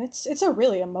 Yeah, and it's a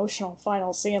really emotional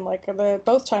final scene. Like,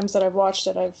 both times that I've watched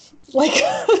it, I've, like,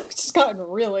 just gotten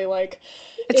really, like...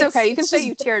 It's okay. You can say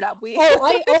you teared up.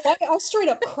 I straight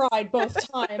up cried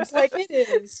both times. Like, it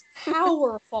is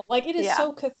powerful. Like, it is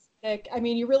so cathartic. I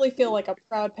mean, you really feel like a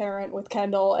proud parent with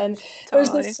Kendall, and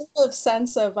there's this sort of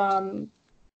sense of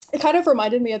it kind of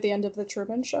reminded me at the end of the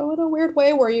Truman Show in a weird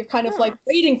way, where you're kind of like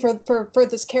waiting for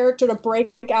this character to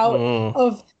break out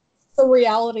of the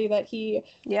reality that the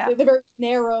very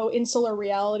narrow, insular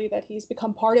reality that he's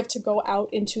become part of, to go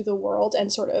out into the world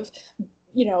and sort of,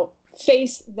 you know,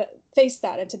 face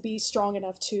that, and to be strong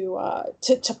enough to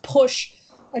push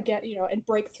again, you know, and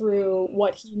break through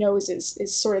what he knows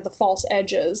is sort of the false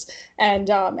edges. And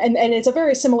it's a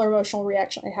very similar emotional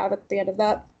reaction I have at the end of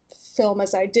that film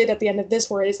as I did at the end of this,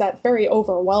 where it is that very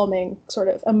overwhelming sort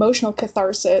of emotional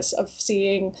catharsis of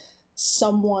seeing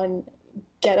someone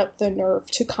get up the nerve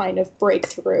to kind of break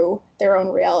through their own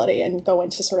reality and go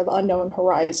into sort of unknown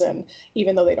horizon,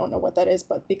 even though they don't know what that is,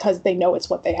 but because they know it's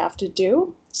what they have to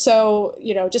do. So,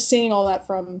 you know, just seeing all that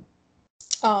from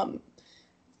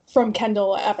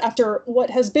Kendall after what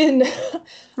has been a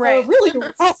really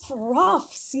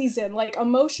rough season, like,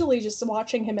 emotionally, just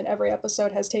watching him in every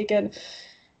episode has taken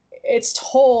its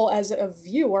toll as a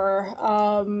viewer.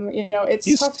 You know, it's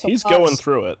tough to watch. He's going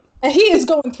through it. He is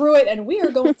going through it, and we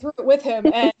are going through it with him.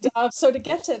 And so to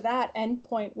get to that end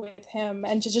point with him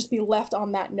and to just be left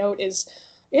on that note it's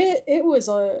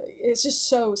just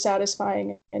so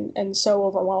satisfying and so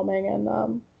overwhelming.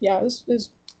 And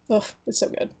it's so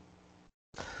good.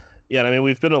 Yeah, I mean,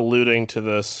 we've been alluding to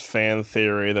this fan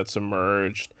theory that's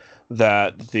emerged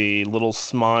that the little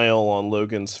smile on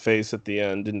Logan's face at the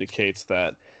end indicates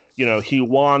that, you know, he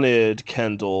wanted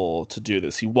Kendall to do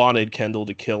this. He wanted Kendall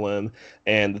to kill him,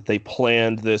 and that they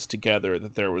planned this together,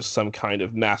 that there was some kind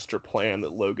of master plan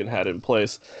that Logan had in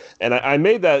place. And I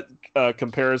made that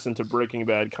comparison to Breaking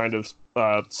Bad kind of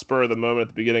spur of the moment at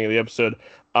the beginning of the episode.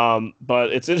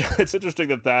 But it's interesting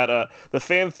that the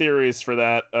fan theories for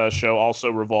that show also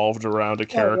revolved around a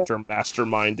character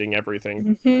masterminding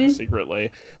everything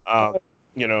secretly.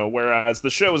 Whereas the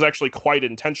show was actually quite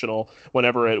intentional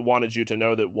whenever it wanted you to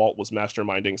know that Walt was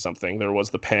masterminding something. There was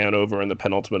the pan over in the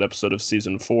penultimate episode of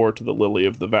season 4 to the Lily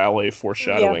of the Valley,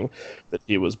 foreshadowing that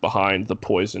he was behind the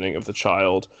poisoning of the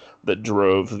child that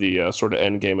drove the sort of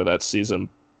end game of that season.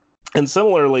 And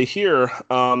similarly here,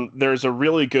 there's a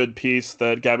really good piece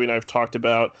that Gabby and I have talked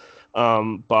about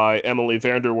by Emily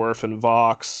Vanderwerf in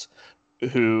Vox,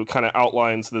 who kind of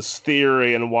outlines this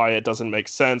theory and why it doesn't make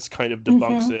sense, kind of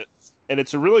debunks it. And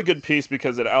it's a really good piece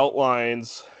because it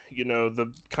outlines,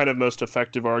 the kind of most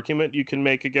effective argument you can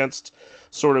make against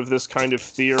sort of this kind of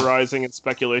theorizing and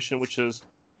speculation, which is,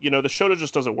 the show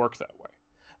just doesn't work that way.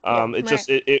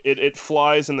 It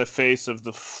flies in the face of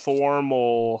the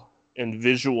formal and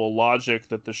visual logic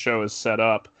that the show is set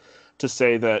up to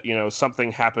say that,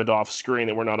 something happened off screen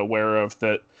that we're not aware of,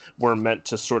 that we're meant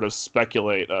to sort of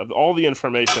speculate of. All the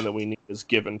information that we need is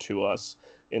given to us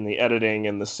in the editing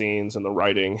and the scenes and the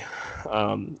writing,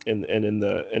 and in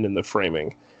the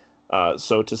framing.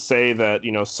 So to say that,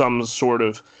 some sort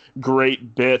of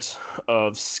great bit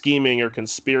of scheming or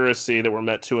conspiracy that we're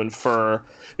meant to infer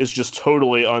is just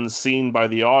totally unseen by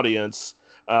the audience.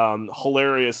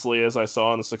 Hilariously, as I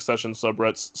saw on the Succession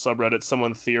subreddit,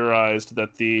 someone theorized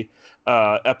that the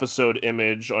episode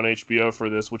image on HBO for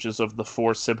this, which is of the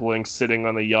 4 siblings sitting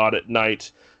on the yacht at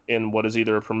night in what is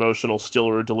either a promotional still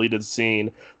or a deleted scene,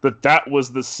 that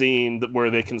was the scene where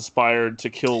they conspired to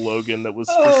kill Logan, that was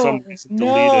for some reason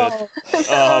deleted.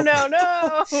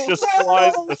 No. Just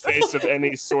flies in the face of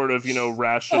any sort of,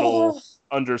 rational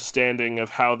understanding of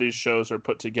how these shows are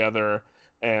put together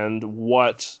and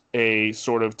what a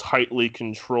sort of tightly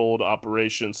controlled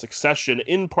operation Succession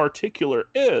in particular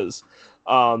is.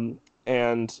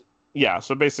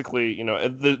 So basically,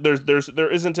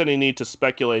 there isn't any need to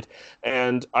speculate,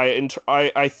 and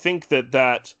I think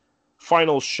that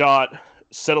final shot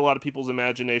set a lot of people's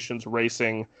imaginations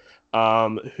racing,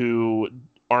 who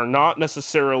are not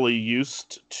necessarily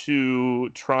used to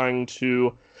trying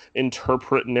to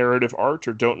interpret narrative art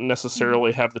or don't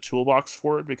necessarily have the toolbox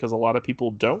for it, because a lot of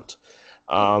people don't.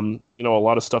 A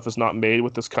lot of stuff is not made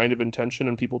with this kind of intention,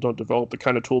 and people don't develop the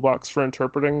kind of toolbox for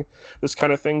interpreting this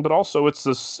kind of thing. But also, it's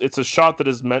a shot that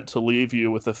is meant to leave you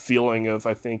with a feeling of,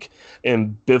 I think,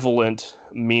 ambivalent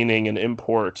meaning and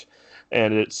import,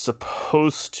 and it's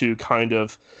supposed to kind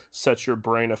of set your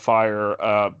brain afire,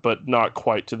 but not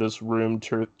quite to this Room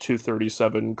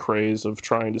 237 craze of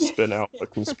trying to spin out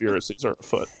what conspiracies are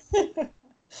afoot.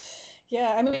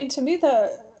 Yeah, I mean, to me,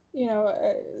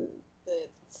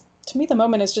 the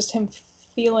moment is just him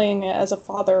feeling as a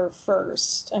father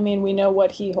first. I mean, we know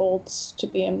what he holds to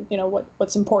be, and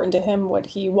what's important to him, what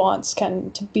he wants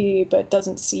to be, but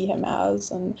doesn't see him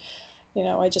as. And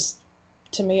I just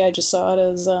saw it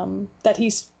as that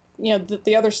he's,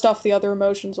 the other stuff, the other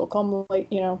emotions will come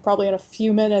probably in a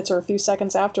few minutes or a few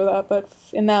seconds after that. But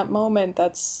in that moment,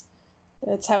 that's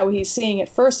how he's seeing it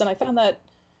first. And I found that,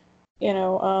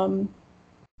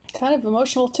 kind of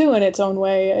emotional too in its own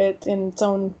way, in its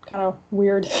own kind of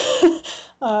weird,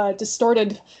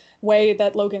 distorted way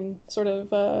that Logan sort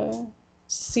of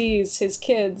sees his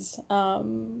kids.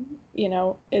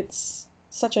 It's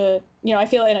such a, I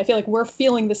feel like we're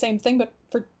feeling the same thing, but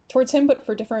towards him, but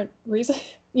for different reasons.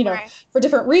 For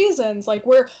different reasons. Like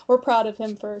we're proud of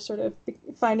him for sort of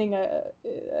finding a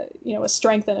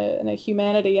strength and a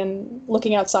humanity and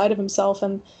looking outside of himself,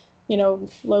 and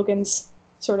Logan's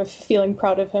sort of feeling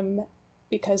proud of him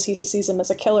because he sees him as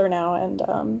a killer now,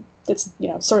 and it's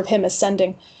sort of him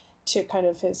ascending to kind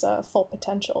of his full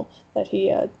potential that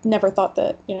he never thought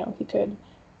that he could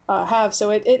have.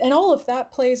 So it and all of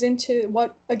that plays into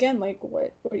what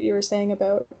you were saying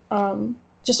about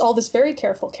just all this very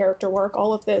careful character work,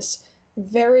 all of this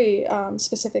very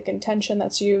specific intention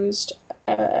that's used,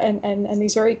 and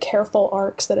these very careful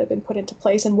arcs that have been put into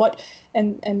place,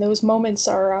 and those moments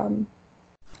are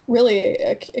really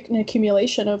an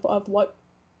accumulation of what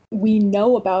we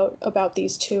know about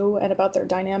these two and about their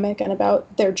dynamic and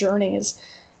about their journeys.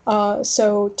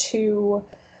 So to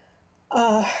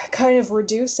kind of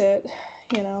reduce it,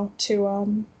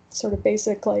 to sort of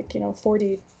basic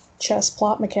 4D chess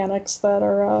plot mechanics that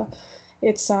are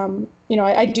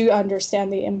I do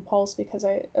understand the impulse because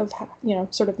of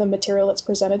sort of the material that's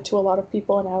presented to a lot of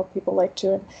people and how people like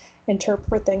to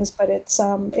interpret things, but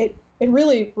it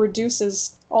really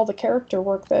reduces all the character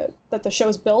work that the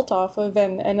show's built off of,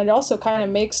 and it also kind of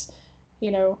makes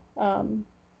it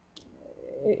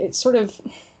sort of,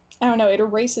 I don't know, it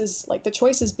erases the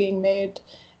choices being made.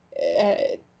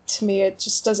 To me,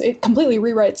 it completely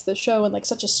rewrites the show in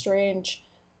such a strange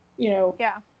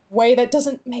way that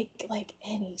doesn't make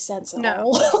any sense at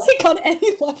all, on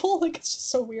any level. It's just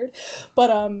so weird. But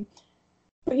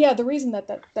But yeah, the reason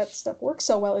that stuff works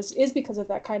so well is because of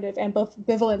that kind of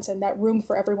ambivalence and that room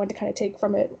for everyone to kind of take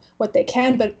from it what they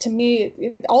can. But to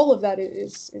me, all of that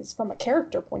is from a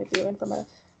character point of view and from a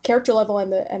character level,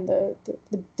 and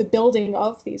the building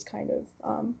of these kind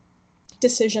of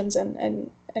decisions and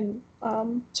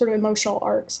sort of emotional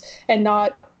arcs, and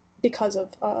not because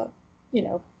of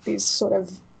these sort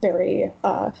of very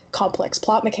complex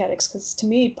plot mechanics. Because to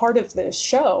me, part of this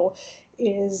show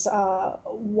is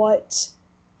what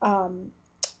I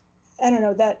don't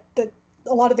know, that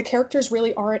a lot of the characters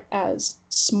really aren't as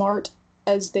smart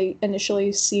as they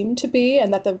initially seem to be,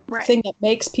 and that the thing that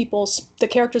makes the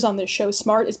characters on this show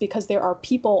smart is because there are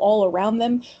people all around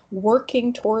them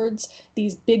working towards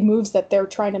these big moves that they're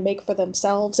trying to make for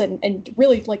themselves, and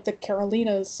really like the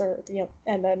Carolinas, or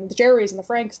and then the Jerrys and the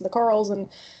Franks and the Carls and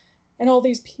all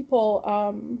these people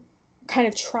kind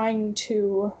of trying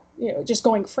to just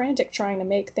going frantic trying to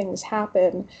make things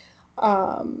happen.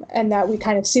 And that we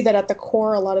kind of see that at the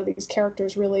core. A lot of these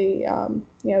characters really,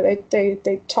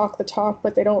 they talk the talk,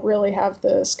 but they don't really have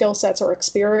the skill sets or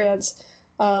experience,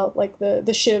 like the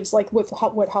Shivs, like with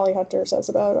what Holly Hunter says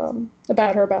about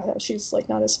her, about how she's like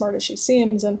not as smart as she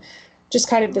seems, and just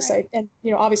kind of this, and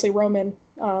obviously Roman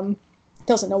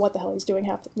doesn't know what the hell he's doing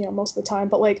most of the time,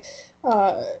 but like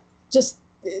just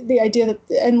the idea that,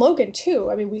 and Logan too.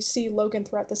 I mean, we see Logan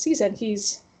throughout the season.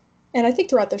 And I think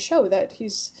throughout the show that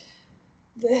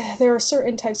there are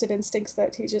certain types of instincts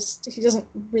that he doesn't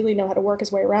really know how to work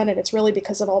his way around, and it's really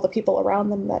because of all the people around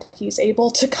them that he's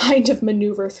able to kind of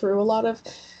maneuver through a lot of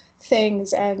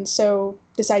things. And so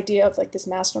this idea of like this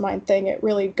mastermind thing, it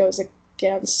really goes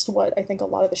against what I think a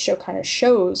lot of the show kind of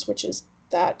shows, which is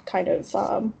that kind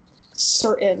of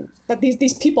certain that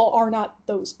these people are not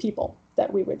those people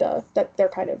that we would that they're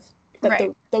kind of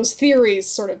that those theories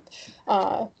sort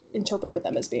of interpret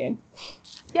them as being.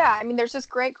 Yeah, I mean, there's this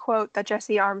great quote that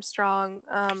Jesse Armstrong,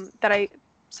 that I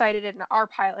cited in our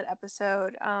pilot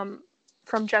episode,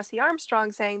 from Jesse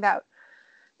Armstrong, saying that,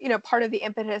 part of the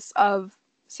impetus of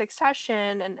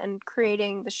Succession and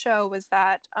creating the show was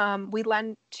that we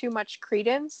lend too much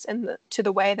credence to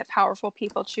the way that powerful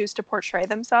people choose to portray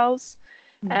themselves.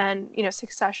 Mm-hmm. And,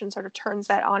 Succession sort of turns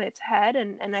that on its head.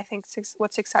 And I think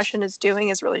what Succession is doing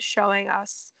is really showing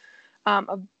us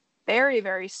a very,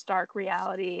 very stark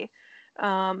reality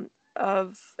and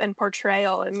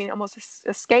portrayal. I mean, almost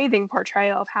a scathing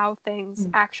portrayal of how things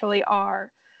actually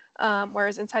are.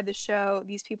 Whereas inside the show,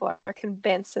 these people are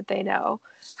convinced that they know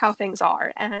how things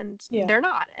are, and they're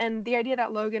not. And the idea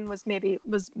that Logan was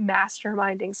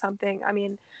masterminding something, I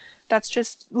mean, that's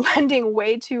just lending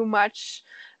way too much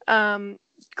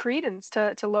credence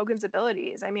to Logan's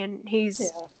abilities. I mean,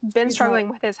 he's struggling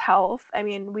with his health. I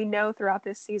mean, we know throughout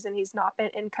this season he's not been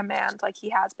in command like he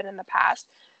has been in the past.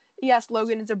 Yes,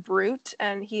 Logan is a brute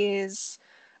and he is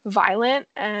violent,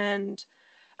 and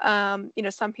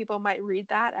some people might read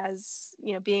that as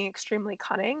being extremely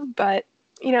cunning. But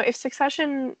if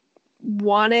Succession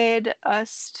wanted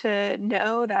us to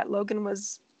know that Logan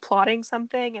was plotting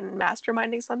something and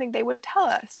masterminding something, they would tell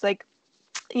us. Like,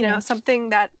 something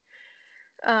that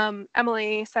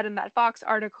Emily said in that Vox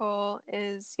article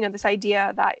is this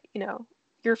idea that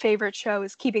your favorite show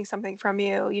is keeping something from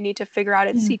you. You need to figure out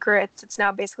its secrets. It's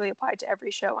now basically applied to every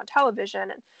show on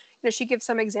television. And she gives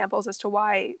some examples as to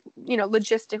why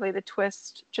logistically the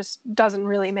twist just doesn't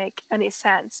really make any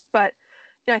sense. But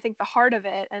I think the heart of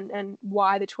it and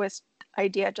why the twist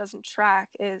idea doesn't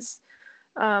track is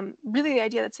really the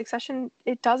idea that Succession,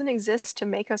 it doesn't exist to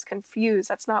make us confused.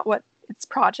 That's not what its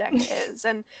project is.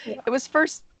 And it was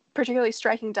first particularly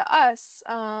striking to us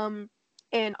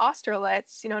in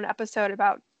Austerlitz, an episode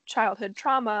about childhood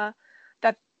trauma,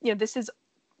 that this is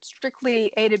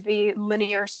strictly A to B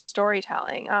linear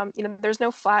storytelling. There's no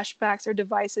flashbacks or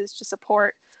devices to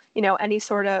support any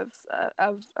sort of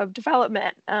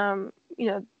development.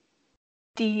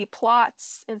 The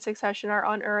plots in Succession are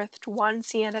unearthed one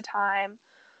scene at a time,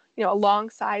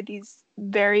 alongside these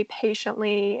very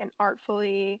patiently and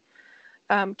artfully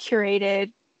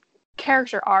curated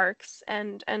character arcs,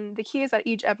 and the key is that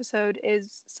each episode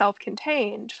is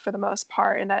self-contained for the most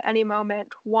part, and at any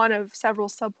moment one of several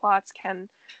subplots can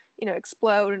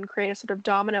explode and create a sort of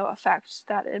domino effect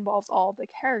that involves all the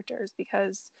characters,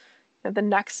 because the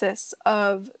nexus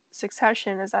of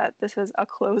Succession is that this is a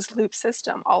closed loop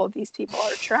system. All of these people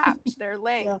are trapped, they're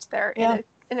linked, they're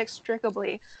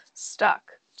inextricably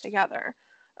stuck together.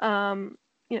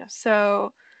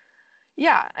 So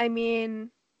I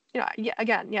mean,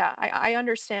 I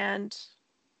understand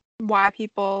why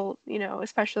people,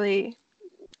 especially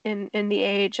in the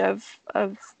age of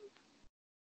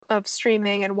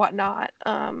streaming and whatnot,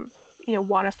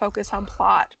 want to focus on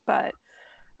plot. But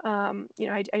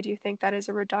I do think that is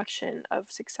a reduction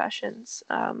of Succession's,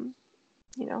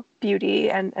 beauty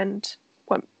and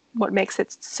what makes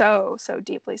it so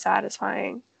deeply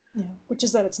satisfying. Yeah, which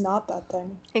is that it's not that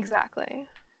thing. Exactly.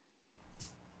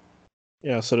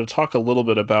 Yeah, so to talk a little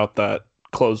bit about that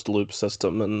closed loop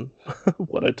system and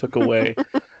what I took away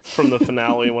from the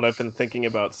finale and what I've been thinking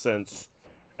about since.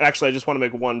 Actually, I just want to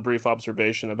make one brief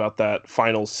observation about that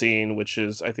final scene, which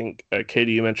is, I think,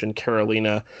 Katie, you mentioned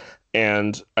Karolina,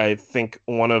 and I think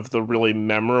one of the really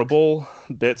memorable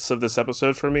bits of this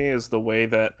episode for me is the way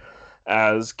that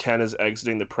as Ken is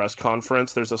exiting the press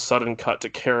conference, there's a sudden cut to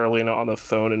Karolina on the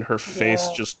phone, and her face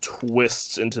just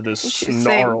twists into this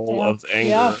snarl of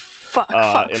anger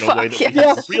in a way that we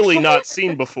have really not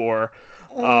seen before.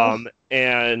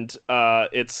 And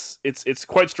it's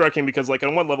quite striking because, like,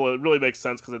 on one level, it really makes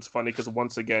sense because it's funny because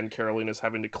once again, Karolina's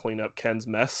having to clean up Ken's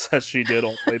mess as she did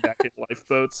all the way back in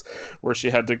Lifeboats, where she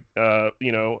had to,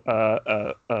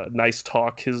 nice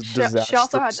talk his disaster. She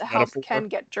also had to help Ken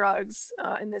get drugs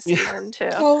in this season too.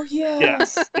 Oh yeah.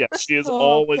 Yes. She is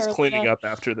always cleaning up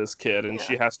after this kid, and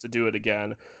she has to do it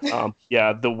again.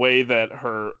 The way that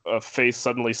her face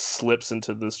suddenly slips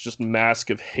into this just mask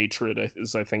of hatred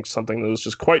is, I think, something that was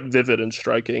just quite vivid and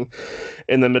striking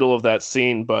in the middle of that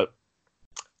scene. But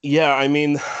yeah, I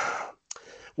mean,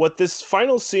 what this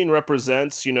final scene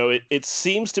represents, it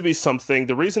seems to be something.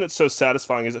 The reason it's so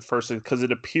satisfying is at first because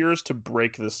it appears to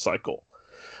break this cycle.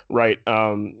 Right.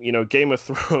 Game of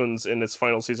Thrones in its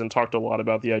final season talked a lot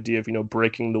about the idea of,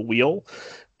 breaking the wheel.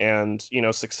 And,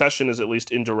 Succession is at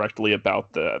least indirectly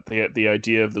about that. The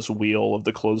idea of this wheel, of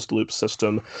the closed loop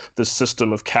system, this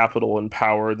system of capital and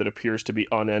power that appears to be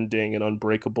unending and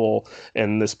unbreakable,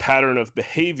 and this pattern of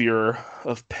behavior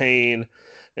of pain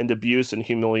and abuse and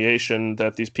humiliation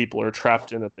that these people are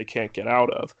trapped in that they can't get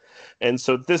out of. And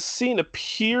so this scene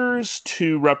appears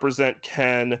to represent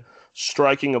Ken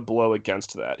striking a blow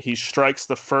against that. He strikes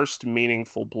the first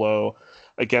meaningful blow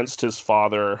against his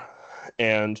father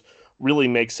and really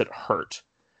makes it hurt.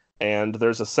 And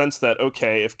there's a sense that,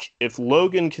 okay, if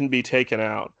Logan can be taken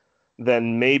out,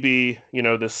 then maybe,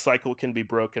 this cycle can be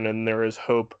broken and there is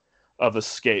hope of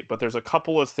escape. But there's a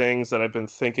couple of things that I've been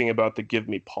thinking about that give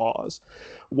me pause.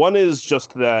 One is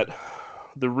just that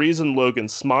the reason Logan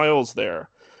smiles there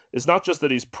is not just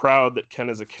that he's proud that Ken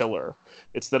is a killer.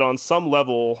 It's that on some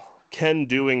level, Ken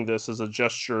doing this is a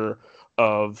gesture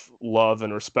of love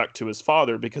and respect to his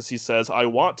father, because he says, I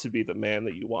want to be the man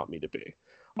that you want me to be.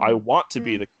 I want to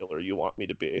be the killer you want me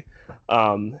to be.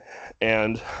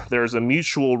 And there's a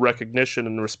mutual recognition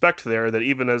and respect there that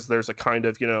even as there's a kind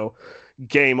of,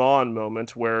 game on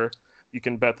moment where you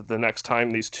can bet that the next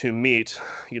time these two meet,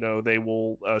 they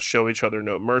will show each other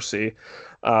no mercy,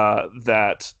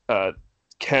 that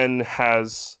Ken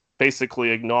has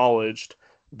basically acknowledged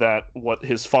that what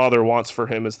his father wants for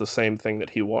him is the same thing that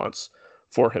he wants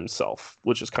for himself,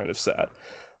 which is kind of sad.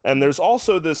 And there's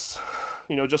also this,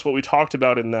 just what we talked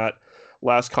about in that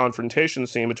last confrontation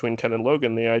scene between Ken and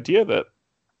Logan, the idea that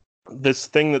this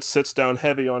thing that sits down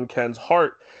heavy on Ken's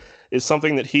heart is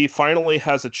something that he finally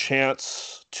has a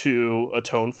chance to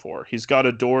atone for. He's got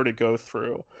a door to go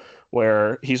through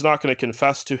where he's not going to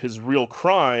confess to his real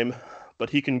crime, but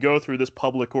he can go through this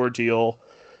public ordeal.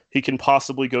 He can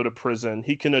possibly go to prison.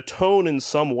 He can atone in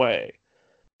some way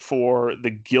for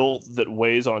the guilt that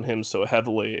weighs on him so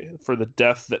heavily, for the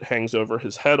death that hangs over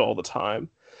his head all the time.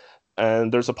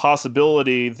 And there's a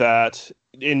possibility that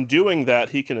in doing that,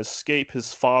 he can escape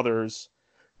his father's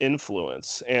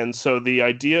influence. And so the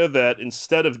idea that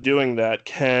instead of doing that,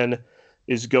 Ken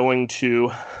is going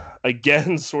to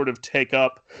again sort of take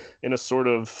up in a sort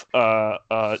of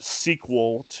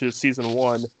sequel to season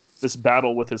 1, this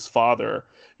battle with his father.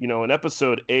 In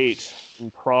episode 8 in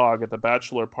Prague at the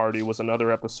bachelor party was another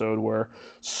episode where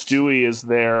Stewie is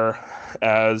there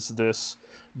as this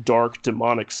dark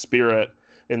demonic spirit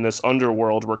in this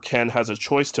underworld where Ken has a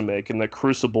choice to make. In the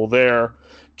crucible there,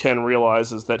 Ken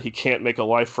realizes that he can't make a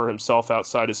life for himself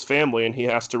outside his family, and he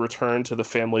has to return to the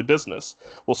family business.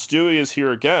 Well, Stewie is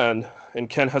here again, and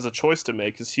Ken has a choice to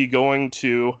make. Is he going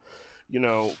to,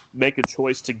 make a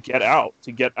choice to get out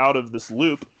of this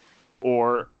loop,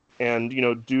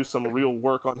 and do some real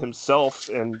work on himself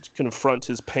and confront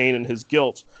his pain and his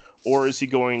guilt? Or is he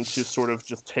going to sort of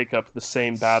just take up the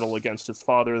same battle against his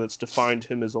father that's defined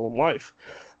him his own life?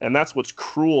 And that's what's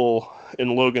cruel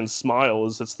in Logan's smile,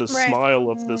 is it's the smile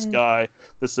of this guy,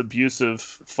 this abusive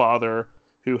father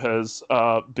who has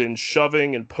been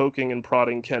shoving and poking and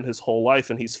prodding Ken his whole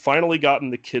life, and he's finally gotten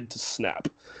the kid to snap.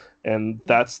 And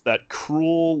that's that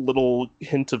cruel little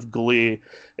hint of glee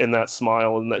in that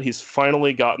smile, and that he's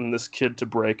finally gotten this kid to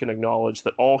break and acknowledge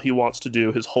that all he wants to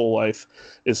do his whole life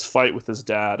is fight with his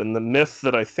dad. And the myth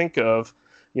that I think of,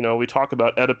 we talk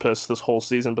about Oedipus this whole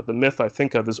season, but the myth I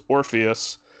think of is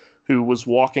Orpheus, who was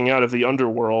walking out of the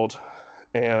underworld,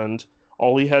 and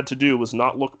all he had to do was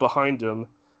not look behind him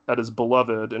at his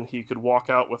beloved, and he could walk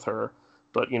out with her.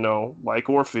 But, like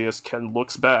Orpheus, Ken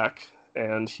looks back,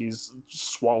 and he's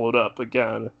swallowed up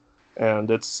again.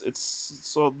 And it's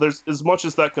so there's, as much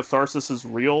as that catharsis is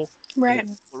real, right, and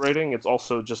exhilarating, it's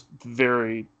also just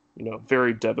very,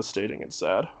 very devastating and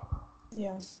sad.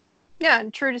 Yeah. Yeah,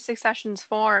 and true to Succession's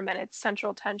form and its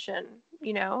central tension,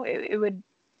 it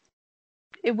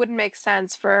wouldn't make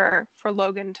sense for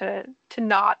Logan to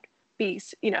not be,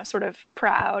 sort of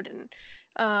proud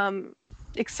and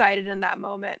excited in that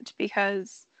moment,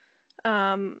 because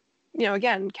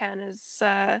again, Ken is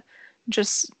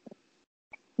just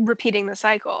repeating the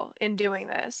cycle in doing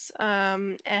this.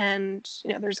 And,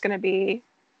 there's going to be,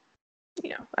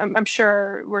 I'm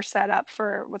sure we're set up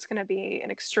for what's going to be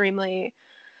an extremely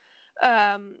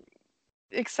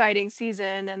exciting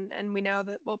season. And we know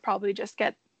that we'll probably just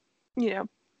get, the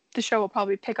show will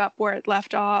probably pick up where it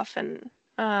left off. And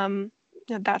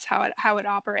that's how it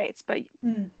operates.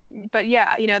 But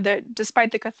yeah,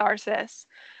 despite the catharsis,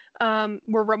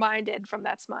 we're reminded from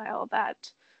that smile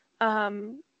that,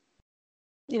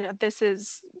 this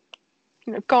is,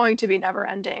 going to be never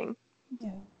ending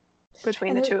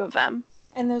between the two of them.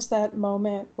 And there's that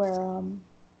moment where,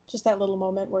 just that little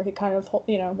moment where he kind of,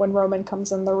 when Roman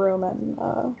comes in the room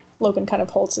and Logan kind of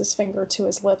holds his finger to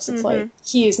his lips, it's like,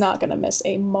 he is not going to miss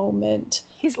a moment.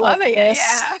 He's loving it,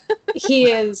 yeah.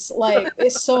 He is like,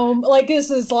 it's so, like,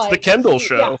 this is like... It's the Kendall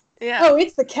show. Yeah. Oh,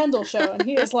 it's the Kendall show, and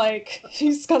he is like,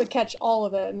 he's got to catch all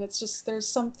of it, and it's just, there's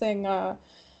something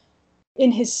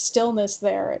in his stillness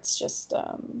there. It's just,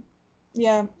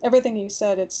 everything you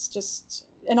said, it's just...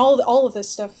 And all of this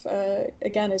stuff,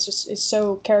 again, is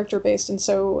so character based, and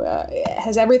so it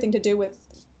has everything to do with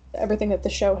everything that the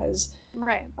show has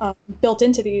built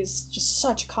into these just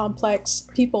such complex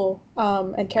people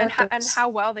and characters, and how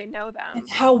well they know them, and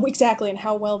how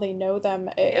well they know them.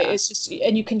 It's just,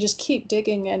 and you can just keep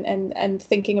digging and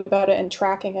thinking about it and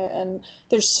tracking it, and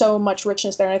there's so much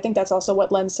richness there. And I think that's also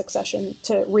what lends Succession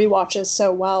to rewatches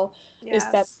so well. Is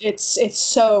that it's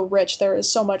so rich. There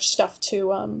is so much stuff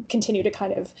to continue to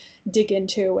kind of dig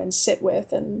into and sit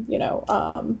with, and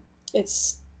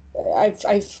it's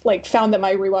I've like found that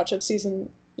my rewatch of season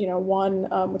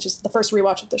 1, which is the first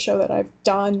rewatch of the show that I've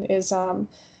done, is I'm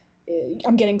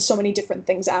getting so many different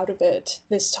things out of it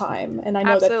this time, and I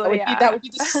know that would be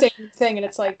the same thing. And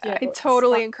it's like, I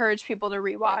totally encourage people to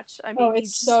rewatch. I mean,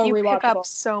 you pick up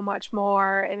so much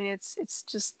more. I mean,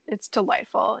 it's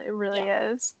delightful. It really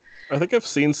is. I think I've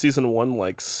seen season 1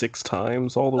 like 6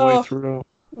 times all the way through.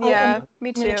 Yeah,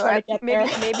 me too.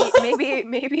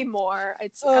 Maybe more.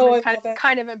 I'm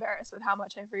kind of embarrassed with how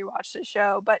much I've rewatched the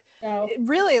show, but it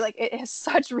really, like, it has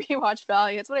such rewatch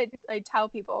value. It's what I tell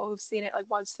people who've seen it like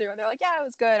once through, and they're like, "Yeah, it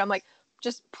was good." I'm like,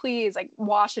 just please, like,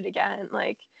 watch it again,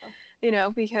 like,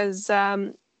 because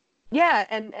and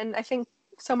I think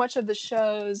so much of the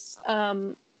show's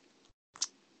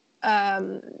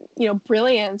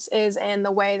brilliance is in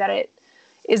the way that it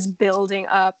is building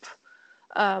up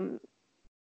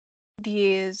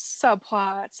these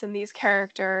subplots and these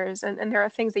characters, and there are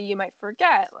things that you might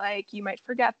forget, like you might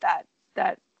forget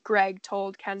that Greg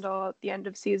told Kendall at the end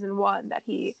of season 1 that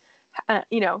he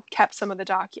kept some of the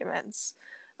documents,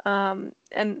 and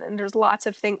there's lots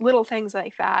of little things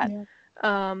like that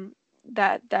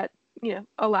that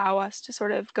allow us to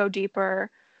sort of go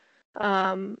deeper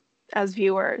as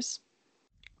viewers.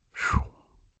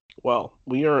 Well,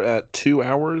 we are at 2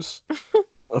 hours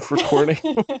of recording.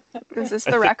 Is this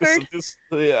the record?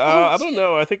 I don't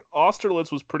know. I think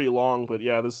Austerlitz was pretty long, but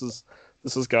yeah, this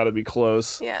has got to be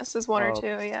close. Yeah, this is 1 or 2.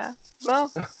 Yeah.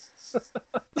 Well,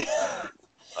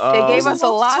 they gave us a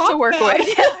lot to work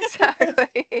with. Yeah,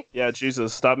 exactly. Yeah,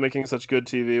 Jesus, stop making such good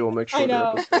TV. We'll make sure. I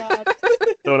know.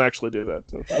 Don't actually do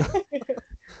that.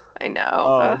 I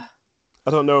know. I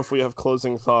don't know if we have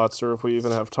closing thoughts or if we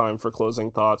even have time for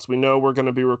closing thoughts. We know we're going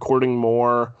to be recording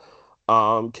more.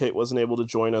 Kate wasn't able to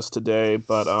join us today,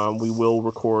 but we will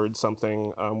record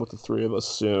something with the 3 of us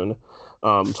soon,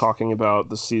 talking about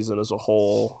the season as a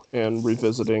whole and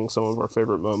revisiting some of our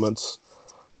favorite moments.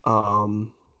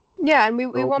 Yeah, and we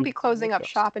won't be closing up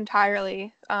shop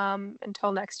entirely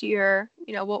until next year.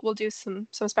 We'll do some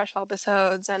special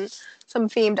episodes and some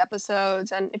themed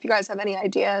episodes. And if you guys have any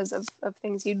ideas of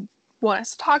things you'd want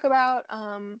us to talk about,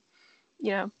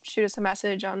 shoot us a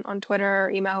message on Twitter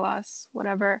or email us,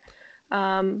 whatever.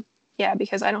 Yeah,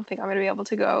 because I don't think I'm going to be able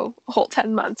to go a whole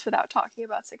 10 months without talking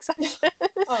about Succession.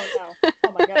 Oh, no.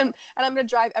 Oh, my God. and I'm going to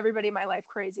drive everybody in my life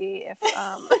crazy if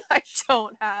I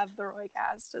don't have the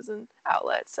Roycast as an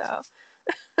outlet. So.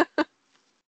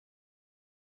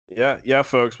 Yeah,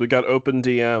 folks, we got open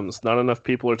DMs. Not enough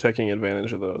people are taking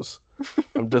advantage of those.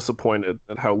 I'm disappointed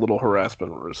at how little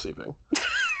harassment we're receiving.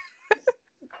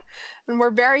 And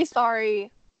we're very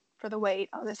sorry for the wait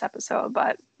on this episode,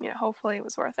 but hopefully it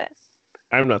was worth it.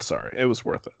 I'm not sorry. It was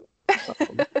worth it.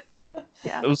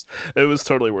 Yeah. It was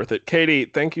totally worth it. Katie,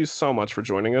 thank you so much for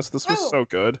joining us. This was so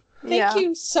good. Thank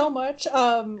you so much.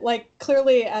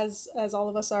 Clearly, as all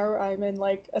of us are, I'm in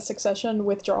like a Succession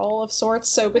withdrawal of sorts.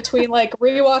 So between like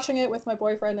rewatching it with my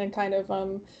boyfriend and kind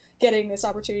of getting this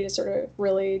opportunity to sort of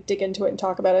really dig into it and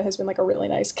talk about it has been like a really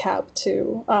nice cap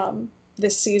to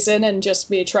this season, and just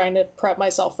me trying to prep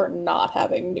myself for not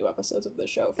having new episodes of the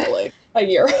show for like a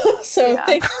year. So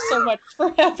thank you so much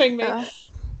for having me.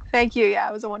 Thank you. Yeah,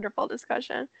 it was a wonderful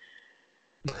discussion.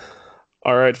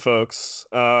 All right, folks.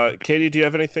 Katie, do you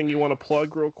have anything you want to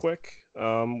plug real quick?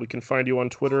 We can find you on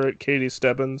Twitter at Katie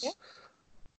Stebbins.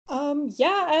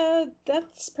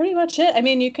 That's pretty much it. I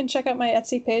mean, you can check out my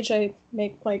Etsy page. I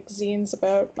make like zines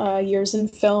about years in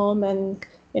film, and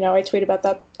I tweet about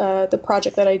that the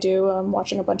project that I do. I'm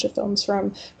watching a bunch of films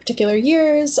from particular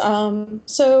years.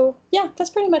 So yeah, that's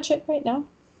pretty much it right now.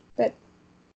 But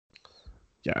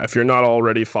yeah, if you're not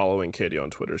already following Katie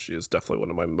on Twitter, she is definitely one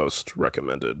of my most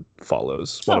recommended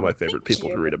follows. One of my favorite people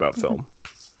to read about film.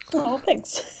 Oh,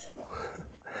 thanks.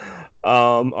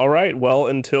 All right. Well,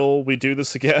 until we do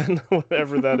this again,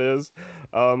 whatever that is,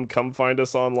 come find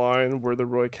us online. We're the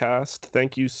Roycast.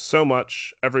 Thank you so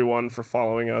much, everyone, for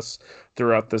following us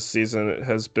throughout this season. It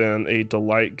has been a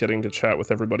delight getting to chat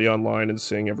with everybody online and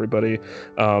seeing everybody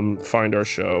find our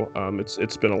show.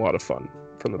 It's been a lot of fun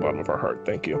from the bottom of our heart.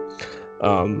 Thank you.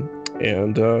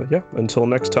 Until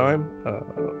next time,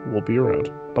 we'll be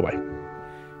around. Bye-bye.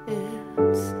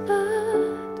 It's not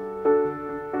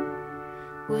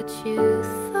what you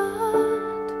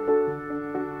thought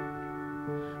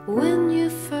when you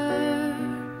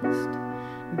first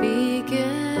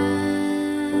began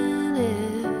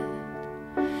it.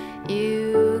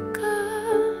 You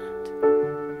got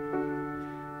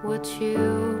what you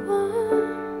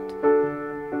want.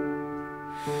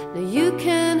 Now you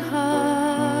can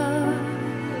hardly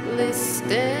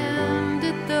stand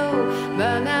it though.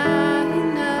 By now you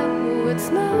know it's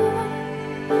not